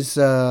normally do is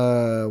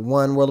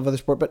one World of Other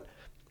Sport. But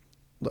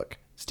look,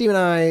 Steve and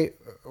I,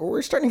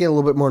 we're starting to get a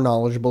little bit more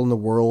knowledgeable in the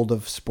world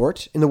of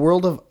sport, in the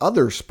world of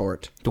other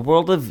sport, The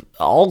world of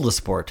all the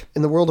sport.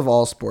 in the world of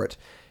all sport.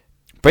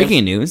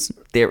 Breaking news,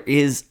 there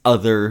is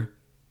other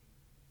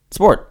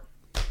sport.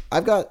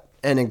 I've got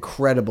an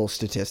incredible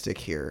statistic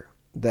here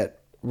that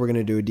we're going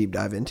to do a deep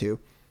dive into.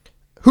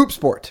 Hoop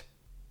sport.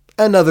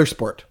 Another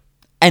sport.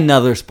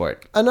 Another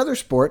sport. Another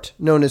sport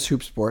known as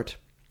hoop sport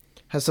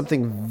has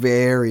something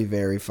very,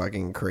 very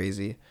fucking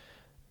crazy.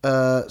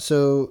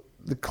 So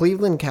the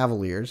Cleveland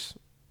Cavaliers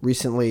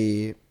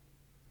recently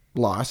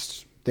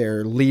lost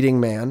their leading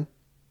man,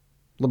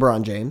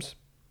 LeBron James.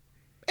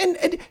 And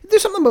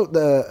there's something about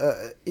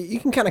you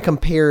can kind of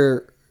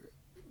compare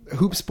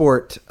hoop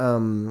sport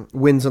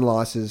wins and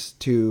losses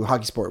to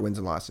hockey sport wins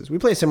and losses. We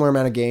play a similar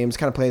amount of games,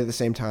 kind of play at the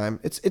same time.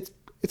 It's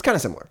kind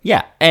of similar.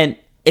 Yeah, and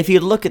if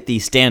you look at the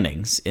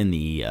standings in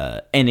the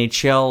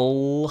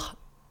NHL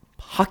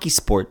hockey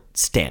sport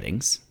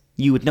standings,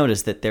 you would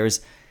notice that there's,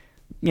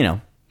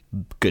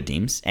 good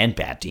teams and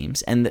bad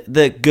teams. And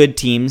the good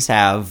teams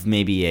have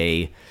maybe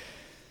a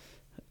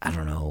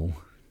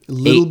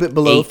little bit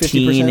below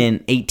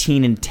 50%.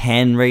 18 and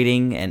 10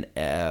 rating, and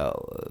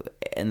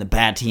the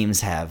bad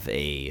teams have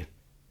a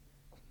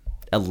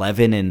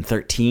 11 and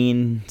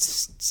 13,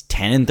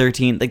 10 and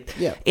 13.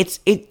 It's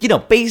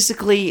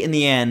basically in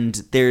the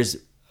end, there's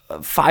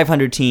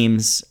 500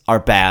 teams are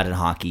bad in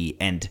hockey,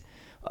 and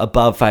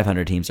above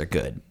 500 teams are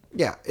good.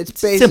 Yeah, it's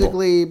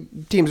basically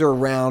teams are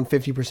around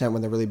 50%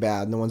 when they're really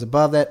bad, and the ones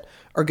above that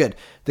are good.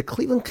 The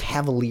Cleveland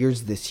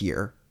Cavaliers this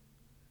year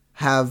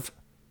have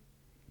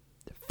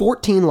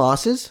 14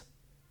 losses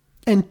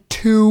and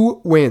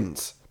 2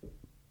 wins.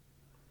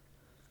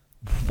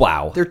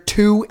 Wow. They're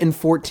 2 and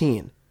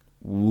 14.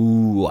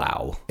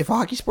 Wow. If a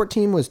hockey sport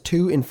team was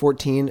 2 and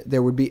 14,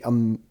 there'd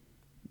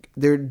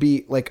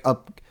be like a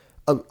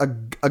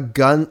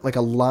gun, like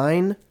a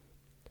line.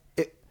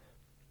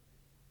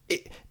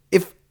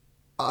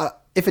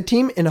 If a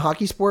team in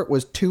hockey sport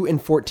was 2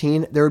 and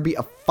 14, there would be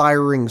a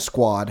firing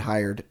squad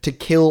hired to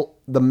kill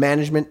the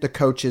management, the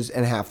coaches,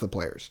 and half the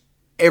players.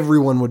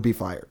 Everyone would be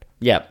fired.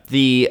 Yeah.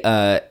 The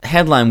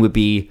headline would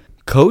be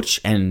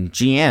coach and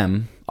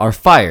GM are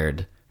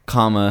fired,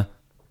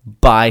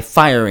 by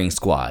firing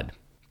squad.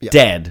 Yeah.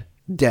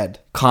 Dead.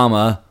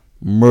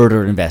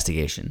 Murder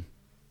investigation.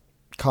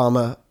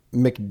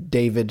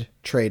 McDavid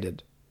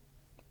traded.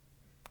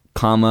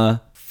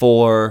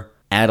 For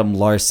Adam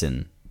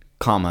Larson.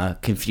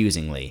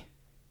 Confusingly.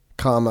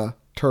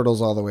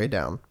 Turtles all the way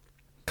down.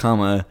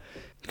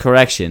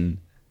 Correction.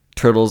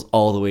 Turtles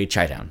all the way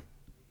Chi-Town.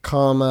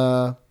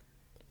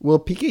 Will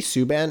PK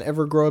Subban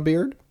ever grow a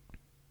beard?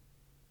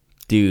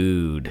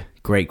 Dude,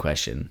 great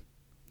question.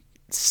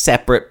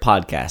 Separate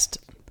podcast.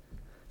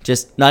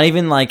 Just not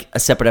even like a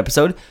separate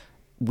episode.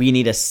 We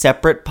need a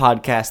separate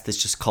podcast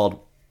that's just called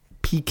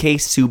PK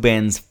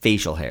Subban's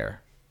facial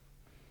hair.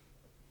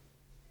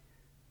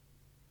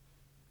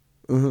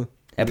 Mm-hmm.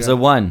 Episode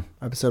 1.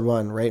 Episode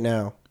 1, right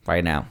now.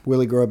 Right now. Will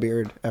he grow a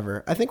beard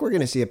ever? I think we're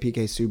going to see a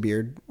PK Sue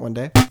beard one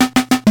day.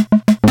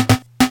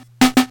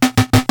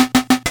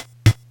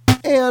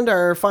 And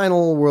our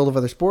final World of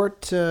Other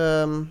Sport,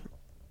 I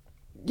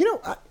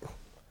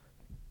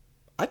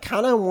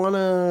kind of want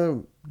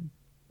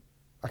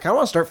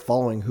to start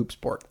following hoop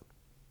sport.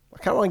 I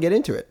kind of want to get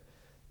into it.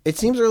 It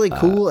seems really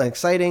cool and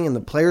exciting, and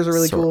the players are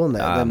really cool, and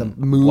the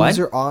moves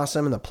are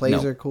awesome, and the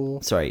plays are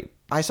cool. Sorry.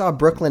 I saw a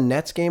Brooklyn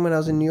Nets game when I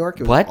was in New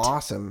York. It was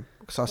awesome.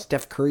 I saw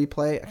Steph Curry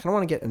play. I kind of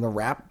want to get in the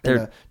rap.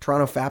 The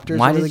Toronto Raptors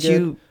are really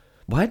good.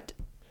 What?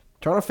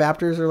 Toronto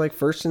Raptors are like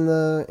first in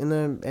the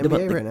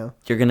NBA right now.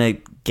 You're gonna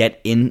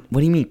get in. What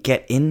do you mean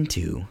get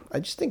into? I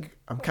just think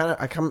I'm kind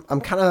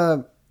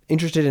of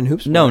interested in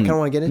hoops. I kind of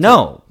want to get into.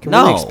 Can we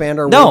really expand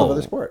our world of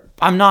other sport?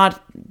 I'm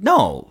not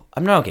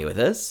okay with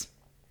this.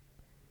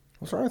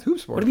 What's wrong with hoop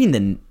sport? What do you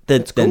mean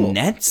the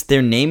Nets?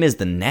 Their name is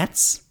the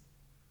Nets.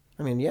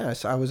 I mean, yeah,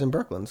 I was in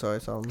Brooklyn, so I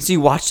saw them. So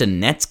you watched a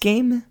Nets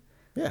game?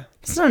 Yeah.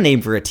 It's not a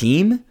name for a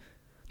team.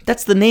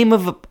 That's the name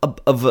of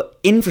a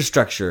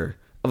infrastructure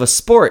of a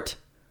sport.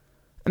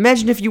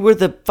 Imagine if you were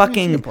the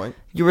fucking. Good point.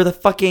 You were the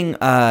fucking.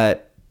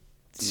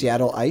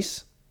 Seattle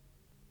Ice.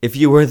 If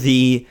you were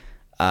the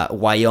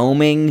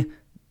Wyoming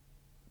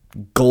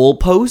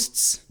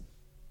goalposts.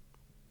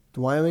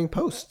 The Wyoming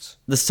Posts.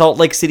 The Salt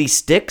Lake City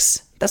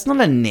Sticks. That's not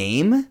a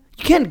name.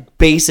 You can't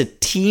base a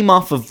team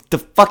off of the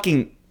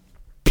fucking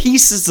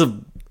pieces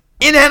of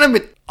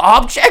inanimate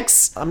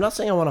objects. I'm not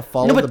saying I want to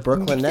follow the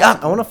Brooklyn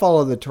Nets. I want to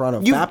follow the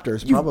Toronto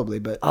Raptors, probably,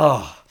 but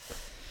the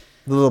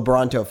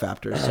LeBronto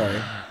Raptors.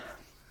 Sorry,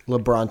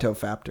 LeBronto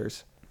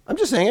Raptors. I'm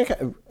just saying, I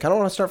kind of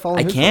want to start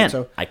following. I can't.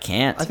 I think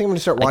I'm going to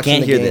start watching. I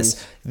can't hear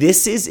this.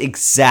 This is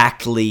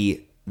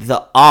exactly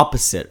the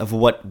opposite of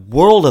what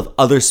World of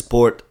Other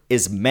Sport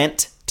is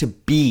meant to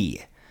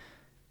be.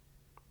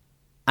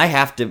 I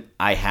have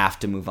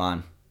to move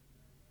on.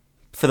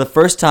 For the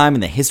first time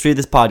in the history of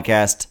this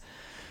podcast,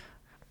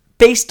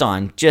 based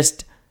on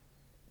just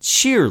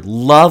sheer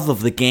love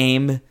of the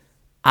game,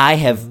 I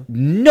have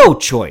no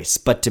choice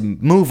but to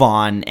move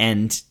on,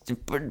 and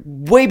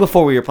way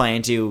before we were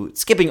planning to,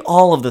 skipping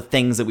all of the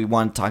things that we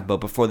wanted to talk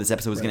about before this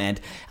episode was going to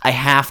end, I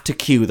have to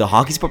cue the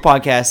HockeySport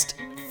Podcast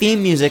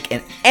theme music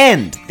and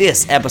end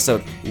this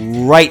episode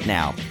right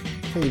now.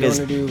 Hey, you don't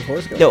want to do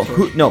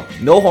horoscopes?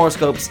 No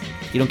horoscopes.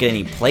 You don't get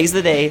any plays of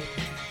the day.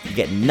 You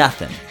get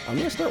nothing. I'm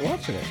going to start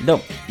watching it.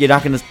 No, you're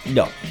not going to.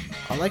 No.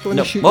 I like when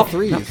you shoot the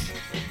threes.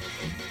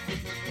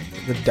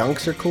 The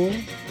dunks are cool.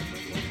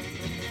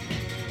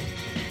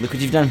 Look what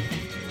you've done.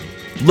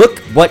 Look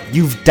what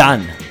you've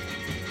done.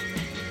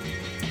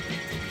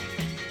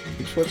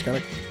 It's kind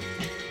of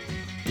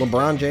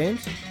LeBron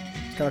James.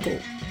 It's kind of cool.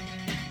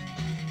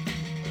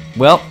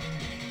 Well,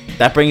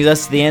 that brings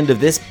us to the end of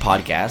this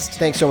podcast.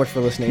 Thanks so much for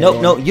listening. No,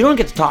 everyone. you don't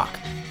get to talk.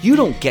 You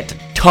don't get to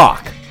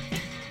talk.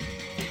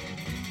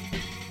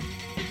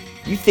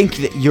 You think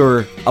that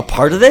you're a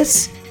part of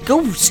this?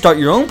 Go start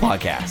your own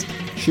podcast.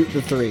 Shoot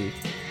the three.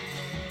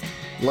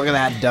 Look at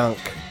that dunk.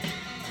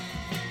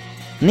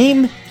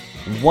 Name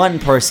one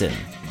person.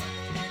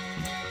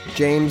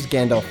 James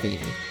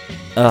Gandolfini.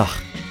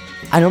 Ugh.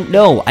 I don't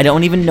know. I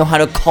don't even know how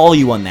to call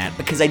you on that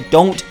because I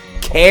don't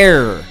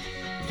care.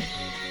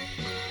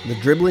 The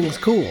dribbling's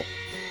cool.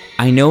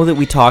 I know that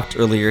we talked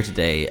earlier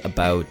today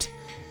about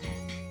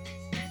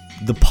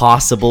the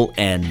possible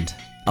end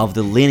of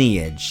the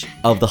lineage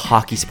of the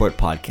HockeySport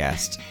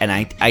Podcast, and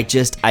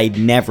I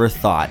never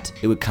thought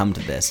it would come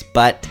to this,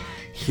 but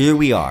here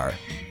we are.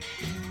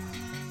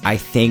 I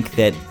think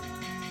that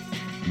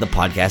the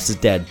podcast is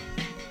dead.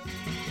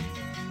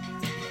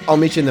 I'll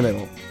meet you in the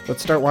middle.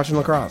 Let's start watching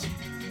lacrosse.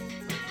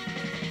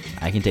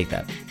 I can take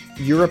that.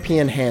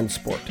 European hand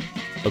sport.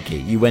 Okay,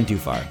 you went too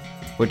far.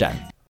 We're done.